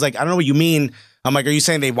understand. I was like, "I don't know what you mean." I'm like, "Are you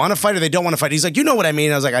saying they want to fight or they don't want to fight?" He's like, "You know what I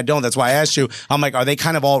mean." I was like, "I don't. That's why I asked you." I'm like, "Are they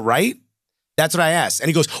kind of all right?" That's what I asked. And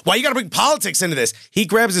he goes, "Why you got to bring politics into this?" He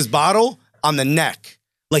grabs his bottle on the neck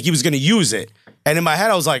like he was going to use it. And in my head,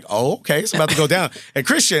 I was like, "Oh, okay, it's about to go down." And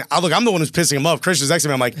Christian, I'm the one who's pissing him off. Christian's next to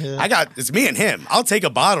me. I'm like, it's me and him. I'll take a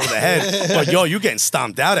bottle to the head. But yo, you getting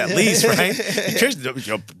stomped out at least, right?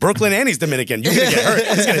 Christian, Brooklyn and he's Dominican. You're going to get hurt.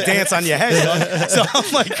 He's going to dance on your head. Dog. So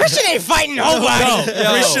I'm like, Christian ain't fighting nobody. No,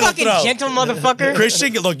 Christian will Fucking throw. gentle motherfucker.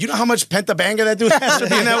 Christian, look, you know how much pent-up anger that dude has for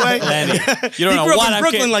being that way? Lenny, you don't He know grew up what in I'm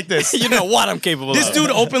Brooklyn like this. You know what I'm capable This of. dude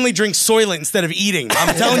openly drinks Soylent instead of eating.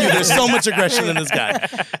 I'm telling you, there's so much aggression in this guy.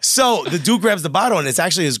 So the dude grabs the bottle, and it's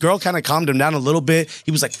actually his girl kind of calmed him down a little bit.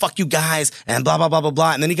 He was like, "Fuck you guys," and blah, blah, blah, blah,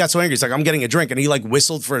 blah. And then he got so angry. He's like, "I'm getting a drink." And he like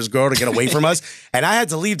whistled for his girl to get away from us. And I had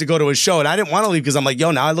to leave to go to his show. And I didn't want to leave because I'm like,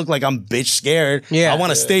 yo, now I look like I'm bitch scared. Yeah. I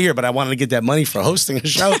want to stay here, but I wanted to get that money for hosting a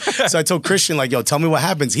show. So I told Christian, like, yo, tell me what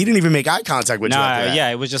happens. He didn't even make eye contact with you after that. Yeah,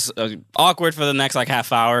 it was just awkward for the next like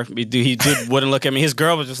half hour. He dude wouldn't look at me. His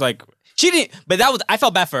girl was just like, she didn't. But I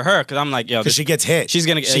felt bad for her because I'm like, yo, Because she gets hit. she's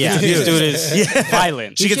gonna. She Yeah, gets this dude is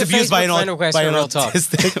violent. She You gets should abused by Facebook friend an request for real talk.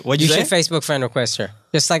 autistic. What'd You you should say? Facebook friend request her.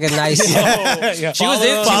 Just like a nice. She was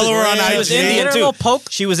in. Follow her on She was IG. Indian Get her a too. little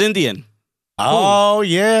poke. She was Indian. Oh,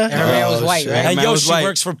 yeah. Her man was white, shit. right? And Man yo, was she white.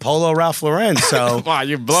 works for Polo Ralph Lauren, so Wow,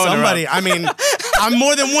 you're blowing somebody. I mean, I'm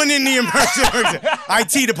more than one Indian person.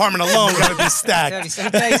 IT department alone got to be stacked.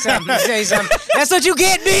 Let me tell you something. Let me tell you something. That's what you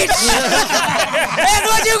get, bitch.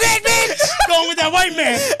 That's what you get, bitch. Going with that white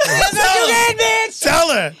man. That's what you get, bitch. Tell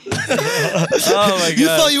her. Oh my god. You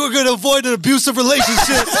thought you were going to avoid an abusive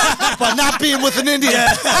relationship by not being with an Indian.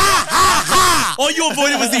 All you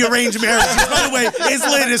avoided was the arranged marriage. Which, by the way, is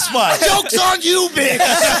lit as fuck. Joke's on you, bitch.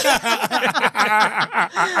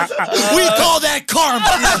 We call that karma.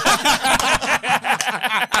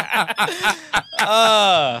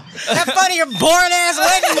 Have fun of your boring ass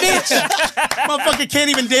wedding, bitch. Motherfucker can't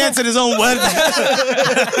even dance at his own wedding.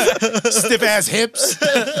 Stiff ass hips.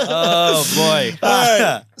 Oh boy.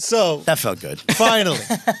 So, That felt good. finally.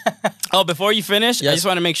 Oh, before you finish, I Yes. just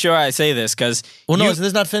want to make sure I say this because. Well, no, this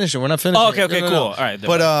is not finishing. We're not finishing. Oh, okay, No, no, cool. no. All right.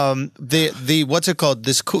 But the what's it called?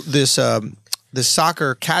 This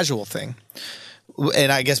soccer casual thing,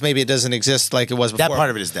 and I guess maybe it doesn't exist like it was before. That part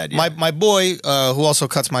of it is dead. Yeah. My boy, who also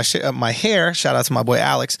cuts my hair. Shout out to my boy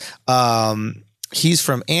Alex. He's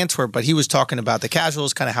from Antwerp, but he was talking about the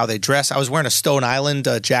casuals, kind of how they dress. I was wearing a Stone Island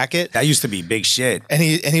jacket. that used to be big shit. And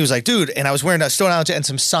he was like, dude, and I was wearing a Stone Island jacket and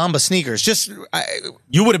some Samba sneakers.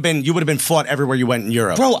 You would have been fought everywhere you went in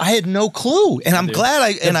Europe. Bro, I had no clue, and I'm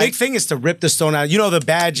glad The big thing is to rip the stone out. You know the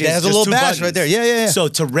badge is It has a just little two badge buttons. right there. Yeah. So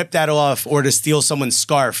to rip that off or to steal someone's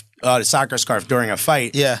scarf, soccer scarf during a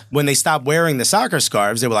fight. Yeah. When they stopped wearing the soccer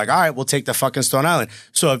scarves, they were like, "All right, we'll take the fucking Stone Island."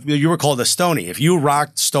 So if you were called a Stony, if you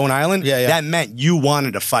rocked Stone Island, Yeah. that meant you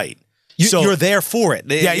wanted to fight. You're there for it.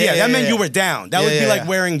 Yeah, that meant you were down. That would be like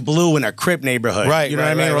wearing blue in a Crip neighborhood. Right, You know what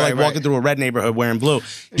I right, mean? Or right, like right. walking through a red neighborhood wearing blue.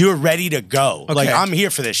 You're ready to go. Like, I'm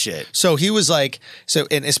here for this shit. So he was like,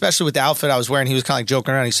 and especially with the outfit I was wearing, he was kind of like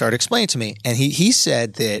joking around. He started explaining to me, and he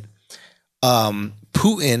said that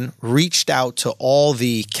Putin reached out to all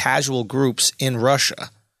the casual groups in Russia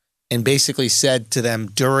and basically said to them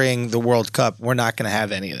during the World Cup, "We're not going to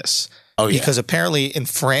have any of this." Oh, yeah. Because apparently in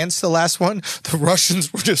France, the last one, the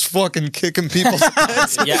Russians were just fucking kicking people's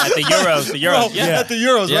ass. Yeah, at the Euros. At the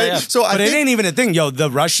Euros, Yeah, right? yeah. So I But it think, ain't even a thing, yo. The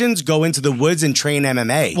Russians go into the woods and train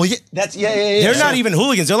MMA. well, yeah, that's yeah. They're not even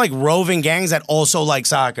hooligans. They're like roving gangs that also like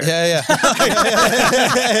soccer. Yeah.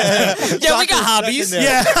 Yeah, we got hobbies.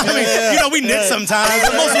 Yeah, I mean, you know, we knit sometimes.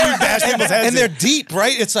 But mostly we bash people's heads. And they're deep,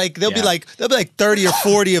 right? It's like they'll be Yeah. like 30 or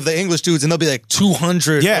 40 of the English dudes, and they'll be like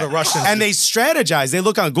 200 yeah, of the Russians. and they strategize. They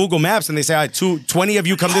look on Google Maps and they say, all right, 20 of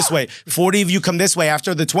you come this way, 40 of you come this way.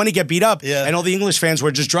 After the 20 get beat up, Yeah. and all the English fans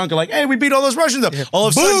were just drunk, are like, hey, we beat all those Russians up. All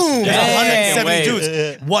of a sudden, Boom! there's Yeah, 170 wait.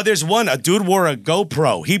 dudes. Well, there's a dude wore a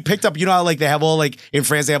GoPro. He picked up, you know how like they have all like in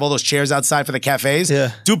France, they have all those chairs outside for the cafes?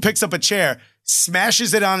 Yeah. Dude picks up a chair,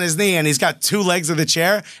 smashes it on his knee, and he's got 2 legs of the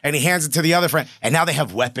chair, and he hands it to the other friend, and now they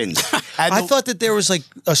have weapons. And I thought that there was like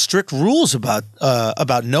a strict rules about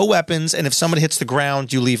no weapons, and if somebody hits the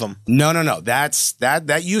ground, you leave them. No.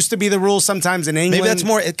 That used to be the rule sometimes in England. Maybe that's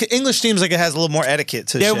more English seems like it has a little more etiquette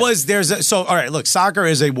to shit. So all right, look, soccer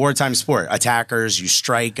is a wartime sport. Attackers, you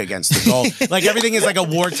strike against the goal. Like everything is like a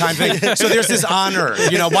wartime thing. So there's this honor,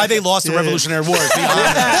 you know, why they lost the Revolutionary War. The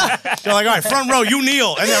honor. They're like, all right, front row, you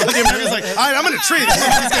kneel. And the Americans like, all right, I'm in a tree.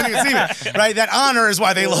 He's getting to see me. Right? That honor is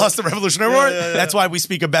why they lost the Revolutionary War. That's why we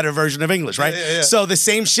speak a better version of English, right? So the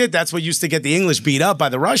same shit, that's what used to get the English beat up by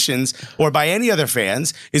the Russians or by any other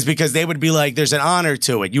fans, is because they would be like, there's an honor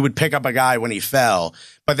to it. You would pick up a guy when he fell.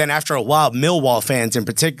 But then after a while, Millwall fans in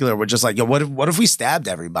particular were just like, yo, what if we stabbed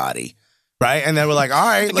everybody? Right? And then we're like, all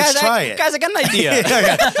right, let's try it. Guys, I got an idea.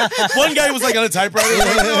 Yeah. One guy was like on a typewriter. He was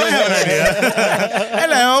like, no, I have an idea.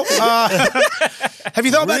 Hello. Have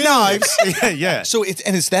you thought about knives? Yeah. So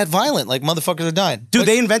it's that violent, like motherfuckers are dying. Dude,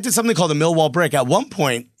 they invented something called the Millwall brick. At one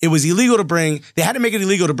point, it was illegal to bring, they had to make it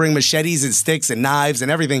illegal to bring machetes and sticks and knives and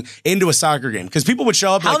everything into a soccer game. Because people would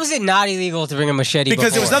show up. How like, was it not illegal to bring a machete?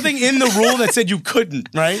 because there was before? nothing in the rule that said you couldn't,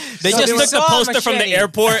 right? They So just they took the saw a poster from the machete.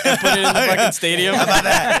 airport and put it in the fucking stadium. How about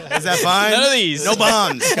that? Is that fine? None of these. No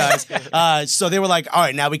bombs, guys. So they were like, all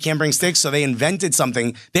right, now we can't bring sticks. So they invented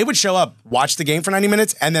something. They would show up, watch the game for 90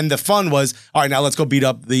 minutes, and then the fun was, all right, now let's go beat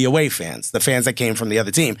up the away fans, the fans that came from the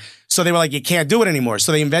other team. So they were like, you can't do it anymore.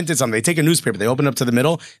 So they invented something. They take a newspaper, they open up to the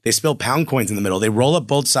middle, they spill pound coins in the middle, they roll up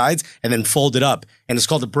both sides and then fold it up. And it's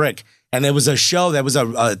called a brick. And there was a show, that was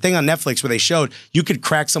a thing on Netflix where they showed you could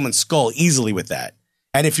crack someone's skull easily with that.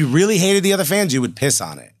 And if you really hated the other fans, you would piss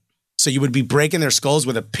on it. So you would be breaking their skulls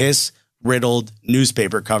with a piss-riddled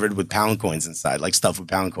newspaper covered with pound coins inside, like stuff with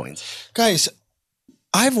pound coins. Guys,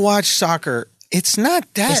 I've watched soccer. It's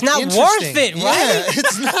not that. It's not interesting. worth it, Yeah, right?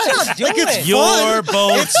 it's not. not doing it's it. You're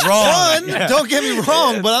both wrong. fun. Don't get me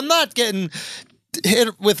wrong, but I'm not getting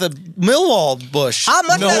hit with a Millwall bush. How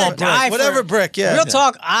much Millwall rather die for- whatever brick. Yeah. Real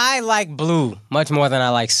talk, I like blue much more than I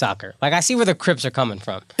like soccer. Like, I see where the Crips are coming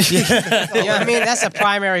from. You know what I mean? That's a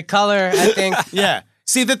primary color, I think. Yeah.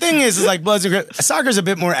 See, the thing is like Bloods and Crips, soccer's a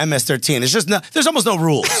bit more MS-13. It's just there's almost no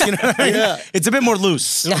rules. You know what I mean? Yeah. It's a bit more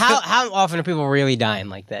loose. Now, how often are people really dying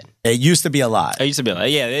like that? It used to be a lot. I used to be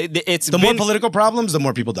like, yeah, it's The been, more political problems, the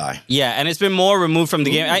more people die. yeah, and it's been more removed from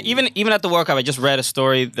the game. Even at the World Cup, I just read a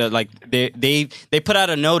story that like they put out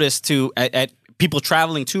a notice to at people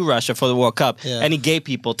traveling to Russia for the World Cup, any gay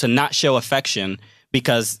people to not show affection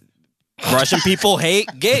because Russian people hate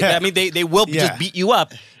gay. I mean, they will just beat you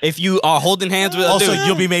up if you are holding hands with a Also, dude.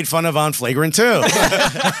 you'll be made fun of on flagrant too.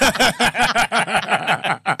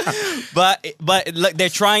 But look, they're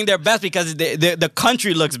trying their best because the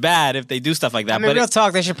country looks bad if they do stuff like that. I mean, but real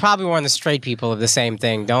talk, they should probably warn the straight people of the same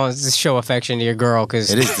thing. Don't just show affection to your girl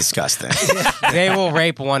because It is disgusting. they will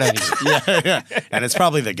rape one of you. And it's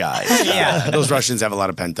probably the guy. Those Russians have a lot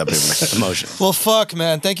of pent up emotion. Well, fuck,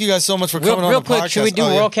 man. Thank you guys so much for coming Real on the quick, podcast. should we do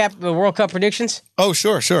World Cup predictions? Oh,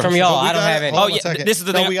 sure. From y'all, I don't have any. Hold Oh, on a yeah, second. this is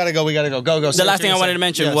the No, thing- we gotta go. Go. the last thing I wanted to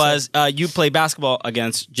mention was you play basketball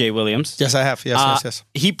against Jay Williams. Yes, I have. Yes.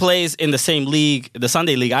 He plays in the same league, the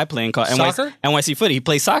Sunday league I play in called Soccer? NYC Footy. He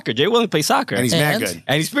plays soccer. Jay Williams plays soccer. And he's mad good.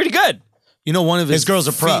 And he's pretty good. You know, one of his girls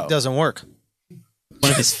are pro. feet doesn't work. One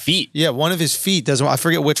of his feet. Yeah, one of his feet doesn't. I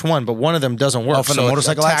forget which one, but one of them doesn't work. Oh, from the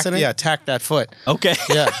motorcycle accident? Yeah, attack that foot. Okay.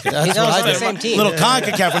 Yeah, that's He's what always I on the did. same team. Little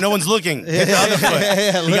CONCACAF where no one's looking. Hit the other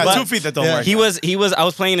foot. You got 2 feet that don't work. He was. I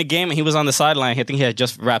was playing a game and he was on the sideline. I think he had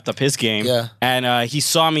just wrapped up his game. Yeah. And he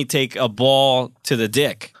saw me take a ball to the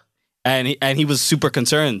dick, and he was super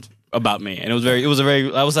concerned about me, and it was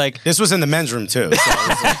I was like, This was in the men's room too. So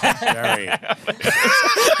it was very.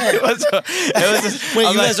 it was just, Wait,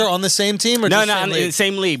 I you was guys are on the same team or no, just no, same in the league?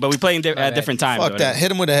 same league, but we play at different times. Fuck that. Hit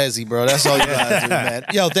him with a hezzy, bro. That's all you gotta do, man.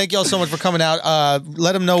 Yo, thank y'all so much for coming out.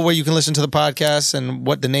 Let them know where you can listen to the podcast and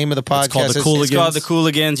what the name of the podcast called The is. Cooligans. It's called The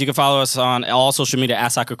Cooligans. You can follow us on all social media at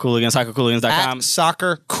Soccer Cooligans, soccercooligans.com. At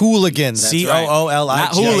Soccer Cooligans. COOLIGANS.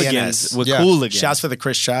 Not hooligans, with Yeah. Cooligans. Shouts for the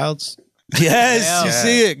Chris Childs. Yes, you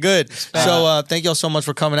see it. Good. So thank y'all so much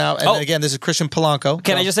for coming out. And again, this is Christian Polanco.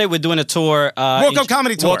 Can I just say we're doing a tour? World Cup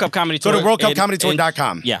Comedy Tour. World Cup Comedy Tour. Go to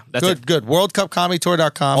worldcupcomedytour.com. Yeah, that's Good, it. good.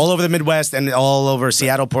 WorldCupComedyTour.com. All over the Midwest and all over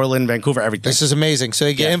Seattle, Portland, Vancouver, everything. This is amazing. So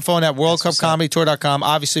you get info on that, WorldCupComedyTour.com.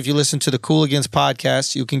 Obviously, if you listen to the Cooligans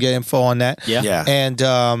podcast, you can get info on that. Yeah. Yeah.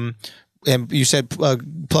 And you said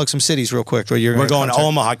plug some cities real quick. Where you're We're going to to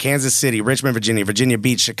Omaha, Kansas City, Richmond, Virginia, Virginia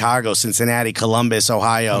Beach, Chicago, Cincinnati, Columbus,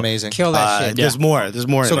 Ohio. Amazing. Kill that shit. There's more. There's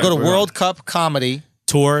more. So go to World Cup Comedy.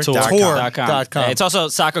 Tour.com. It's also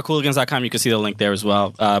soccercooligans.com. You can see the link there as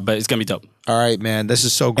well. But it's gonna be dope. All right, man. This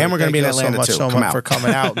is so good. And we're gonna Thank be in you all Atlanta, so too. much, Come so much out. for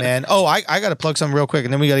coming out, man. Oh, I got to plug something real quick,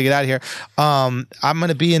 and then we got to get out of here. I'm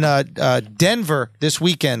gonna be in Denver this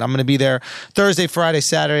weekend. I'm gonna be there Thursday, Friday,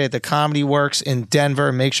 Saturday at the Comedy Works in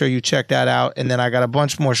Denver. Make sure you check that out. And then I got a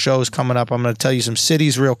bunch more shows coming up. I'm gonna tell you some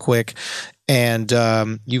cities real quick, and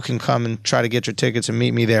you can come and try to get your tickets and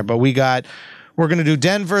meet me there. But we're going to do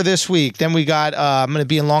Denver this week. Then we got, I'm going to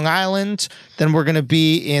be in Long Island. Then we're going to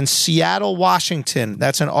be in Seattle, Washington.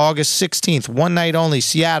 That's on August 16th, one night only,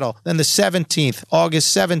 Seattle. Then the 17th,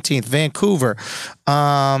 August 17th, Vancouver.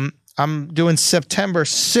 I'm doing September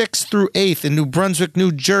 6th through 8th in New Brunswick,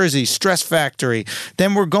 New Jersey, Stress Factory.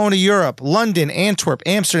 Then we're going to Europe, London, Antwerp,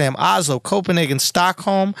 Amsterdam, Oslo, Copenhagen,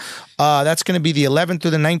 Stockholm. That's going to be the 11th through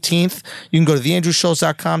the 19th. You can go to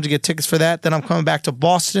theandrewschultz.com to get tickets for that. Then I'm coming back to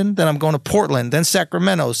Boston. Then I'm going to Portland, then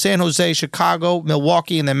Sacramento, San Jose, Chicago,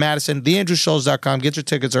 Milwaukee, and then Madison. Theandrewschultz.com. Get your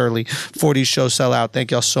tickets early before these shows sell out. Thank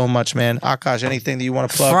y'all so much, man. Akash, anything that you want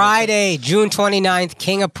to plug? Friday, June 29th,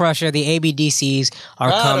 King of Prussia, the ABDCs are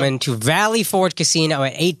coming to Valley Forge Casino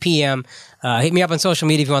at 8 p.m. Hit me up on social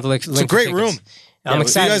media if you want the link. It's a great room. I'm If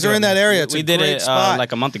excited. you guys are in that area. It's We a did great it spot.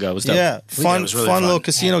 like a month ago. It was dope. Yeah, fun, was really fun fun. little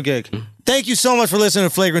casino gig. Thank you so much for listening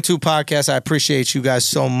to Flagrant 2 Podcast. I appreciate you guys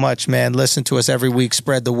so much, man. Listen to us every week.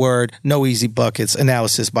 Spread the word. No easy buckets.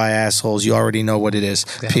 Analysis by assholes. You already know what it is.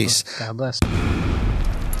 Peace. God bless.